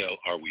still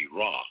are we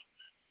raw.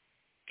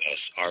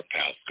 Thus our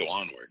paths go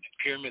onward.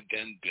 Pyramid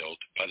then built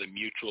by the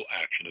mutual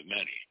action of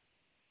many.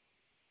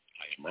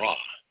 I am raw.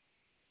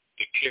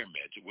 The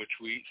pyramids which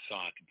we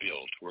thought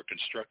built were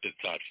constructed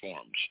thought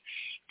forms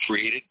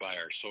created by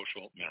our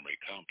social memory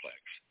complex.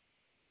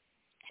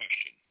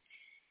 Question.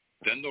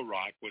 Then the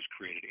rock was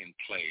created in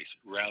place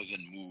rather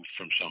than moved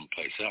from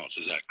someplace else.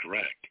 Is that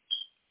correct?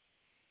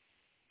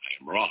 I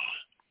am raw.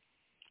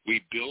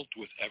 We built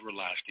with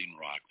everlasting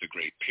rock the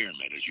Great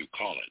Pyramid, as you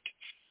call it.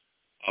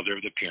 Other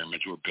of the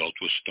pyramids were built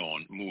with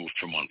stone moved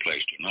from one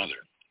place to another.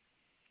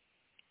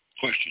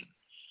 Question.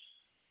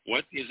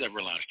 What is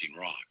everlasting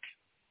rock?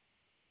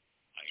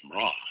 I am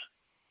raw.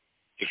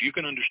 If you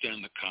can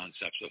understand the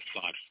concepts of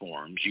thought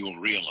forms, you will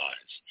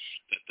realize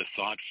that the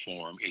thought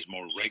form is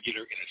more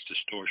regular in its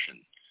distortion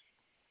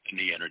than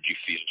the energy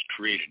fields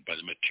created by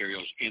the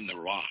materials in the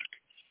rock,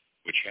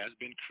 which has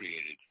been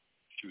created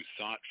through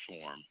thought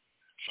form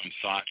from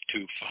thought to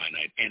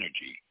finite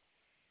energy,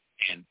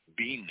 and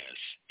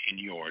beingness in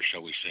your,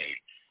 shall we say,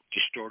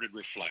 distorted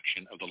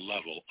reflection of the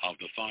level of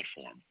the thought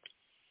form.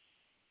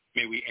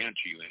 May we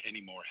answer you in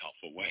any more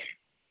helpful way?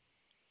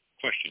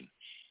 Question.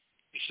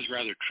 This is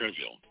rather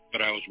trivial,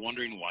 but I was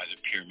wondering why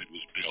the pyramid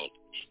was built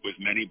with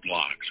many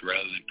blocks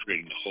rather than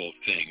creating the whole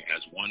thing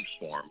as one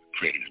form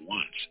created at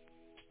once.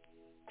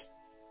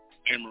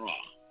 I am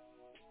raw.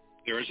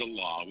 There is a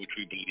law which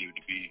we believe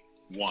to be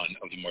one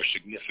of the more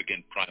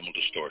significant primal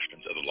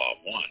distortions of the law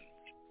of one.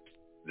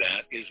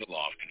 That is the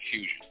law of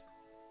confusion.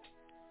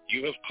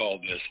 You have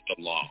called this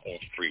the law of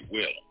free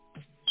will.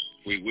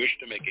 We wish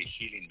to make a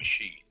healing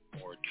machine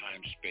or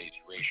time-space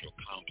ratio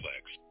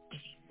complex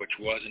which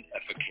was as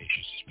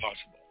efficacious as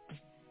possible.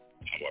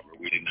 However,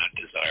 we did not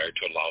desire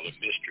to allow the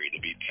mystery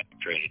to be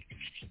penetrated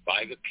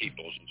by the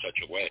peoples in such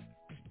a way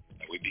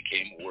that we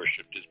became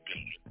worshipped as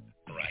builders of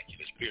a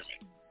miraculous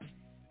pyramid.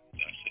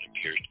 Thus it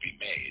appears to be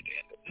made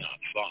and not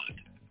thought.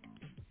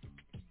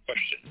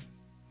 Question.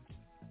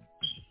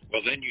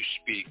 Well, then you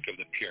speak of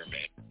the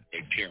pyramid, a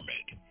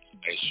pyramid,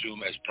 I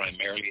assume as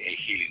primarily a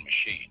healing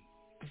machine,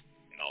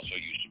 and also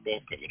you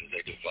spoke of it as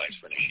a device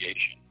for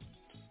initiation.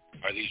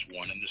 Are these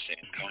one and the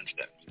same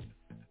concept?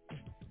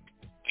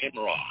 I am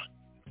raw.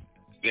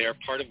 They are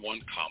part of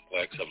one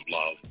complex of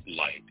love,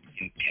 light,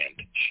 intent,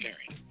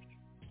 sharing.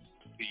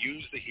 To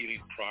use the healing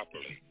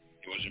properly,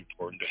 it was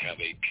important to have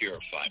a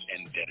purified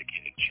and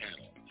dedicated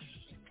channel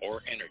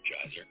or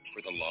energizer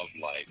for the love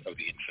light of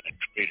the infinite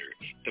creator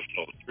to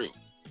flow through.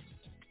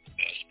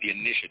 Thus, the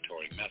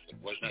initiatory method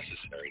was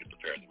necessary to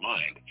prepare the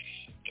mind,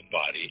 the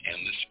body, and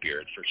the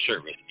spirit for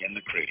service in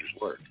the creator's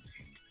work.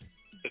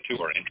 The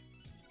two are intertwined.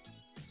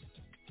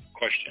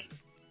 Question.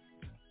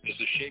 Does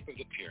the shape of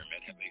the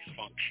pyramid have a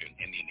function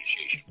in the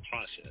initiation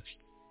process?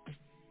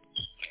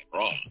 I am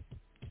wrong.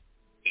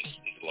 This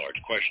is a large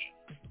question.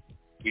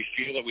 We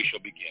feel that we shall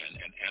begin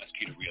and ask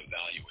you to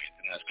reevaluate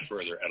and ask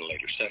further at a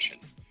later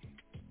session.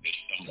 This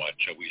somewhat,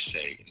 shall we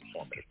say,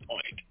 informative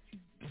point.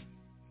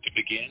 To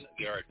begin,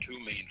 there are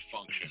two main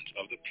functions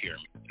of the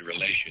pyramid in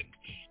relation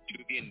to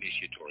the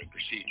initiatory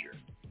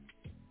procedure.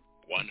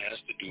 has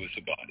to do with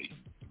the body.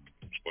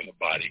 Before the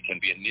body can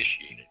be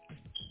initiated,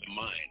 the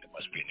mind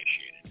must be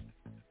initiated.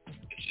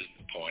 This is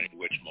the point at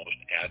which most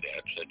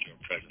adepts at your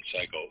present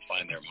cycle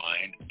find their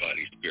mind,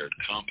 body, spirit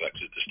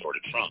complexes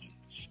distorted from.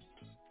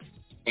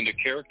 When the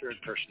character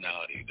and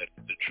personality that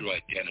is the true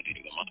identity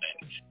of the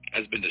mind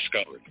has been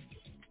discovered,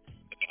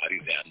 the body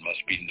then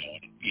must be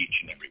known in each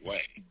and every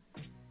way.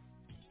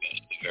 Thus,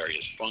 the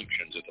various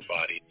functions of the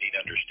body need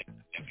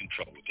understanding and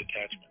control with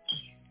detachments.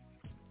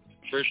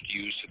 First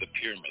use of the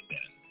pyramid,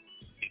 then,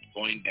 is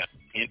going down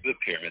into the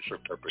pyramid for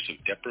purpose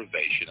of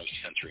deprivation of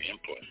sensory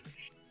input,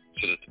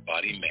 so that the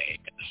body may,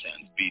 in a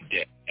sense, be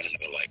dead and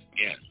another life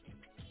again.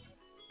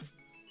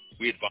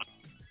 We advise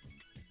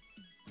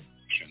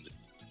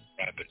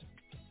rapid.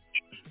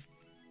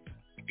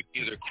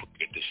 Either quick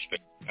at this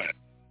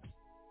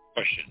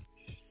question.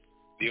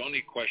 The only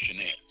question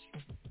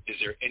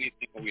is there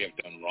anything we have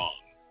done wrong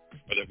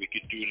or that we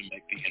could do to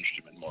make the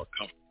instrument more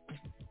comfortable?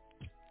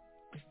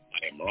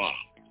 I am wrong.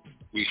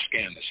 We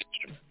scan this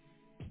instrument.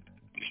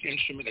 This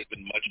instrument has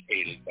been much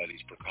aided by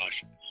these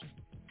precautions.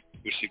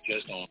 We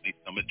suggest only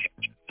some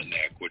attention to the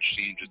neck, which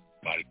seems with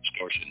body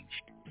distortion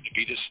to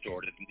be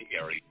distorted in the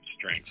area of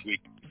strength,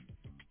 weakness,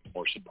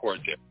 or support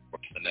there, or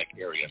the neck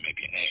area may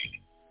be an aid.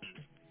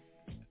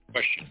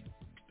 Question.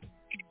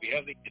 Should we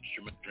have the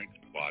instrument drink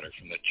the water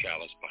from the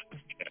chalice behind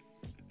the head,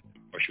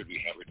 or should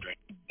we have her drink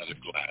another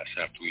glass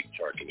after we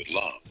charge it with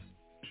love?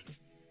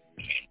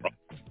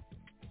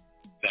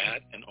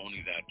 That and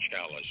only that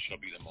chalice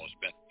shall be the most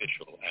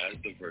beneficial as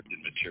the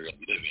virgin material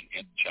living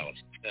in the chalice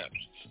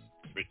accepts,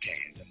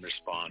 retains, and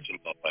responds to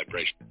the love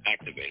vibration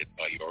activated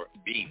by your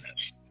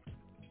beingness.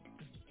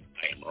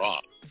 I am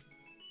wrong.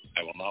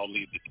 I will now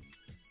leave the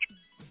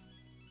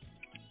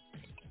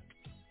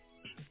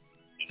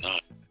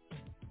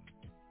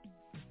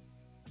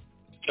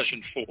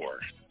Session 4,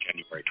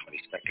 January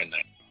 22nd,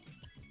 19.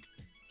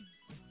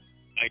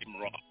 I am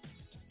wrong.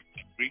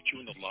 I greet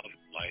you in the love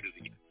and light of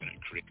the infinite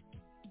creator.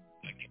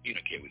 I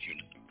communicate with you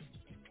now.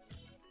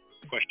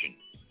 Question.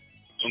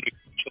 When we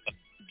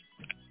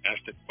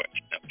asked the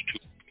question, that was too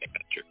long to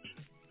answer.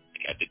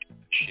 It had to do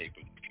with the shape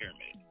of the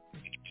pyramid,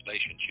 its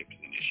relationship to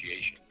the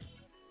initiation.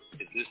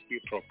 Is this the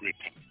appropriate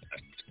time to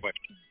ask this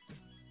question?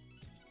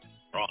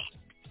 Wrong.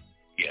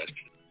 Yes,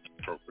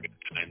 appropriate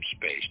time,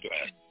 space to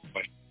ask the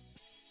question.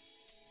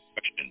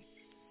 Question.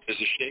 Does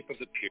the shape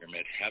of the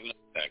pyramid have an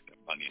effect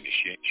upon the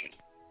initiation?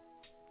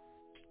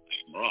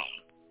 I'm wrong.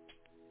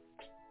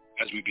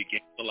 As we begin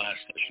the last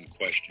session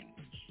question,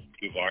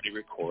 you've already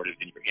recorded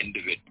in your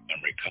individual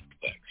memory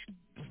complex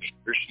the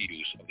first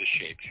use of the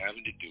shape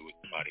having to do with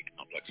the body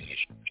complex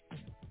initiation.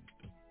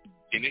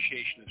 The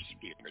initiation of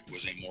spirit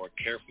was a more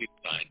carefully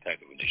designed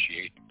type of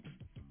initiation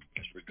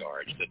as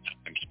regards the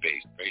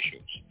time-space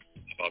ratios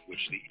about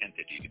which the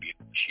entity to be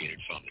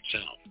initiated found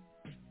itself.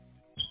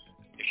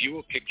 If you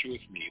will picture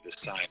with me the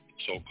size of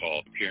the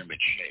so-called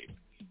pyramid shape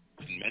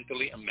and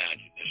mentally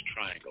imagine this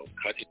triangle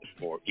cut into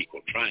 4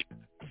 equal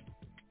triangles,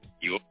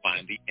 you will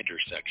find the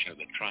intersection of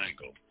the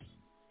triangle,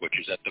 which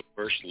is at the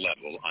first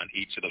level on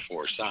each of the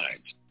 4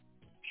 sides,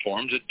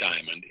 forms a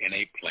diamond in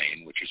a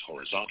plane which is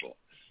horizontal.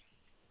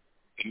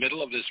 The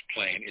middle of this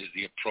plane is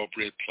the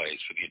appropriate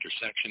place for the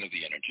intersection of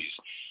the energies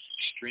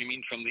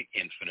streaming from the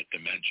infinite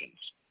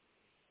dimensions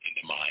in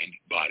the mind,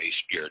 body,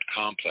 spirit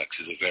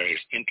complexes of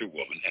various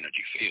interwoven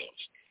energy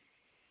fields.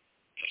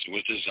 Thus it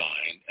was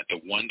designed that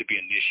the one to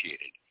be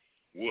initiated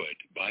would,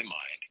 by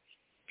mind,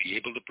 be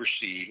able to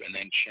perceive and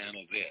then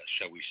channel this,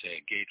 shall we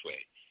say, a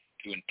gateway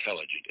to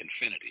intelligent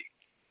infinity.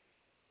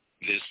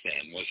 This,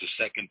 then, was the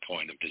second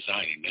point of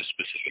designing this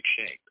specific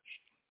shape.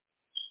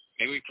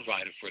 May we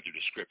provide a further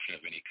description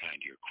of any kind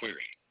to your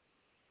query?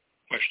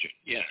 Question.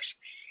 Yes.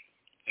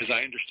 As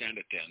I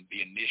understand it, then, the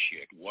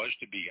initiate was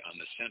to be on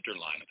the center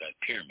line of that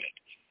pyramid,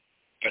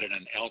 but at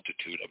an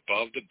altitude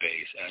above the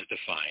base as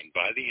defined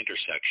by the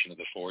intersection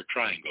of the 4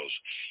 triangles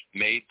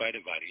made by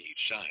dividing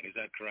each side. Is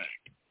that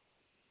correct?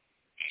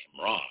 I am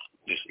wrong.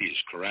 This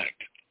is correct.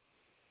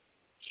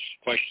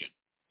 Question.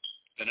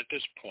 Then at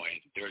this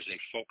point, there is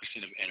a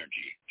focusing of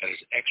energy that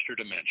is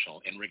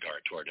extra-dimensional in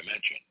regard to our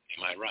dimension.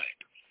 Am I right?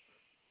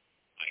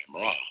 I am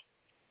wrong.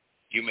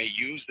 You may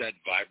use that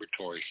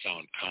vibratory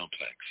sound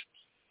complex.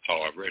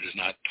 However, it is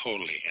not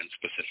totally and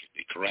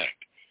specifically correct.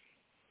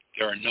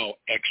 There are no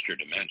extra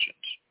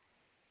dimensions.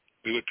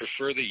 We would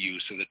prefer the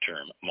use of the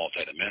term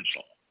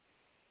multidimensional.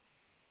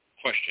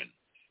 Question.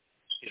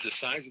 Is the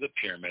size of the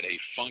pyramid a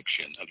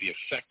function of the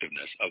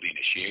effectiveness of the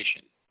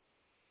initiation?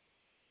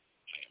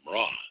 I am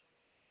wrong.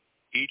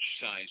 Each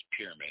size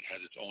pyramid has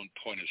its own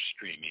point of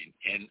streaming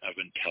in of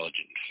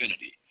intelligent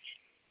infinity.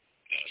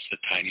 Thus,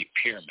 the tiny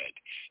pyramid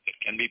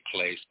that can be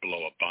placed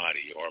below a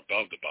body or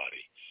above the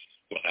body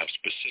will have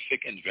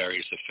specific and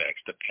various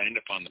effects depending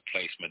upon the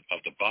placement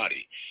of the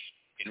body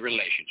in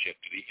relationship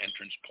to the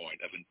entrance point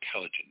of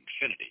intelligent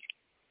infinity.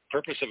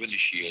 Purpose of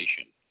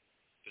initiation,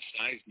 the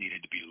size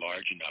needed to be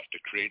large enough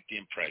to create the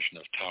impression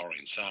of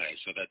towering size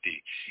so that the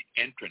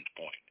entrance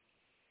point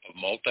of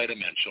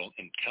multidimensional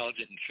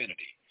intelligent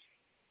infinity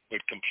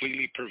would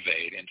completely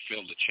pervade and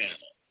fill the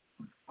channel.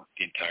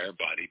 the entire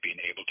body being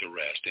able to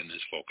rest in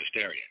this focused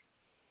area.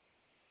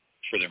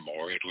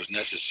 Furthermore, it was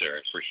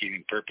necessary for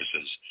healing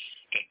purposes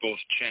that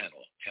both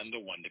channel and the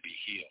one to be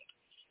healed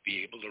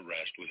be able to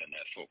rest within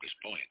that focus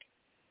point.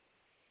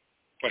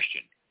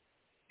 Question: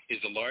 is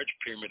the large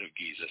pyramid of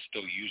Giza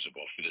still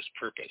usable for this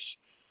purpose,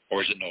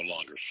 or is it no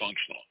longer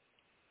functional?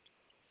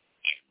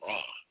 I am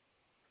wrong.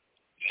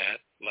 That,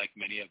 like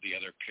many of the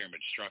other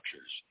pyramid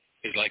structures,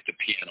 is like the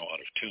piano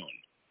out of tune.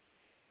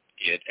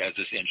 It, as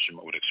this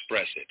instrument would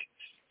express it,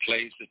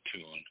 plays the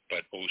tune,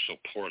 but oh so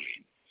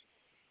poorly.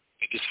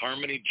 If this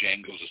harmony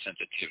jangles the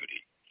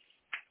sensitivity,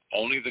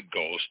 only the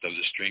ghost of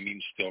the streaming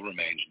still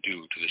remains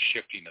due to the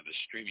shifting of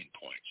the streaming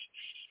points,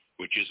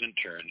 which is in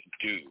turn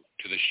due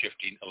to the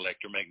shifting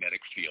electromagnetic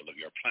field of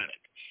your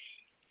planet,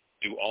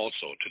 due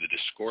also to the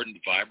discordant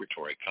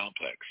vibratory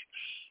complex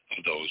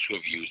of those who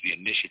have used the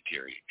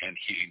initiatory and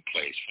healing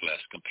place for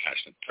less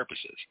compassionate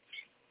purposes.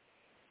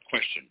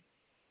 Question: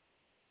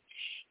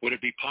 would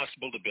it be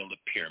possible to build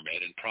a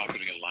pyramid and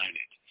properly align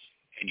it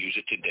and use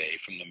it today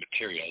from the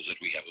materials that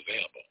we have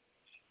available?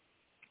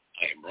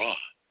 I am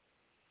wrong.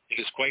 It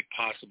is quite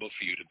possible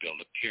for you to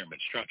build a pyramid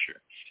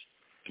structure.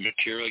 The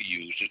material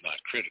used is not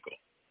critical,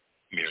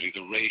 merely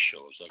the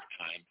ratios of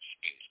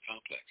time-space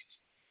complexes.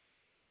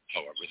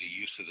 However, the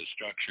use of the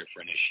structure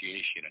for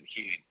initiation and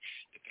healing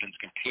depends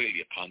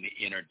completely upon the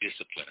inner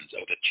disciplines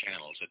of the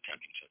channels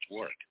attempting such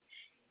work.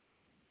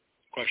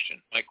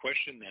 Question: my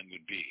question then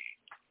would be,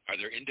 are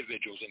there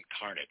individuals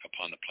incarnate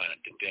upon the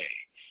planet today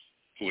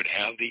who would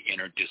have the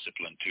inner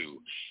discipline to,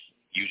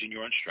 using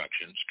your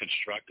instructions,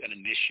 construct and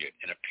initiate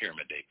in a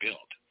pyramid they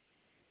built?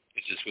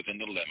 Is this within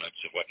the limits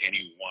of what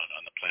anyone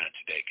on the planet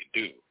today can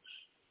do?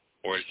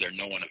 Or is there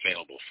no one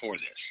available for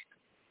this?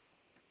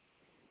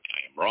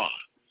 I am wrong.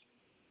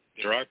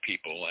 There are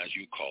people, as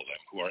you call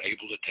them, who are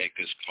able to take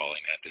this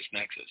calling at this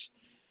nexus.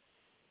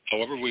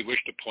 However, we wish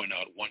to point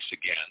out once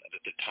again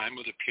that the time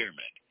of the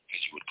pyramid,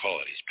 as you would call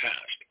it, is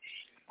past.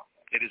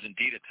 It is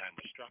indeed a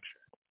timeless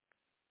structure.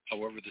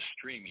 However, the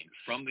streaming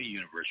from the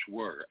universe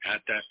were,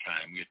 at that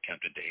time, we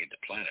attempted to aid the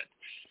planet,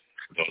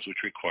 those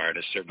which required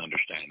a certain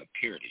understanding of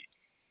purity.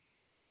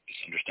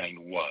 This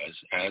understanding was,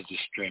 as the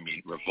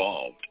streaming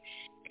revolved,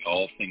 and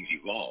all things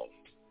evolved,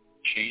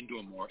 chained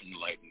to a more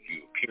enlightened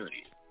view of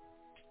purity.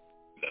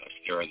 Thus,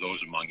 there are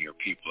those among your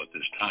people at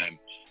this time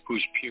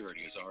whose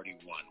purity is already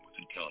one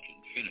with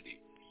intelligent infinity,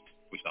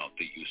 without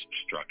the use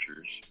of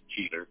structures,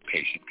 healer,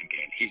 patient, can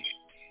gain healing.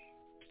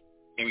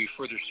 Can we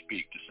further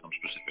speak to some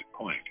specific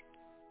point?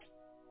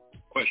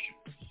 Question: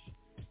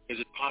 is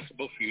it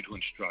possible for you to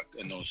instruct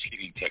in those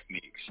healing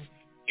techniques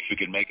if we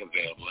could make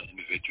available an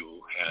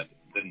individual who had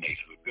the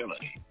native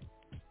ability?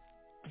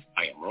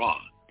 I am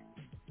wrong.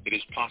 It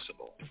is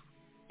possible.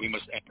 We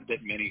must add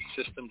that many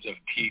systems of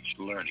teach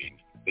learning,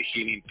 the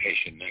healing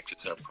patient nexus,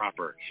 are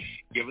proper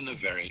given the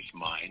various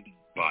mind,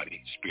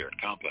 body, spirit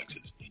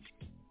complexes.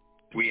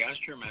 We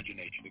asked your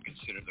imagination to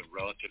consider the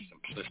relative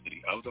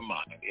simplicity of the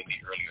mind in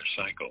the earlier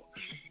cycle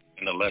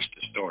and the less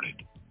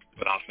distorted,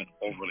 but often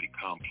overly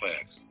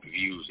complex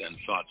views and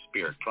thought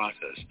spirit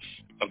process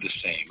of the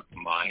same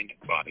mind,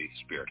 body,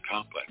 spirit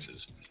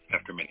complexes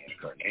after many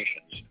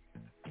incarnations.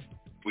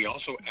 We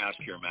also ask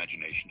your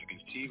imagination to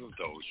conceive of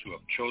those who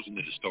have chosen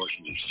the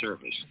distortions of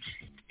service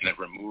and have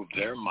removed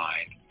their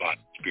mind,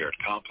 body, spirit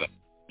complex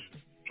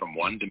from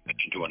one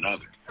dimension to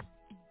another,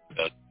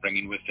 thus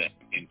bringing with them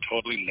in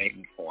totally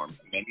latent form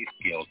many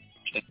skills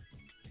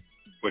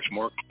which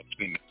more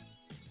closely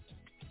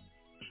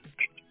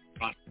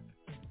match.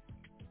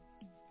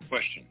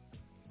 Question: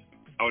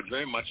 I would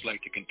very much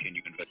like to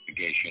continue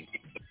investigation,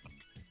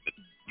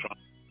 but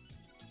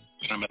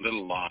I'm a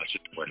little lost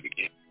as to where to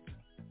begin.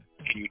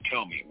 Can you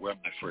tell me where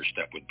my first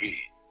step would be?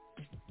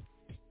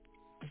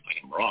 I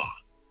am wrong.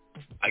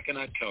 I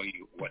cannot tell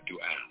you what to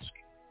ask.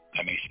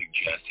 I may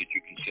suggest that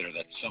you consider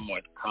that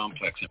somewhat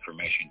complex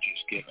information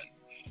just given,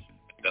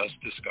 and thus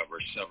discover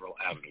several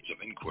avenues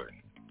of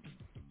inquiry.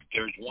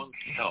 There is one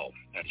health,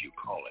 as you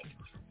call it,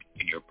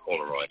 in your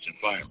Polaroid's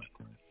environment.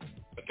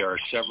 But there are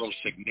several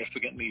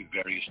significantly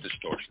various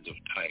distortions of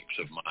types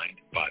of mind,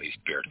 body,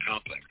 spirit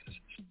complexes.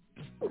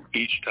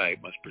 Each type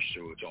must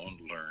pursue its own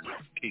learned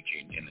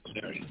teaching in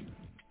this area.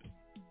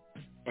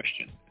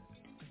 Question: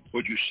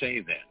 would you say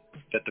then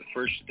that the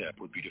first step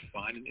would be to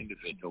find an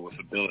individual with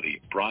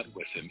ability brought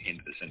with him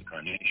into this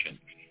incarnation?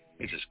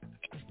 Is this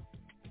correct?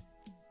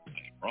 I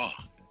am wrong.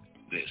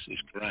 This is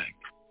correct.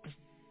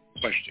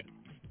 Question: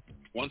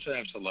 once I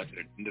have selected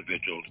an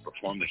individual to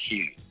perform the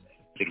healing,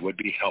 it would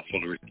be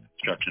helpful to receive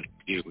instruction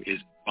from you. Is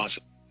it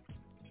possible?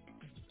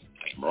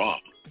 I am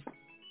wrong.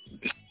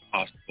 Is it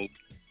possible to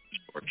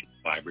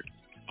vibrate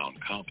sound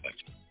complex?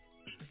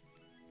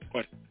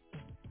 Question: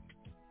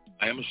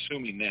 I am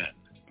assuming then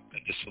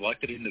that the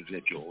selected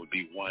individual would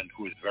be one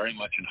who is very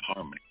much in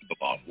harmony with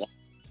the law of one.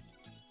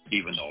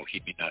 Even though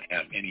he may not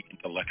have any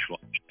intellectual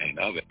understanding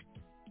of it,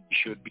 he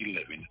should be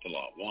living the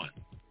law of one.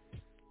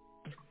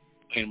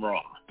 I am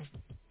wrong.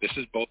 This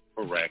is both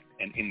correct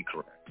and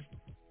incorrect.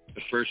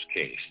 The first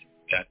case,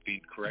 that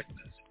being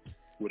correctness,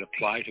 would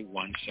apply to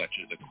one such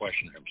as the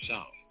questioner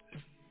himself,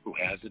 who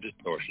who has the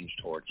distortions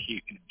towards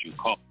healing in due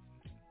call.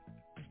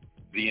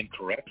 The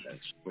incorrectness,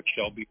 which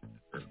shall be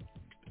observed,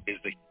 is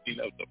the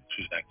healing of those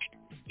whose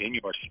actions in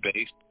your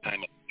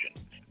space-time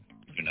illusion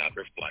do not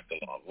reflect the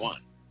law of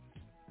one,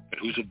 but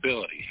whose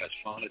ability has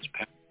found its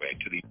pathway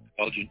to the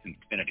intelligent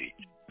infinity,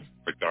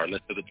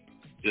 regardless of the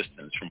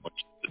distance from which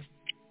it is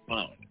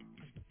found.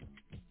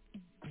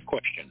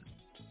 Question.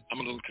 I'm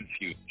a little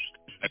confused.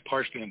 I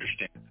partially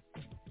understand,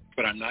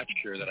 but I'm not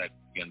sure that I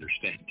fully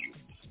understand you.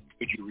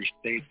 Could you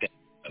restate that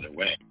another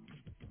way?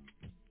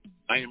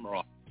 I am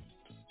wrong.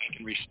 I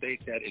can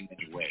restate that in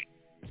any way.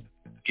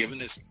 Given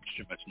this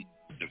instrument's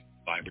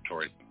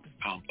vibratory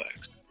complex,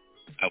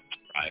 I will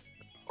strive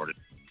toward it.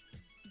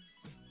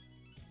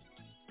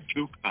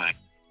 Two kinds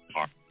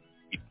are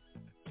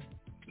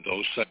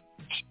those such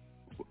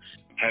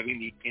having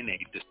the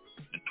innate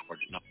discernment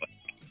towards knowledge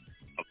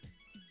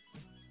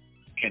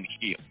can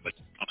heal, but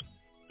not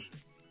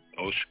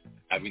those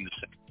having the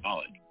same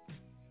knowledge,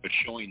 but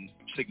showing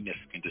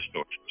significant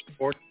distortions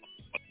towards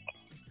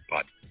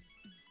but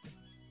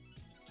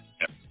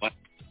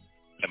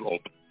have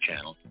open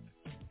channels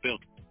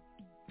built.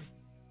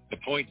 The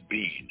point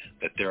being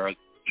that there are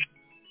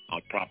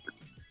properties.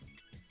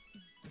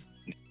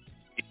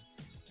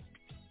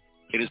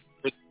 It is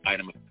the first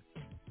item of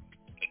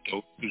that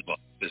those whose love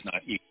does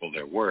not equal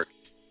their work,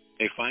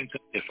 they find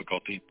some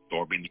difficulty in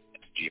absorbing the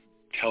energy of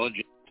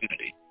intelligent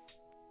unity,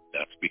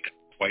 thus become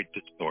quite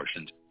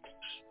distortions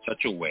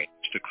such a way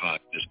as to cause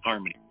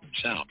disharmony in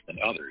themselves and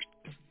others,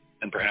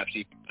 and perhaps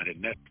even find it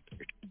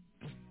necessary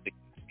to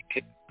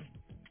hit.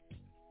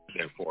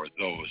 Therefore,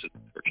 those of the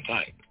first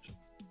type,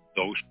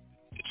 those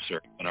who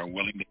serve and are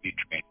willing to be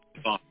trained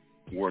in thought,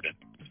 word, and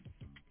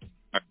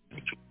are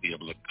to be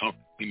able to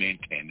comfortably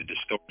maintain the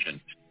distortion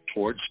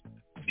towards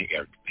the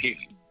area of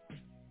healing.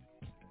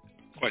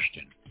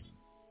 Question.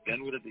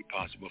 Then would it be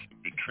possible for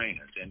you to train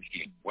us in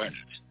healing awareness?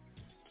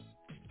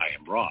 I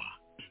am raw.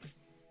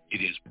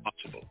 It is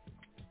possible.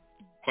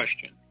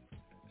 Question.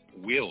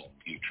 Will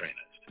you train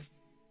us?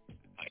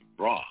 I am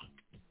raw.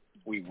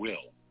 We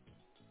will.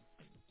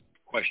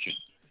 Question.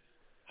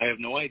 I have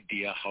no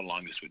idea how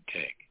long this would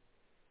take.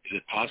 Is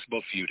it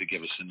possible for you to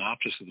give a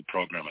synopsis of the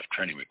program of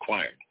training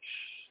required?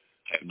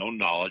 I have no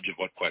knowledge of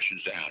what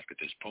questions to ask at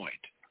this point.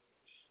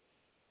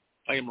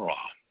 I am raw.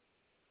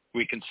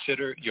 We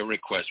consider your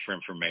request for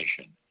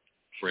information,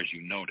 for as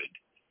you noted,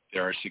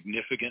 there are a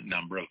significant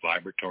number of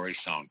vibratory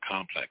sound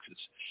complexes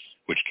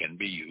which can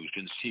be used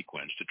in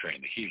sequence to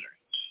train the healer.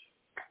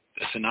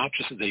 The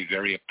synopsis is a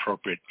very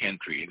appropriate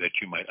entry that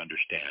you might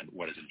understand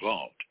what is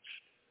involved.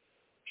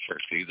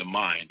 Firstly, the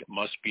mind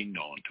must be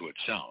known to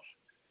itself.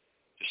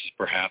 This is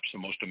perhaps the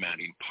most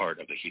demanding part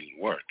of the healing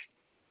work.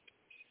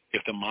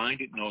 If the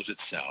mind knows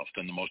itself,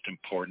 then the most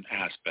important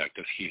aspect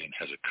of healing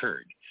has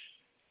occurred.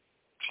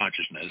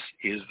 Consciousness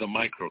is the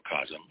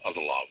microcosm of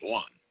the law of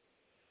one.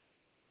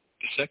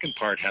 The second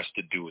part has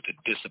to do with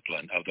the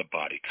discipline of the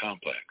body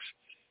complex.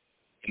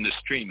 In the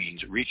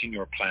streamings reaching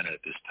your planet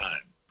at this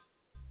time,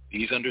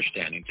 these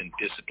understandings and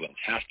disciplines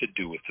have to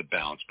do with the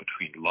balance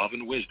between love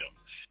and wisdom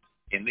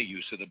in the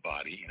use of the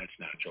body in its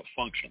natural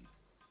function.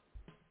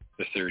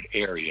 The third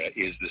area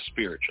is the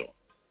spiritual,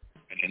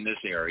 and in this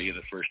area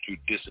the first two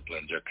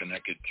disciplines are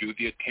connected through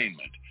the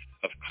attainment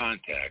of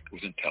contact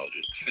with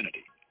intelligent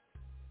infinity.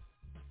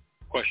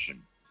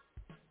 Question.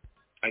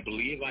 I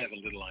believe I have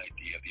a little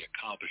idea of the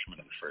accomplishment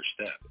of the first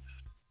step.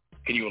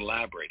 Can you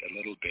elaborate a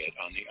little bit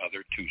on the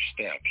other two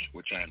steps,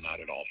 which I am not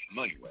at all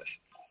familiar with?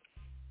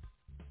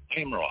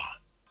 I am raw.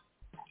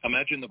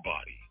 Imagine the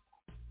body.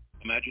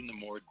 Imagine the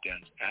more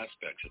dense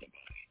aspects of the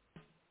body.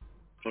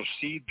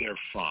 Proceed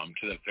therefrom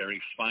to the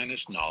very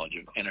finest knowledge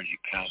of energy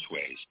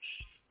pathways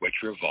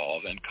which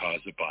revolve and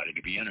cause the body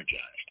to be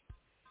energized.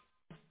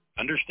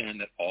 Understand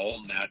that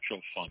all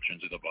natural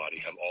functions of the body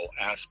have all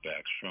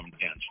aspects from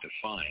dense to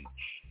fine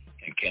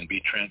and can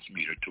be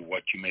transmuted to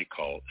what you may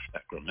call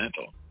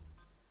sacramental.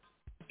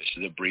 This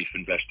is a brief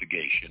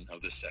investigation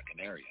of the second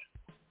area.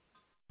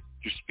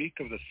 To speak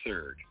of the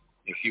third,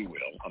 if you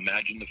will,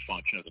 imagine the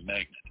function of the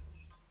magnet.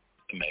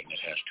 The magnet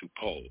has two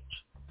poles.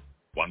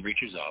 One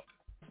reaches up,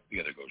 the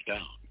other goes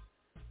down.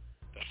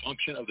 The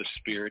function of the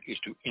spirit is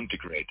to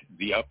integrate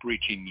the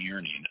upreaching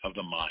yearning of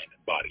the mind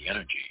and body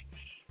energy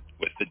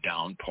with the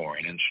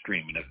downpouring and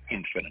streaming of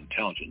infinite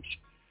intelligence.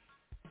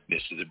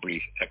 This is a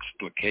brief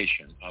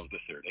explication of the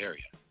third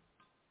area.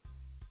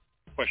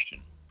 Question.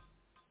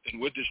 Then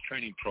would this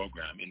training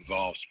program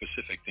involve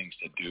specific things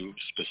to do,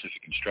 specific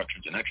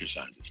instructions and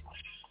exercises?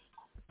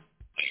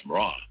 I am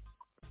raw.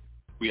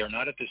 We are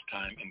not at this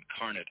time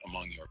incarnate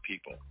among your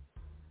people.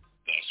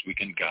 Thus, we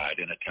can guide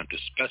and attempt to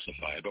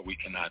specify, but we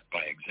cannot,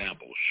 by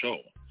example, show.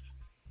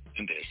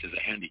 And this is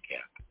a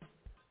handicap.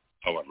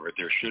 However,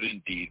 there should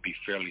indeed be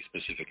fairly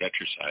specific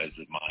exercises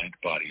of mind,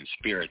 body, and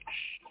spirit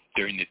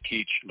during the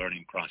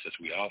teach-learning process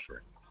we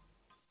offer.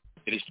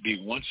 It is to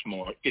be once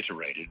more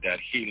iterated that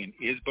healing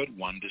is but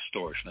one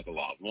distortion of the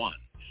law of one.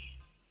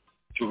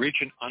 To reach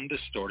an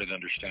undistorted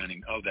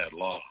understanding of that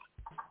law,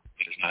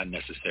 it is not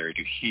necessary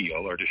to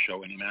heal or to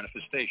show any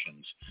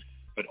manifestations,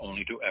 but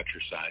only to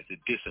exercise the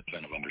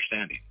discipline of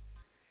understanding.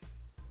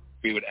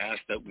 We would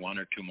ask that one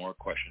or two more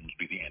questions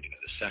be the ending of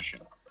the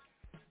session.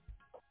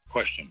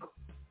 Question.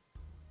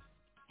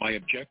 My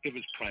objective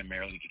is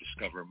primarily to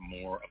discover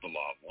more of the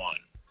law of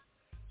one,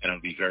 and it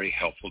will be very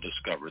helpful to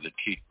discover the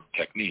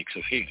techniques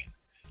of healing.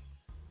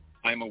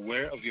 I am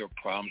aware of your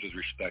problems with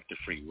respect to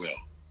free will.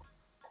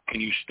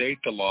 Can you state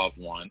the law of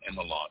one and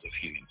the laws of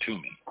healing to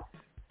me?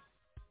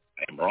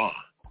 I am Ra.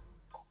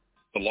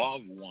 The law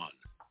of one,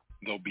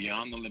 though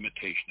beyond the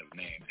limitation of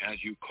name, as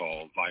you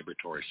call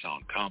vibratory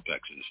sound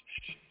complexes,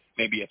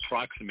 may be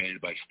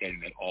approximated by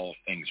stating that all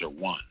things are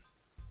one,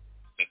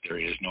 that there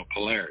is no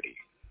polarity,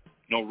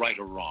 no right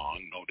or wrong,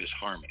 no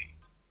disharmony,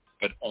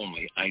 but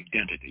only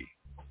identity.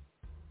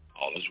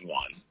 All is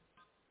one,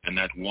 and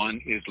that one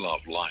is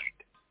love light,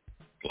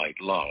 light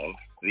love,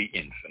 the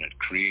infinite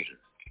creator.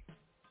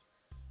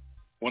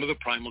 One of the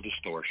primal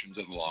distortions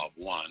of the law of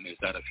one is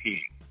that of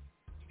healing.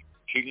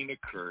 Healing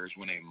occurs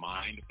when a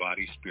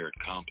mind-body-spirit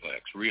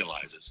complex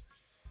realizes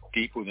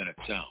deep within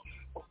itself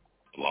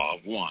the law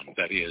of one,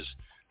 that is,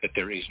 that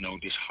there is no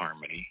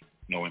disharmony,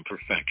 no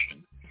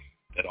imperfection,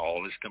 that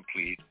all is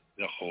complete,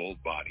 the whole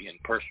body, and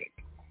perfect.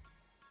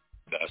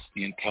 Thus,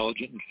 the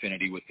intelligent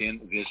infinity within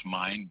this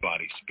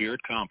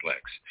mind-body-spirit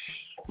complex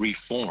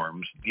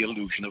reforms the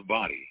illusion of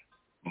body,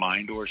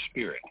 mind or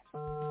spirit,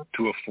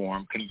 to a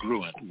form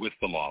congruent with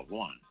the law of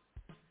one.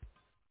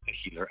 The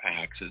healer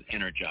acts as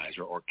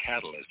energizer or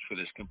catalyst for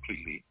this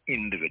completely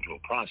individual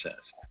process.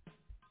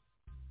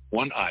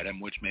 One item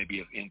which may be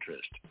of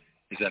interest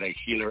is that a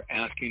healer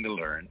asking to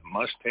learn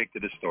must take the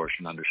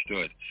distortion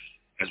understood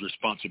as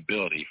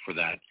responsibility for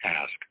that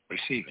ask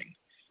receiving.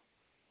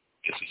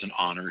 This is an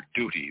honor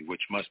duty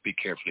which must be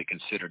carefully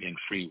considered in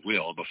free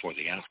will before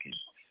the asking.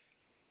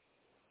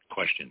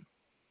 Question.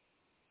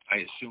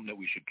 I assume that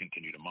we should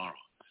continue tomorrow.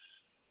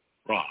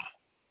 Ra.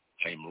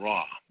 I am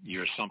Ra.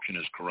 Your assumption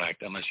is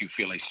correct unless you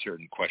feel a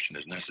certain question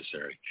is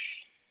necessary.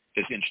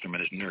 This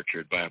instrument is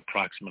nurtured by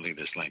approximately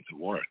this length of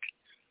work.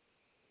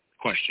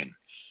 Question.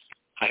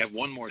 I have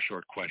one more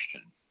short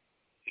question.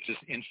 Is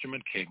this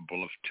instrument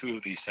capable of 2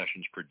 of these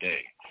sessions per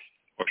day,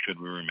 or should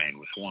we remain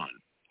with one?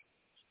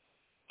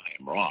 I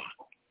am Ra.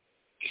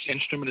 This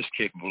instrument is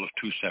capable of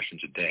 2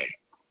 sessions a day.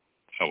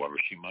 However,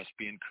 she must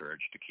be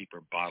encouraged to keep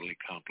her bodily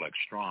complex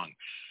strong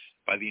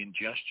by the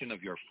ingestion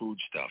of your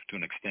foodstuff to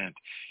an extent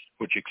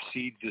which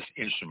exceeds this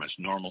instrument's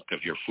normal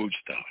of your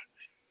foodstuff.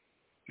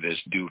 This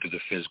due to the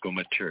physical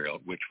material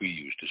which we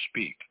use to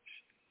speak.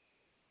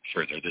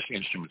 Further, this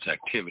instrument's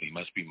activity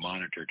must be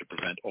monitored to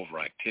prevent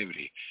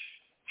overactivity,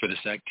 for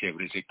this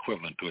activity is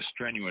equivalent to a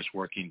strenuous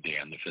working day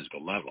on the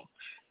physical level.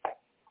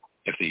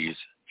 If these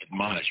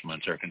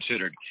admonishments are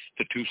considered,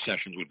 the 2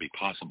 sessions would be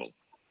possible.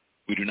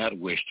 We do not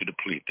wish to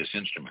deplete this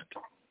instrument.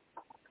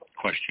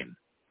 Question.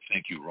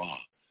 Thank you, Ra.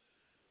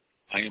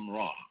 I am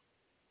Ra.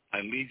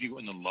 I leave you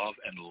in the love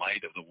and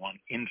light of the one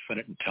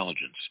infinite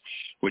intelligence,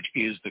 which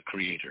is the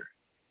Creator.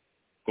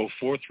 Go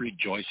forth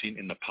rejoicing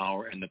in the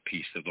power and the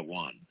peace of the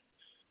one.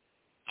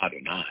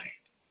 Adonai.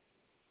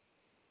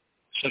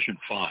 Session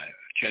 5,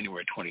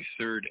 January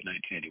 23rd,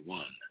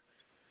 1981.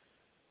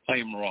 I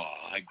am Ra.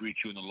 I greet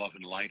you in the love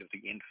and light of the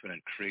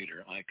infinite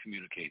Creator. I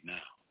communicate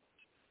now.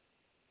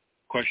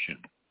 Question.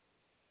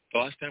 The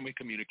last time we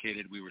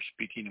communicated, we were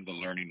speaking of the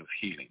learning of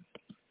healing.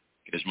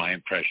 It is my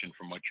impression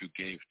from what you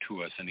gave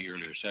to us in the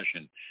earlier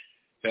session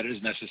that it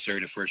is necessary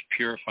to first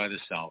purify the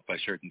self by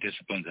certain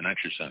disciplines and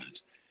exercise.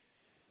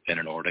 Then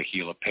in order to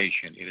heal a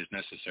patient, it is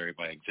necessary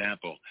by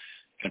example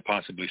and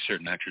possibly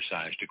certain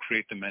exercise to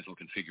create the mental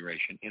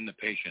configuration in the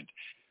patient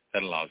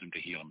that allows him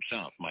to heal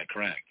himself. Am I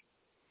correct?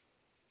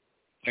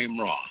 I am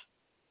Ra.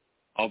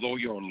 Although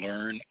your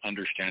learn,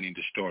 understanding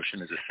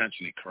distortion is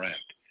essentially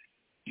correct,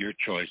 your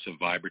choice of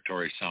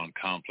vibratory sound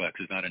complex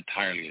is not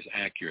entirely as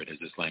accurate as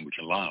this language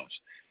allows.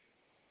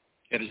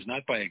 It is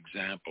not by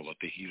example that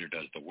the healer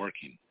does the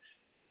working.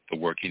 The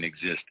working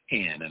exists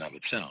in and of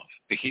itself.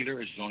 The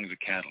healer is only the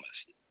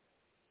catalyst.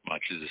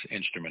 Much as this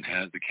instrument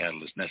has the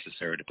catalyst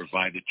necessary to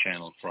provide the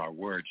channel for our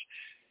words,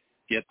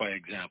 yet by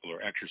example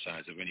or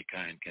exercise of any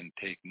kind can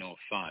take no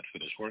thought for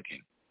this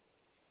working.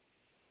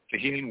 The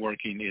healing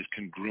working is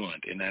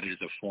congruent in that it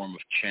is a form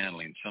of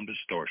channeling some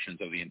distortions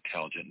of the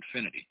intelligent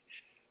infinity.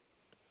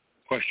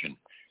 Question.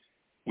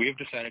 We have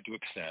decided to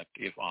accept,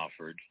 if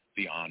offered,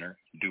 the honor,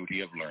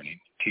 duty of learning,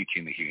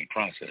 teaching the healing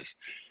process.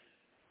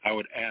 I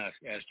would ask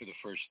as to the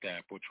first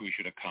step which we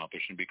should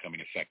accomplish in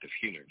becoming effective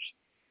healers.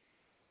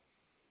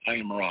 I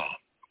am Ra.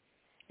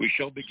 We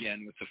shall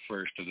begin with the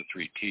first of the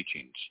 3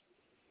 teachings.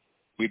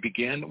 We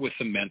begin with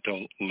the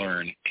mental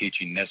learn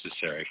teaching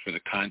necessary for the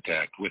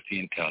contact with the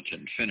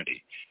intelligent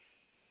infinity.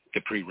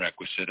 The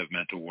prerequisite of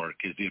mental work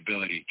is the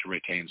ability to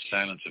retain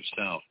silence of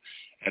self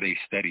at a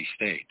steady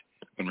state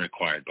when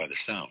required by the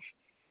self.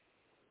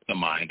 The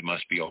mind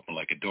must be open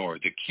like a door.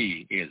 The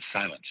key is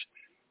silence.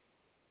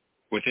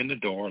 Within the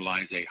door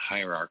lies a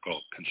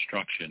hierarchical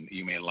construction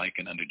you may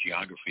liken under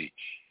geography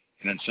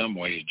and in some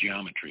ways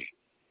geometry,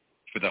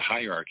 for the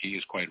hierarchy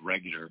is quite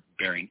regular,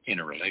 bearing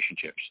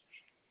interrelationships.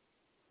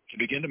 To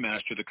begin to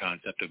master the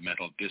concept of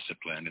mental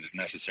discipline, it is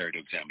necessary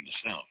to examine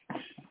the self.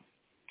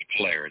 The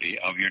polarity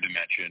of your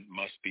dimension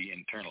must be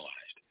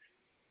internalized.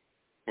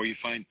 Where you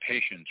find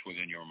patience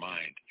within your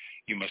mind,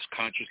 you must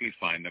consciously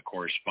find the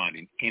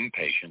corresponding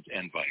impatience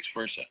and vice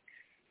versa.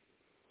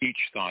 Each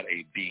thought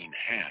a being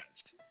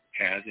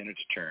has in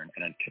its turn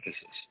an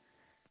antithesis.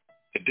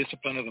 The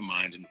discipline of the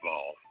mind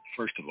involves,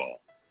 first of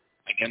all,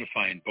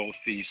 identifying both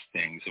these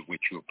things of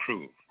which you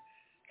approve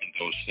and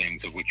those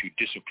things of which you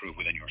disapprove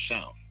within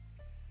yourself,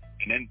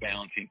 and then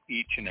balancing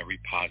each and every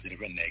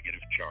positive and negative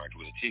charge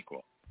with its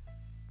equal.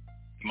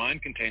 The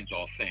mind contains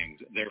all things,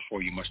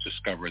 therefore you must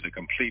discover the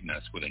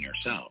completeness within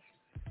yourself.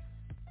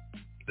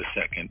 The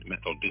second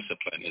mental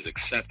discipline is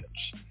acceptance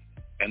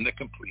and the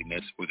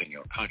completeness within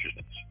your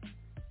consciousness.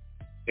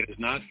 It is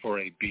not for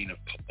a being of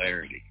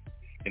polarity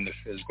in the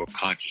physical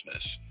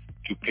consciousness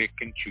to pick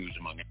and choose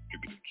among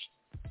attributes,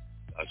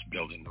 thus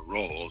building the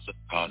roles that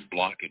cause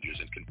blockages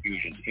and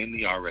confusions in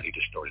the already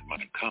distorted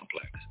mind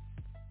complex.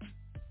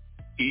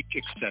 Each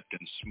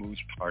acceptance smooths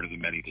part of the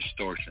many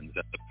distortions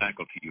that the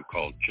faculty you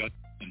call judgment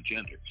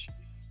engenders.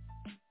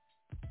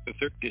 The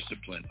third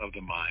discipline of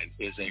the mind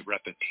is a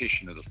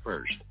repetition of the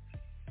first,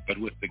 but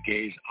with the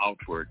gaze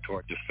outward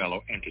toward the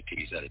fellow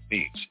entities that it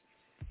meets.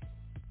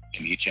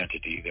 In each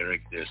entity there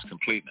exists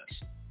completeness.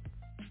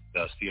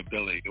 Thus, the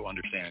ability to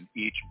understand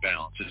each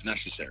balance is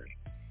necessary.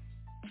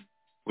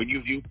 When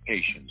you view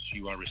patience,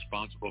 you are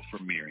responsible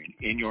for mirroring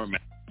in your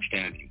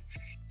understanding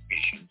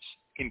patience,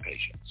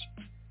 impatience.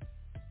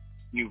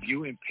 You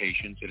view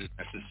impatience, it is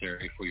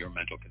necessary for your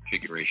mental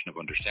configuration of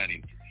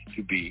understanding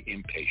to be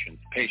impatient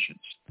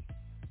patience.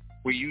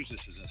 We use this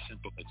as a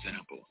simple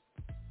example.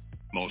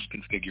 Most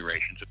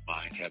configurations of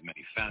mind have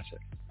many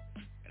facets,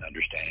 an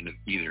understanding of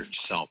either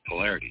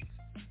self-polarities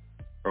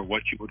or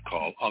what you would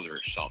call other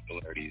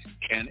self-polarities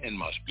can and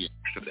must be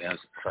understood as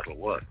subtle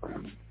work.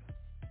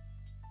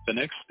 The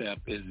next step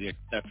is the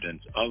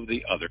acceptance of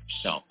the other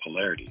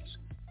self-polarities,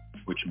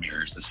 which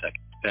mirrors the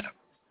second step.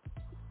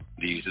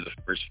 These are the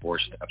first four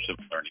steps of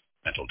learning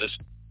mental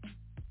discipline.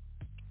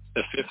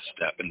 The fifth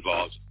step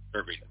involves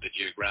observing the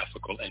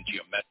geographical and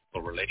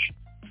geometrical relations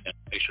and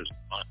relations of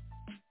mind,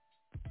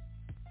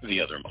 the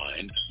other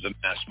mind, the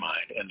mass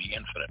mind, and the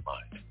infinite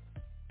mind.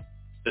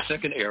 The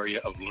second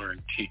area of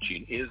learned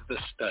teaching is the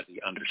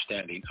study,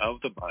 understanding of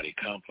the body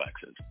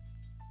complexes.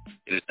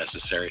 It is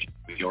necessary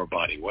to know your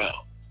body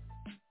well.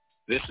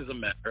 This is a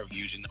matter of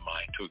using the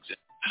mind to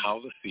examine how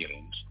the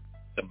feelings,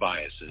 the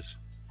biases,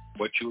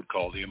 what you would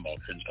call the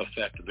emotions,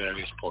 affect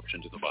various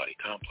portions of the body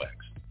complex.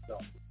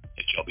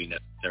 It shall be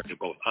necessary to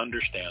both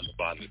understand the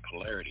bodily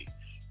polarity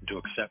and to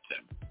accept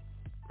them.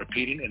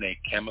 Repeating in a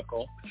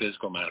chemical,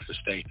 physical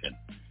manifestation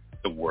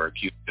the work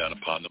you've done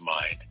upon the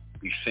mind,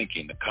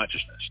 rethinking the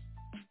consciousness.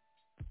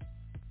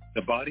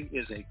 The body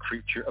is a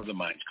creature of the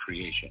mind's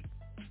creation.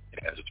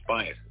 It has its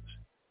biases.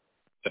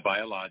 The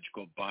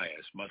biological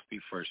bias must be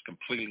first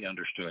completely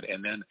understood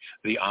and then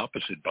the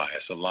opposite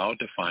bias allowed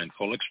to find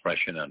full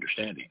expression and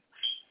understanding.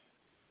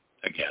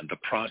 Again, the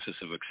process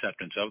of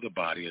acceptance of the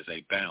body as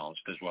a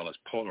balanced as well as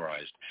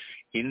polarized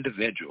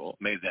individual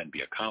may then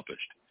be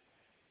accomplished.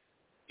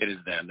 It is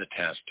then the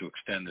task to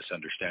extend this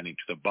understanding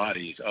to the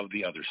bodies of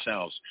the other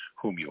selves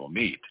whom you will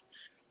meet.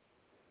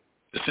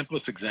 The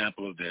simplest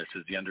example of this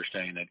is the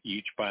understanding that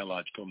each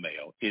biological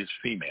male is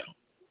female.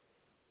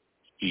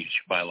 Each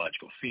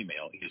biological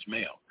female is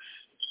male.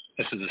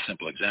 This is a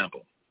simple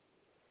example.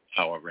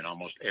 However, in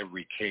almost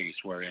every case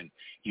wherein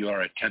you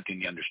are attempting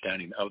the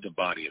understanding of the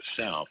body of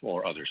self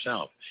or other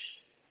self,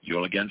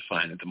 you'll again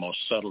find that the most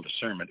subtle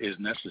discernment is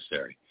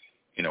necessary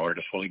in order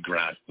to fully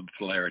grasp the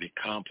polarity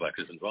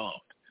complexes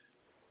involved.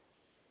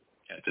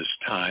 At this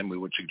time, we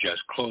would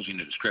suggest closing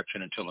the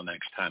description until the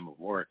next time of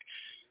work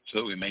so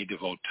that we may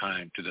devote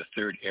time to the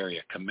third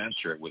area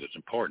commensurate with its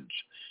importance.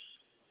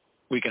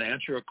 We can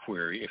answer a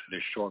query if it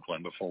is a short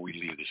one before we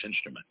leave this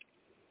instrument.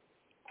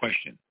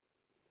 Question: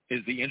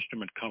 is the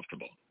instrument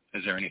comfortable?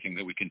 Is there anything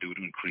that we can do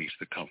to increase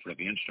the comfort of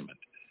the instrument?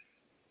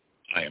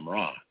 I am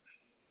Ra.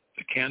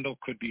 The candle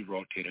could be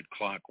rotated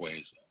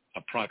clockwise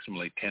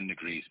approximately 10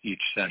 degrees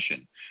each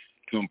session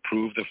to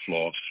improve the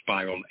flow of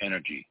spiral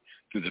energy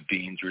through the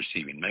beam's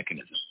receiving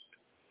mechanism.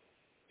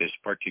 This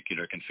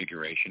particular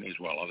configuration is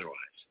well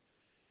otherwise.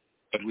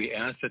 But we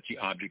ask that the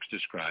objects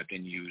described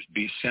and used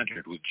be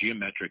centered with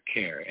geometric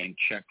care and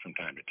checked from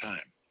time to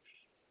time.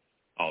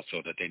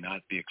 Also, that they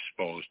not be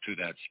exposed to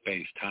that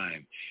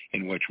space-time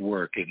in which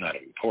work is not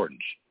of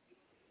importance.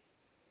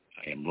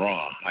 I am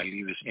Ra. I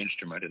leave this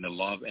instrument in the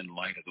love and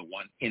light of the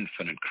one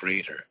infinite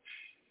Creator.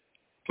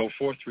 Go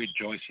forth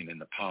rejoicing in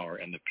the power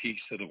and the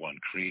peace of the one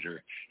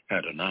Creator,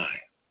 Adonai.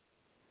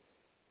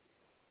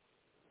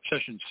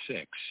 Session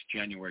 6,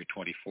 January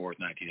 24,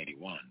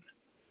 1981.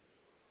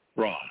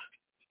 Ra.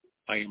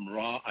 I am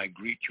Ra. I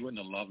greet you in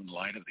the love and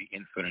light of the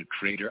infinite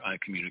Creator. I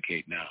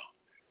communicate now.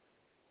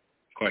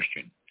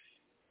 Question: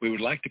 we would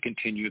like to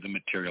continue the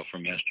material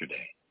from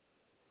yesterday.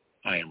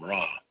 I am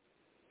Ra.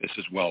 This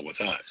is well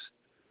with us.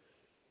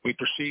 We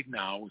proceed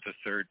now with the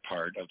third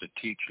part of the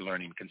teach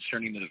learning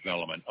concerning the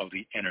development of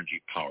the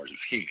energy powers of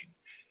healing.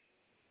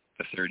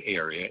 The third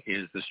area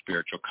is the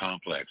spiritual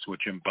complex,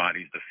 which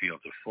embodies the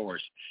fields of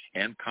force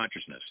and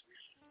consciousness,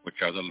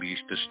 which are the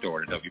least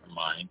distorted of your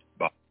mind,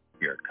 body,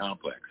 spirit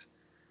complex.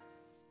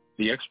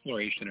 The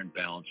exploration and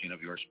balancing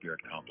of your spirit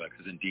complex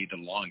is indeed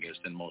the longest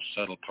and most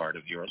subtle part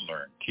of your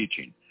learned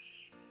teaching.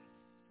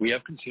 We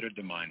have considered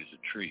the mind as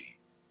a tree.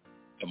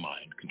 The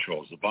mind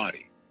controls the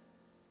body.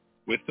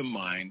 With the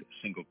mind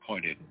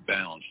single-pointed,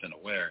 balanced, and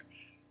aware,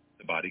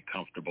 the body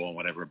comfortable in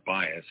whatever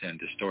bias and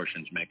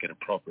distortions make it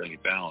appropriately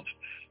balanced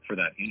for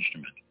that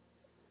instrument,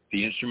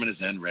 the instrument is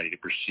then ready to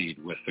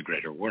proceed with the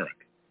greater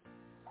work.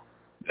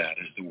 That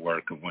is the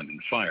work of wind and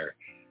fire.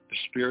 The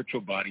spiritual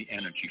body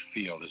energy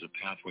field is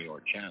a pathway or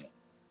channel.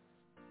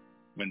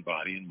 When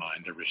body and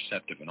mind are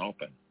receptive and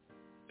open,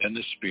 then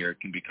the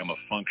spirit can become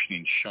a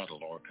functioning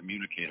shuttle or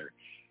communicator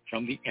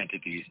from the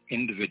entity's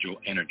individual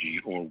energy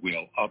or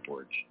will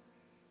upwards,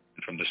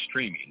 and from the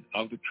streaming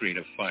of the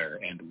creative fire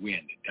and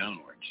wind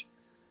downwards.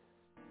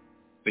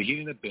 The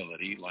healing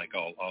ability, like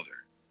all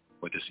other,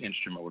 what this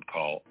instrument would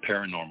call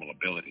paranormal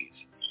abilities,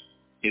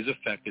 is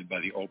affected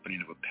by the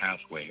opening of a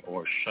pathway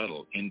or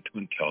shuttle into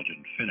intelligent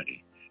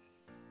infinity.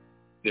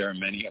 There are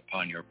many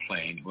upon your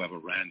plane who have a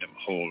random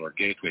hole or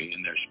gateway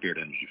in their spirit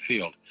energy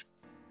field,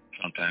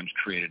 sometimes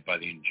created by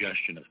the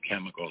ingestion of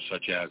chemicals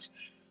such as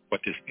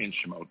what this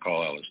instrument would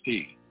call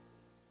LSD,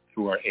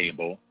 who are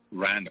able,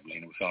 randomly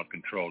and without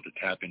control, to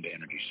tap into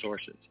energy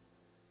sources.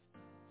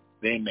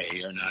 They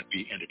may or not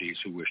be entities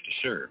who wish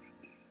to serve.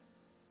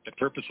 The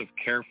purpose of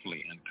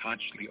carefully and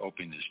consciously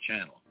opening this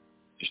channel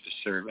is to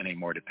serve in a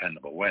more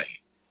dependable way,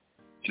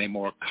 in a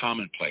more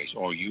commonplace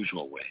or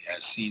usual way, as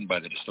seen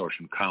by the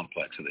distortion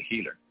complex of the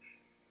healer.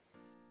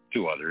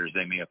 To others,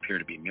 they may appear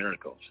to be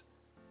miracles.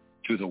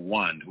 To the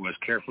one who has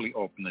carefully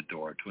opened the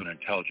door to an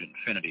intelligent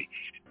infinity,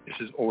 this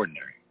is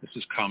ordinary, this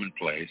is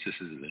commonplace, this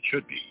is as it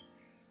should be.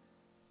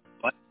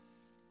 But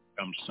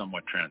becomes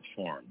somewhat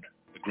transformed.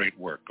 The great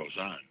work goes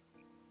on.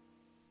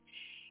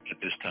 At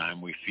this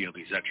time, we feel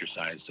these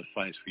exercises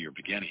suffice for your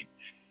beginning.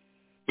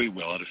 We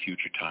will, at a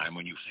future time,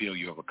 when you feel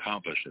you have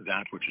accomplished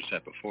that which is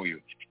set before you,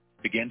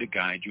 begin to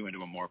guide you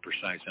into a more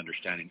precise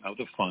understanding of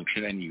the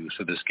function and use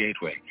of this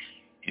gateway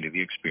into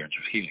the experience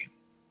of healing.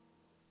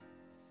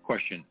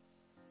 Question: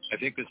 I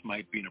think this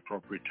might be an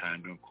appropriate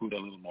time to include a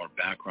little more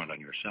background on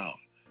yourself,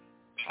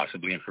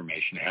 possibly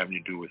information having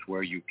to do with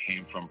where you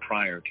came from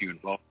prior to your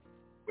involvement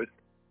with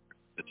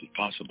this is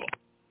possible.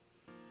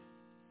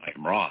 I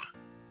am Ra.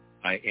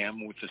 I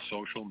am with the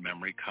social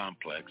memory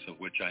complex of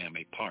which I am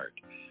a part,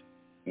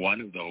 one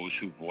of those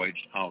who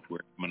voyaged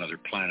outward from another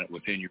planet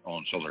within your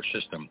own solar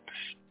system,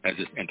 as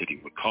this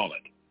entity would call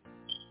it.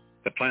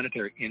 The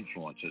planetary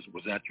influences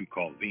was that you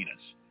call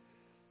Venus.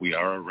 We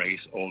are a race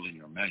old in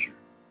your measure.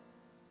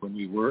 When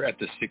we were at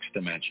the sixth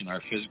dimension,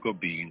 our physical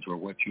beings were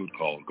what you would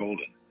call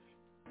golden.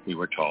 We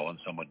were tall and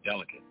somewhat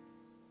delicate.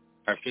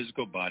 Our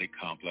physical body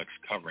complex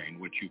covering,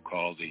 which you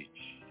call the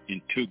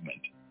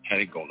integument, had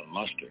a golden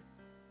luster.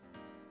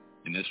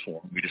 In this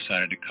form, we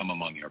decided to come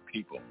among your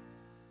people.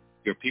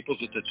 Your peoples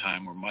at the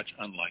time were much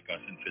unlike us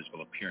in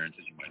physical appearance,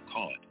 as you might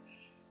call it.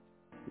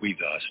 We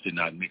thus did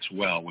not mix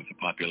well with the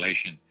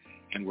population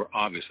and were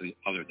obviously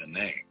other than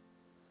they.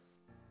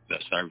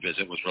 Thus our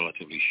visit was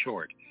relatively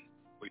short.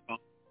 We found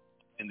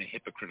in the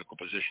hypocritical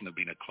position of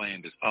being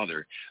acclaimed as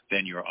other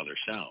than your other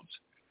selves.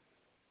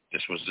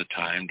 This was the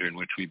time during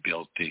which we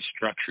built the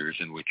structures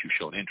in which you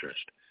showed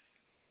interest.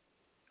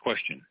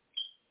 Question: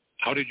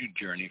 how did you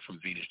journey from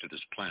Venus to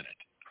this planet?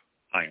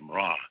 I am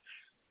Ra.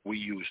 We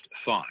used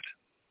thought.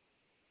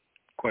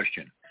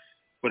 Question: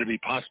 would it be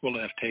possible to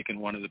have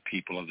taken one of the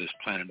people of this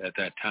planet at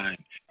that time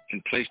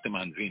and placed him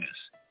on Venus?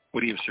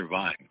 Would he have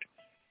survived?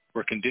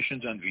 Were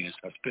conditions on Venus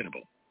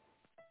hospitable?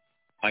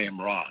 I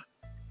am Ra.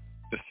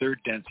 The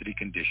third density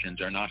conditions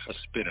are not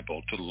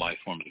hospitable to the life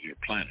forms of your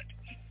planet.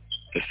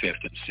 The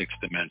fifth and sixth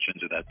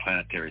dimensions of that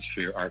planetary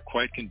sphere are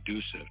quite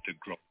conducive to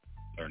growth,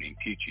 learning,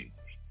 teaching.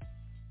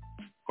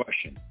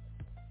 Question: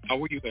 how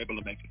were you able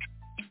to make the trip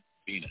to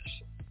Venus?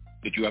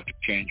 Did you have to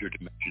change your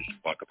dimensions to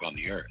walk upon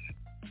the Earth?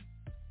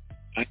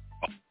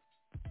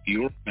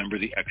 You will remember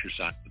the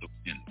exercise of the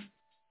wind.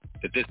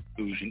 The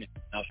disillusion is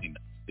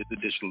nothingness. Is the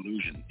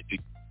disillusion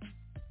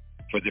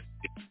for there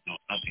is no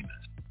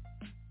nothingness.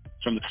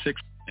 From the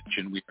sixth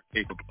dimension, we are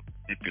capable of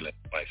manipulating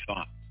by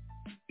thought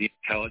the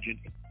intelligent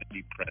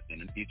entity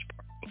present in each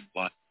particle of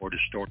life or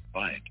distorted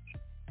by it,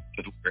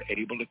 so that we are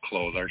able to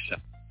clothe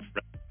ourselves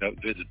without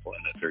visible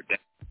in the third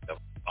density of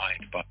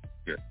mind, body,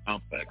 spirit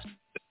complex,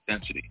 the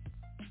density.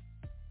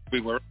 We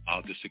were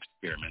allowed this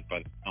experiment by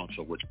the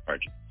council which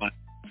charged the planet.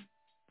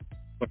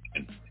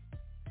 Question: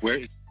 where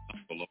is the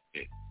council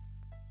located?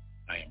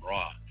 I am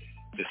Ra.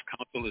 This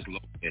council is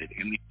located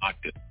in the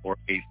octave or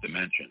eighth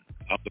dimension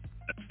of the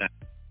planet,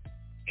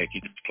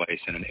 taking its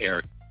place in an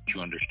area that you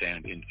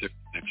understand in third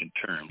dimension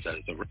terms as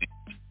the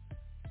range.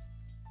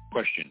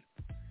 Question: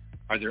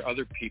 are there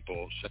other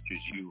people such as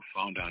you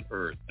found on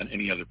Earth and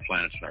any other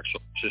planets in our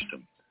solar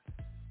system?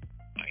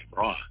 I am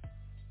Ra.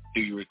 Do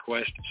you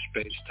request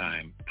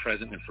space-time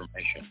present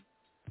information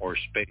or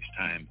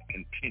space-time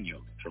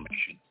continuum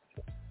information?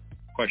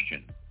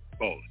 Question: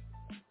 both.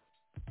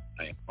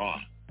 I am Ra.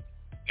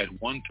 At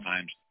one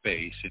time,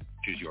 space,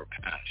 which is your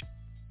past,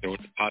 there was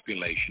a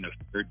population of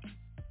third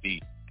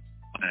beings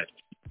on planets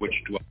which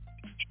dwell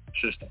in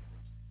the system.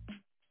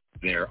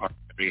 There are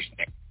various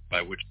names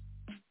by which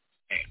they are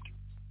named.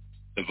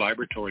 The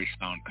vibratory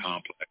sound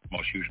complex,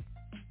 most usually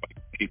by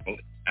people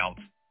in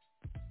alpha.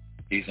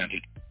 These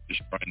entities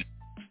destroy the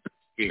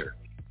sphere,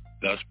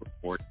 thus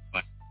report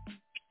by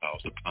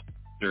themselves upon the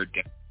third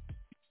density,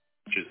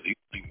 which is the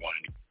only one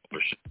in the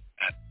solar system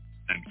at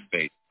time and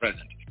space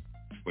present,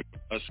 which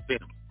is thus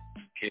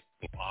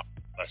capable of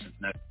offering lessons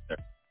necessary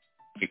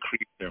to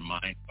decrease their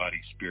mind, body,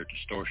 spirit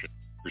distortion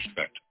with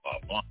respect to law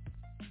of one.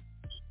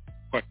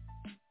 Question: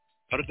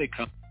 how did they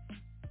come?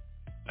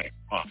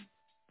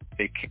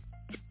 They came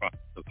through the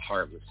process of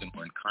harvest and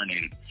were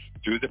incarnated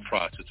through the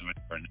process of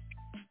incarnation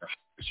or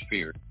harvest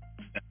sphere.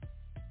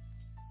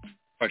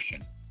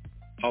 Question: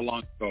 how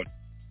long ago?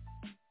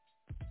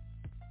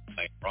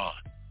 Ra.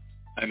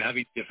 I'm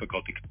having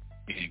difficulty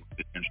communicating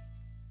with attention.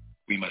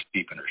 We must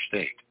deepen our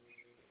state.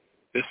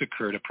 This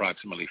occurred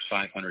approximately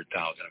 500,000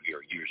 of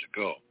your years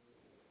ago.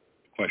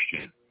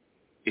 Question: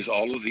 is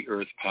all of the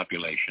Earth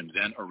population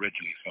then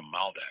originally from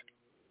Maldak?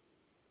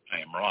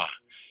 I am Ra.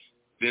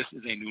 This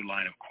is a new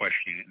line of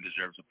questioning and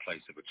deserves a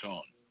place of its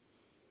own.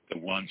 The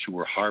ones who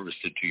were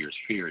harvested to your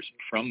spheres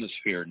from the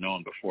sphere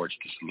known before its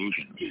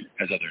dissolution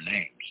has other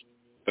names,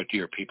 but to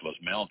your people as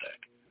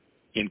Maldak,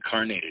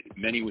 incarnated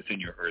many within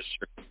your Earth's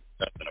surface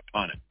and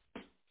upon it.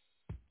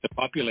 The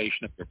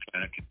population of your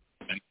planet can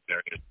be many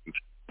various groups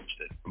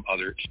from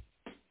other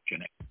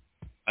genetic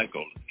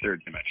cycles and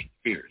third dimension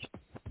spheres.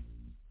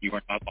 You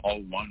are not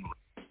all one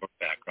race or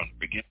background to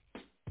begin.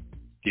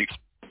 The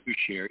experience you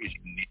share is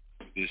unique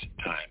to this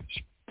time.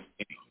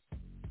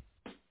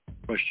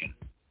 Question: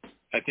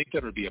 I think that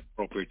it would be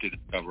appropriate to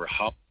discover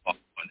how one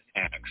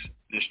acts in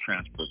this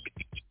transfer of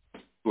beings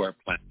to our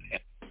planet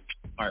and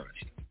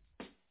harvest.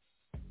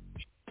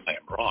 I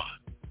am Ra.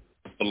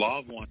 The law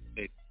of one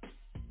states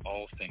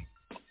all things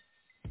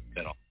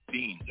that all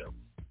beings are.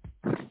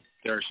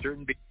 There are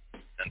certain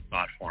beings and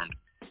thought formed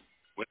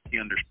with the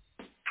understanding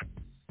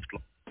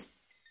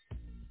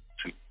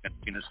to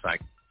empty a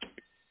cycle,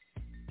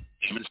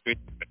 demonstrate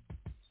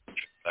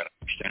that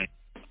understanding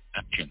of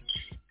action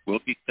will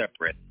be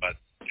separated by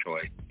the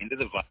choice into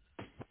the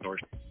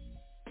source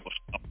most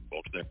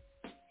comfortable to their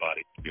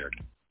body spirit.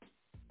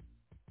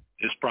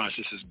 This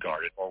process is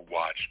guarded or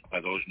watched by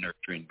those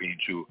nurturing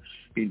beings who,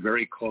 being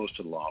very close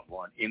to the law of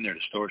one in their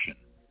distortion,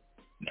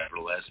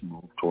 nevertheless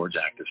move towards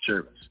active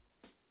service.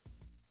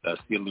 Thus,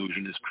 the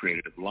illusion is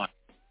created of light,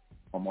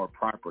 or more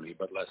properly,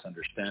 but less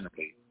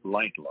understandably,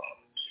 light love.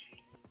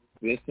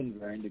 This in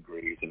varying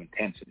degrees of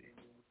intensity.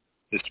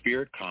 The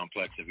spirit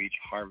complex of each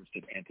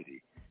harvested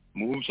entity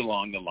moves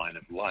along the line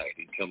of light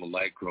until the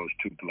light grows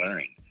too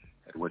glaring,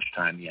 at which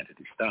time the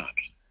entity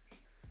stops.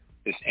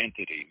 This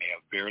entity may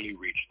have barely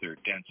reached third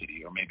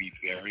density or may be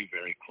very,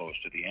 very close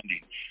to the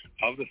ending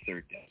of the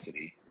third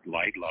density,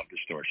 light, love,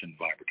 distortion,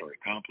 vibratory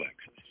complex.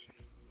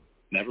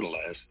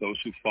 Nevertheless, those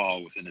who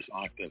fall within this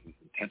octave of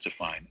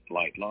intensifying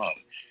light love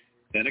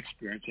then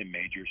experience a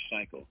major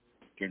cycle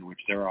during which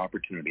there are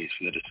opportunities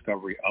for the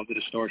discovery of the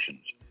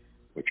distortions,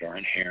 which are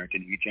inherent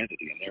in each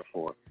entity, and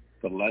therefore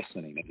the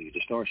lessening of these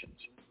distortions.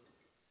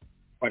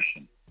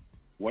 Question: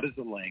 what is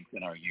the length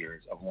in our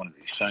years of one of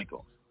these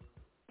cycles?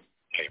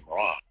 Hey,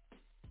 Ra.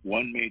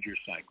 One major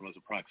cycle is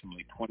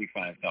approximately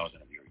 25,000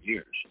 of your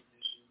years.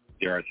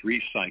 There are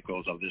 3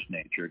 cycles of this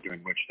nature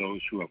during which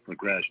those who have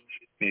progressed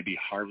may be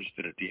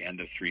harvested at the end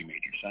of 3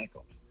 major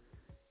cycles.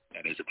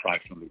 That is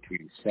approximately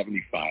between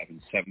 75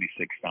 and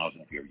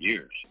 76,000 of your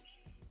years.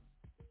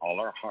 All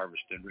are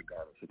harvested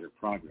regardless of their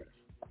progress,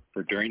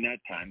 for during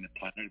that time the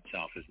planet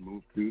itself has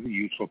moved through the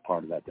useful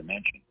part of that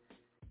dimension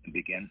and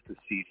begins to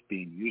cease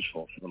being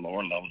useful for the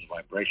lower levels of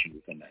vibration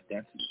within that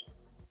density.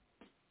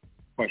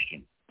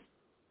 Question: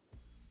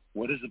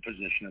 what is the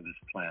position of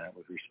this planet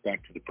with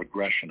respect to the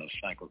progression of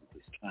cycles at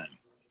this time?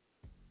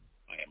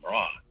 I am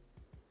Ra.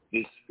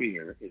 This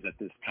sphere is at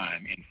this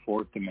time in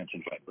 4th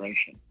dimension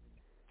vibration.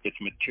 Its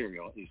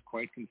material is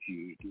quite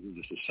confused due to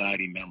the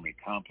society memory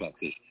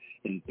complexes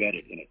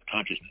embedded in its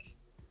consciousness.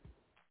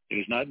 It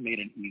has not made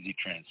an easy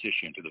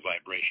transition to the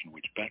vibration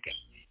which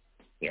beckons.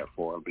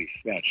 Therefore, it will be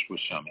fetched with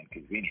some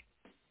inconvenience.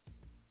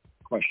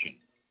 Question: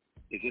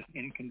 is this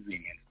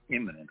inconvenience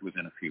imminent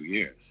within a few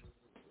years?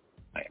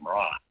 I am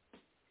Ra.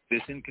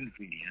 This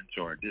inconvenience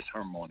or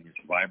disharmonious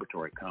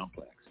vibratory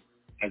complex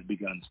has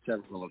begun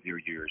several of your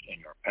years in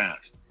your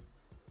past.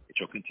 It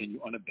shall continue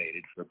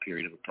unabated for a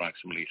period of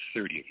approximately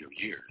 30 of your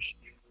years.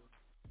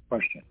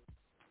 Question: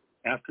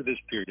 after this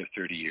period of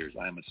 30 years,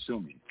 I am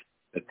assuming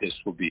that this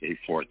will be a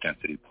 4th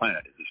density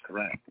planet. Is this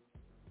correct?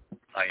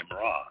 I am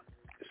Ra.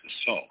 This is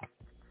so.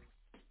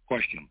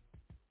 Question: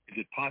 is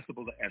it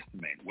possible to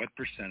estimate what %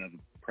 of the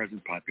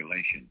present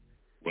population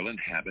will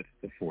inhabit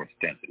the 4th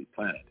density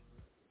planet?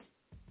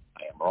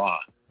 I am Ra.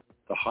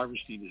 The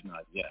harvesting is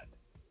not yet,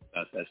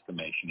 thus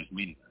estimation is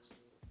meaningless.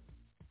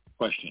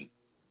 Question: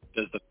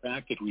 does the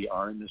fact that we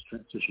are in this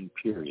transition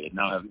period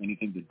now have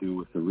anything to do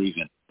with the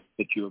reason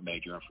that you have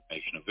made your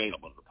information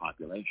available to the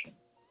population.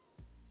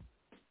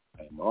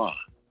 I am Ra.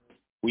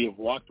 We have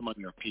walked among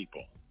your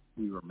people.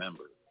 We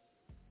remember.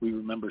 We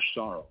remember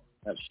sorrow,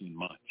 have seen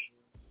much.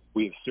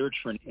 We have searched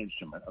for an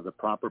instrument of the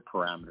proper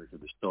parameters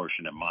of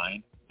distortion of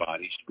mind,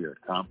 body, spirit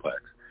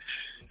complex,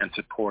 and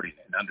supporting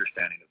an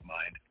understanding of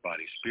mind,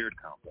 body, spirit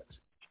complex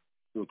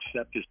to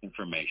accept this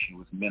information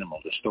with minimal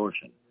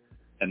distortion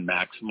and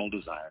maximal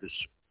desire to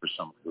serve for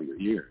some of your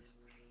years.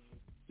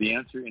 The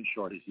answer, in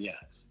short, is yes.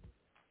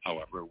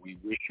 However, we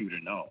wish you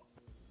to know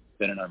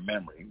that in our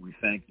memory, we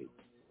thank you.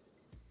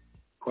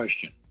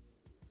 Question.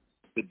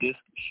 The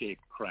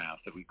disc-shaped craft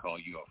that we call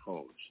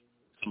UFOs,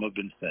 some have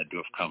been said to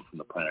have come from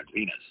the planet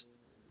Venus.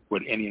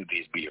 Would any of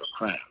these be your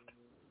craft?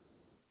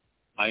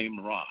 I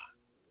am Ra.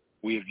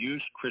 We have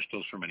used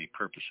crystals for many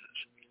purposes.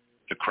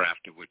 The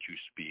craft of which you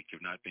speak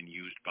have not been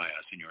used by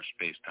us in your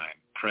space-time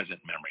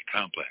present memory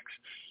complex.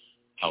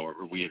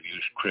 However, we have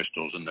used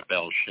crystals in the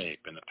bell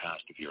shape in the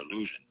past of your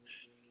illusion.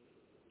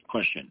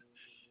 Question.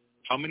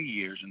 How many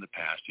years in the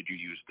past did you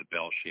use the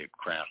bell-shaped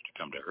craft to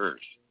come to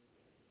Earth?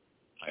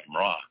 I am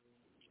Ra.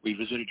 We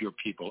visited your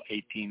people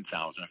 18,000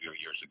 of your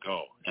years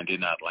ago and did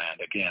not land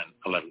again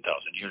 11,000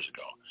 years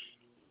ago.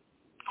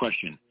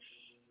 Question.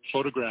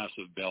 Photographs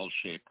of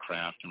bell-shaped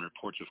craft and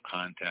reports of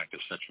contact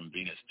of such from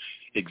Venus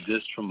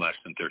exist from less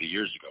than 30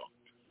 years ago.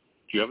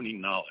 Do you have any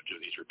knowledge of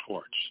these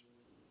reports?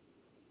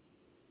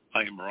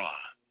 I am Ra.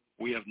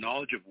 We have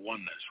knowledge of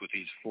oneness with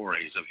these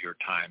forays of your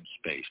time,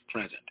 space,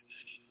 present.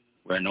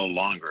 We are no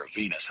longer a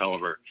Venus.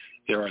 However,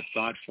 there are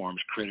thought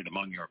forms created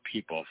among your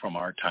people from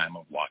our time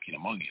of walking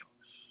among you.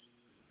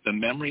 The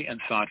memory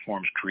and thought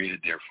forms created,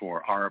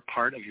 therefore, are a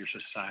part of your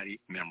society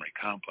memory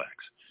complex.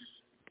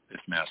 This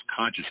mass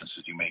consciousness,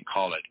 as you may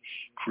call it,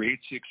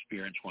 creates the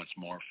experience once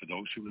more for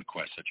those who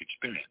request such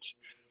experience.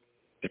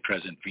 The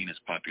present Venus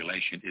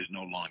population is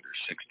no longer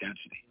sixth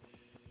density.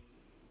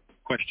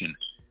 Question.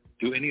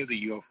 Do any of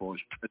the UFOs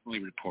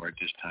presently report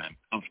at this time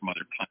come from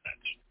other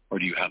planets, or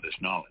do you have this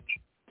knowledge?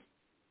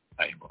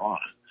 I am Ra.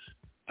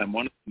 I'm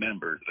one of the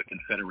members of the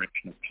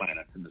Confederation of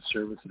Planets in the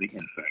service of the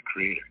Infinite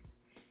Creator.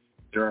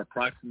 There are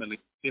approximately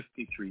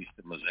 53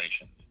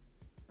 civilizations,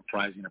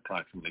 comprising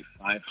approximately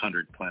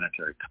 500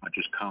 planetary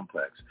conscious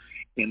complex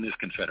in this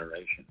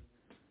confederation.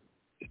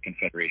 This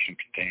confederation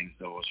contains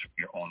those from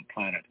your own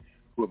planet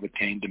who have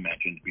attained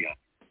dimensions beyond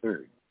the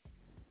third.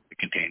 It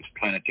contains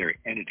planetary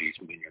entities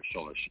within your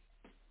solar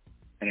system,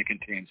 and it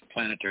contains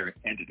planetary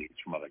entities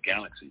from other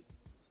galaxies.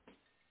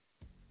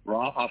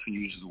 Ra often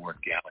uses the word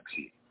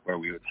galaxy, where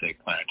we would say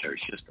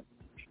planetary system.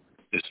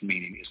 This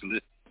meaning is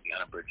listed in the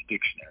unabridged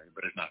dictionary,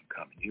 but is not in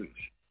common use.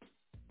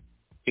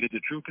 It is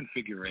a true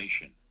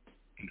confederation,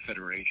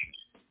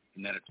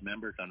 in that its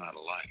members are not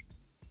alike,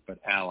 but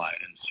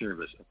allied in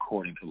service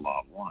according to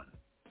law of one.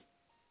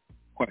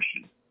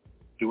 Question.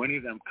 Do any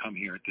of them come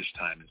here at this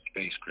time in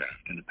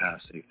spacecraft in the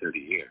past, say, 30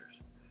 years?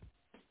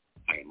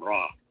 I am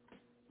Ra.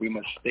 We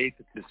must state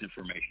that this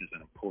information is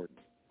unimportant.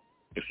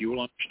 If you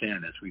will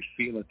understand this, we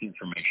feel that the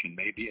information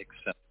may be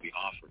acceptably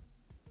offered.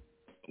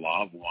 The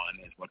law of one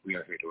is what we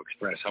are here to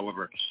express.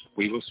 However,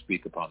 we will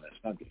speak upon this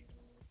subject.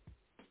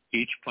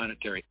 Each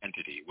planetary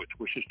entity which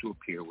wishes to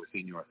appear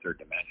within your third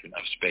dimension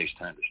of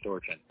space-time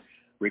distortion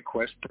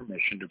requests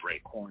permission to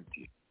break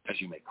quarantine, as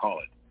you may call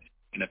it,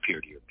 and appear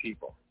to your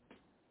people.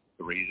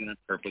 The reason and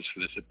purpose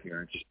for this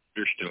appearance is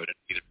understood and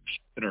either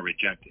accepted or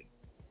rejected.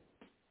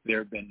 There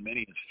have been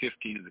many as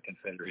 15 of the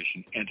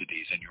Confederation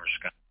entities in your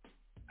sky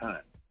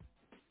time.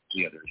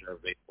 The others are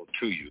available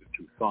to you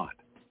through thought.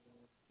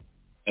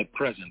 At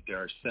present, there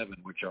are 7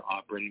 which are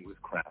operating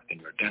with craft in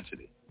your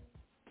density.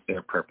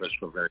 Their purpose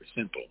was very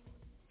simple,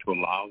 to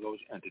allow those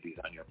entities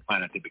on your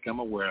planet to become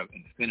aware of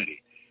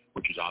infinity,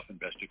 which is often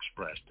best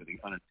expressed to the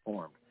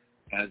uninformed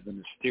as the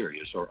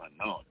mysterious or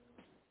unknown.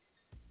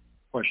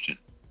 Question.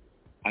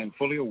 I am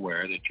fully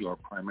aware that you are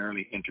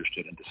primarily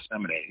interested in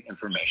disseminating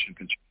information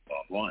concerning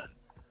Law of One.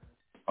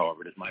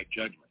 However, it is my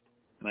judgment,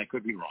 and I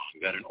could be wrong,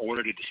 that in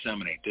order to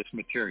disseminate this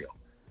material,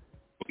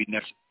 it will be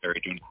necessary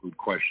to include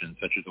questions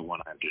such as the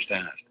one I have just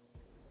asked.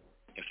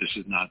 If this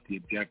is not the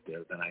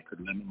objective, then I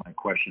could limit my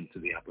questions to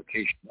the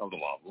application of the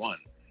Law of One.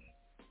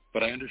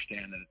 But I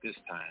understand that at this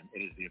time, it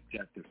is the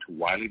objective to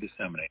widely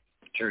disseminate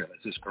material.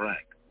 Is this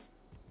correct?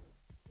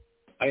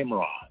 I am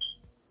Ra.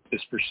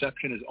 This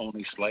perception is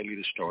only slightly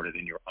distorted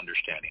in your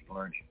understanding and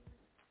learning.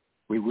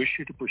 We wish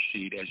you to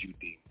proceed as you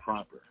deem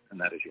proper, and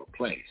that is your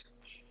place.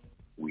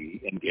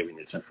 We, in giving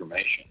this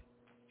information,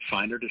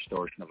 find our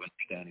distortion of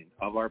understanding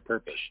of our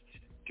purpose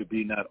to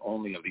be not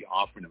only of the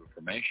offering of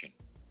information,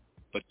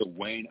 but the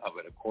weighing of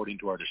it according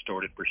to our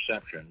distorted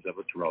perceptions of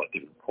its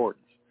relative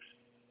importance.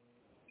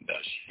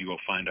 Thus, you will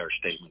find our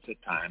statements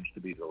at times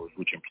to be those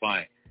which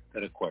imply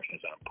that a question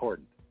is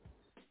unimportant.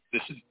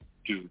 This is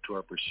due to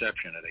our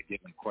perception that a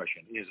given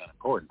question is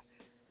unimportant.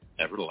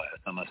 Nevertheless,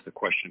 unless the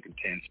question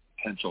contains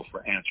potential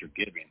for answer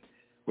giving,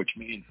 which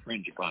may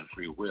infringe upon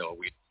free will,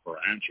 we look for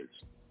answers.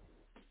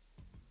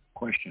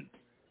 Question.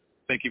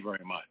 Thank you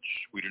very much.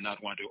 We do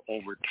not want to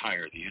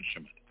overtire the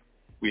instrument.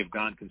 We have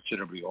gone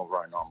considerably over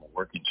our normal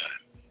working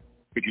time.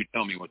 Could you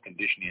tell me what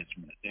condition the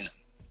instrument is in?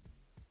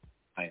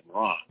 I am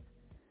Ra.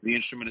 The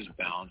instrument is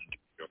bound to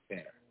your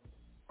care.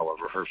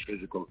 However, her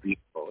physical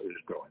vehicle is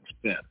growing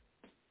thin.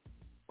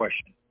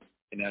 Question.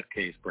 In that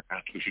case,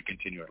 perhaps we should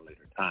continue at a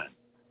later time.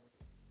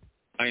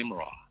 I am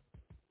Ra.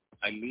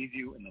 I leave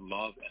you in the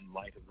love and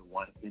light of the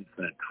one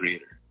infinite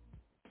creator.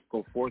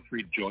 Go forth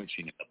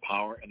rejoicing in the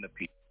power and the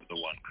peace of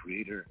the one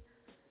creator,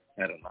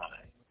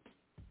 Adonai.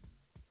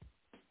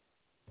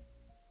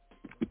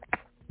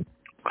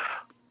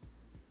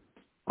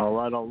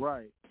 All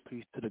right.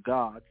 Peace to the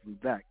gods. We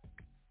back.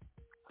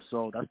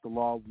 So that's the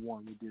law of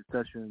one. We did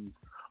sessions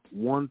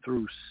 1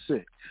 through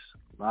 6.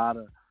 A lot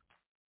of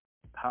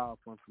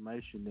powerful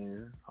information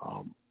there.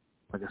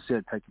 Like I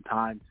said, taking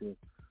time to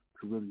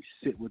really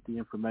sit with the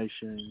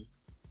information,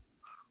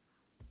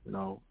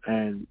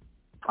 and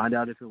find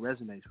out if it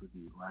resonates with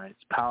you, right?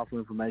 It's powerful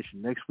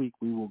information. Next week,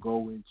 we will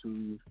go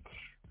into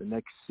the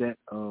next set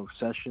of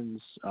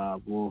sessions.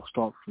 We'll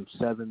start from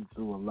 7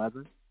 through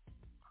 11.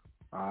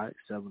 All right,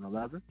 7,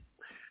 11.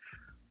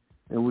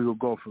 And we will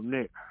go from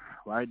there,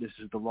 right? This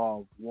is the law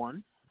of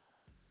one,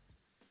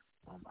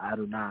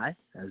 Adonai,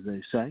 as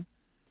they say.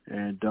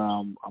 And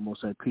I'm going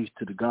to say peace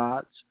to the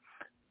gods.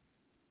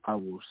 I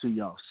will see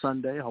y'all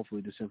Sunday.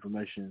 Hopefully this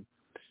information,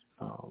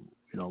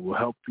 will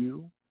help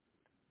you,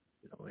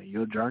 in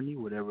your journey,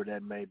 whatever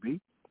that may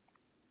be,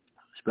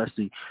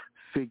 especially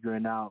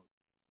figuring out,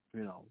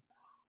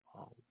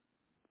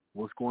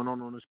 what's going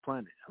on this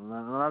planet. And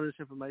a lot of this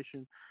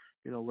information,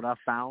 what I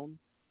found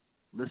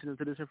listening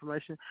to this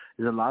information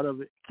is a lot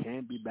of it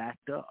can be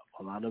backed up.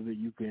 A lot of it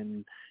you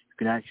can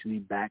actually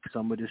back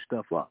some of this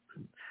stuff up.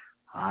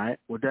 All right.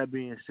 With that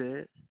being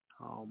said,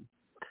 I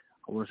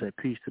want to say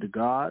peace to the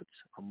gods.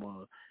 I'm going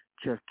to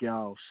check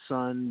y'all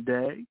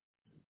Sunday.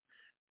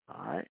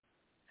 All right.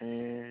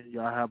 And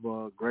y'all have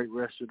a great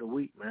rest of the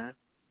week, man.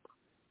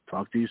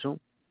 Talk to you soon.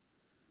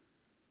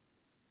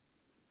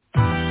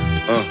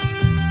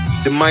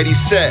 The mighty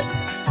set.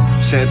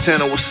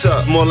 Santana, what's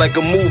up? More like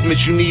a movement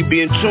you need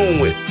be in tune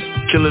with.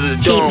 Killer the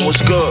Dawn,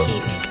 what's good?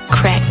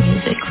 Crack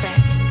music.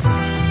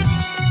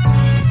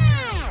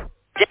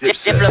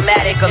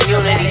 Diplomatic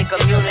community.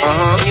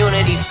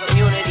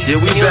 Yeah,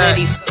 we back.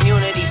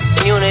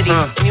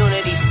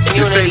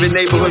 Your favorite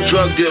neighborhood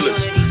drug dealers.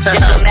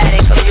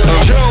 Diplomatic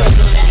community.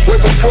 Way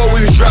before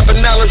we was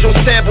dropping knowledge on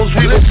samples,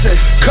 we was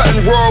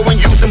cutting raw and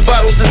using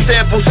bottles and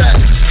samples.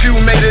 Few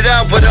made it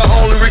out, but I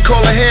only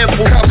recall a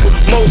handful.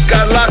 Most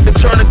got locked and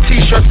turned to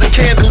t-shirts and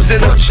candles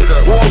in them.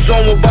 War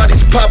zone where bodies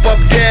pop up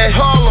dead.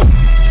 Harlem.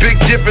 Big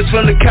difference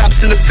from the cops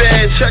and the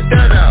feds. Check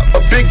that out.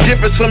 A big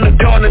difference from the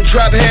dawn and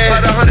drop head.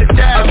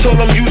 I told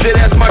them use it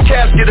as my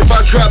casket if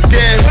I drop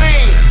dead.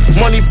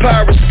 Money,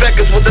 power, respect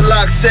is what the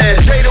lock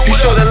said. You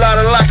showed a lot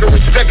of locker,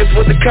 respect is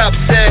what the cops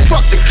said.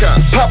 Fuck the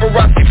cops.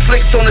 Paparazzi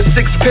flicks on the 6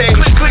 page.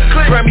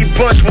 Grammy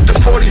bunch with the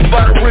 40s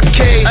by the rib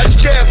cage.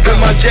 With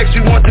my jacks,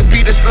 we want to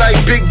be this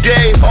like Big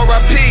Dave.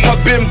 R.I.P.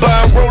 I've been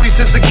buying rollies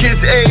since a kid's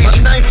age. My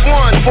 9th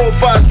one, 4,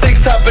 5,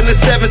 6, hop in the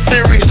 7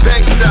 series.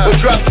 With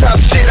drop top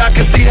shit, I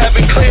can see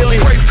having clearly.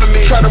 Pray for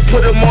me. Try to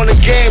put them on the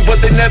game,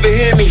 but they never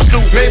hear me.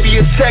 Maybe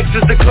a text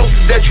is the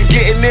closest that you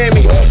getting near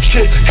me.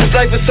 Shit, cause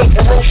life is so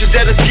ferocious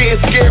that it's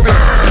getting scary.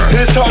 And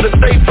it's hard to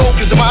stay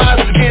focused, and my eyes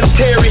are getting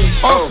teary.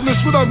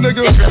 Awesomeness, what up,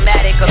 nigga?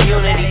 Diplomatic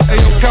community. Hey,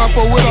 yo,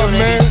 Capo, what up,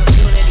 man?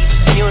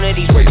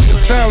 Community. Wait,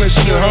 some talent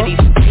shit, huh?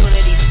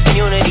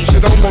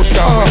 Shit almost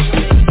got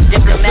wasted.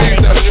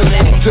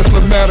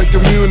 Diplomatic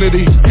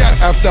community.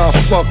 After I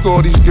fuck,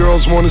 all these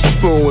girls wanna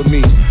spoon with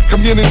me.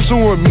 Come get into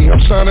with me.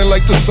 I'm shining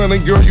like the sun,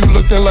 and girl, you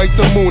looking like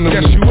the moon to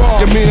me. Yes, you are.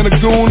 Your man a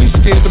goon, he's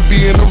scared to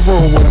be in the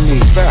room with me.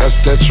 That's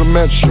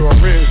detrimental.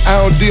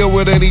 I don't deal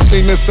with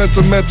anything that's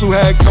sentimental.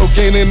 Had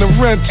cocaine in the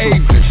rental.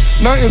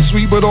 Nothing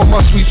sweet, but all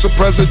my sweets are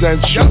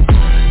presidential.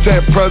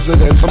 Dead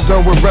presidents, I'm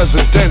done with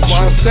residential.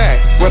 Why's that?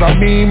 What I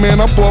mean, man,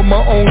 I bought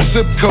my own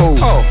zip code.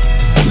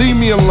 Leave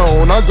me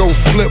alone, I go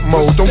flip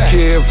mode. Don't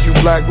care if you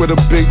black with a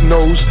big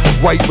nose,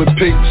 white with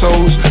pig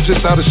toes.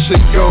 Just how the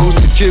shit goes,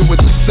 the kid with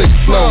the sick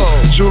flow.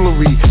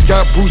 Jewelry,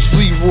 got Bruce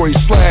Leroy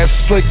 /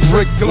 Slick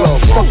Rick Glow.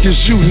 Fuck is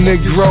you,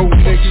 Negro? She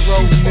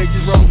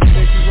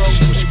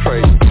was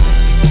crazy.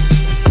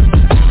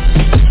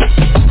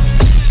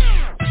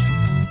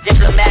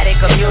 Diplomatic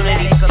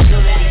community.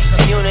 Diplomatic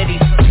community.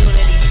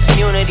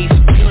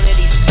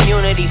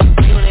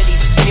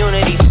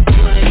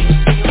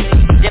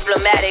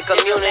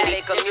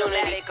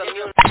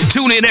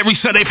 Tune in every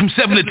Sunday from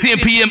 7 to 10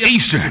 p.m.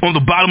 Eastern on The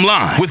Bottom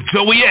Line with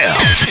Joey L.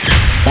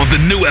 on the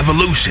New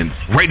Evolution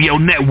Radio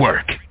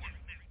Network.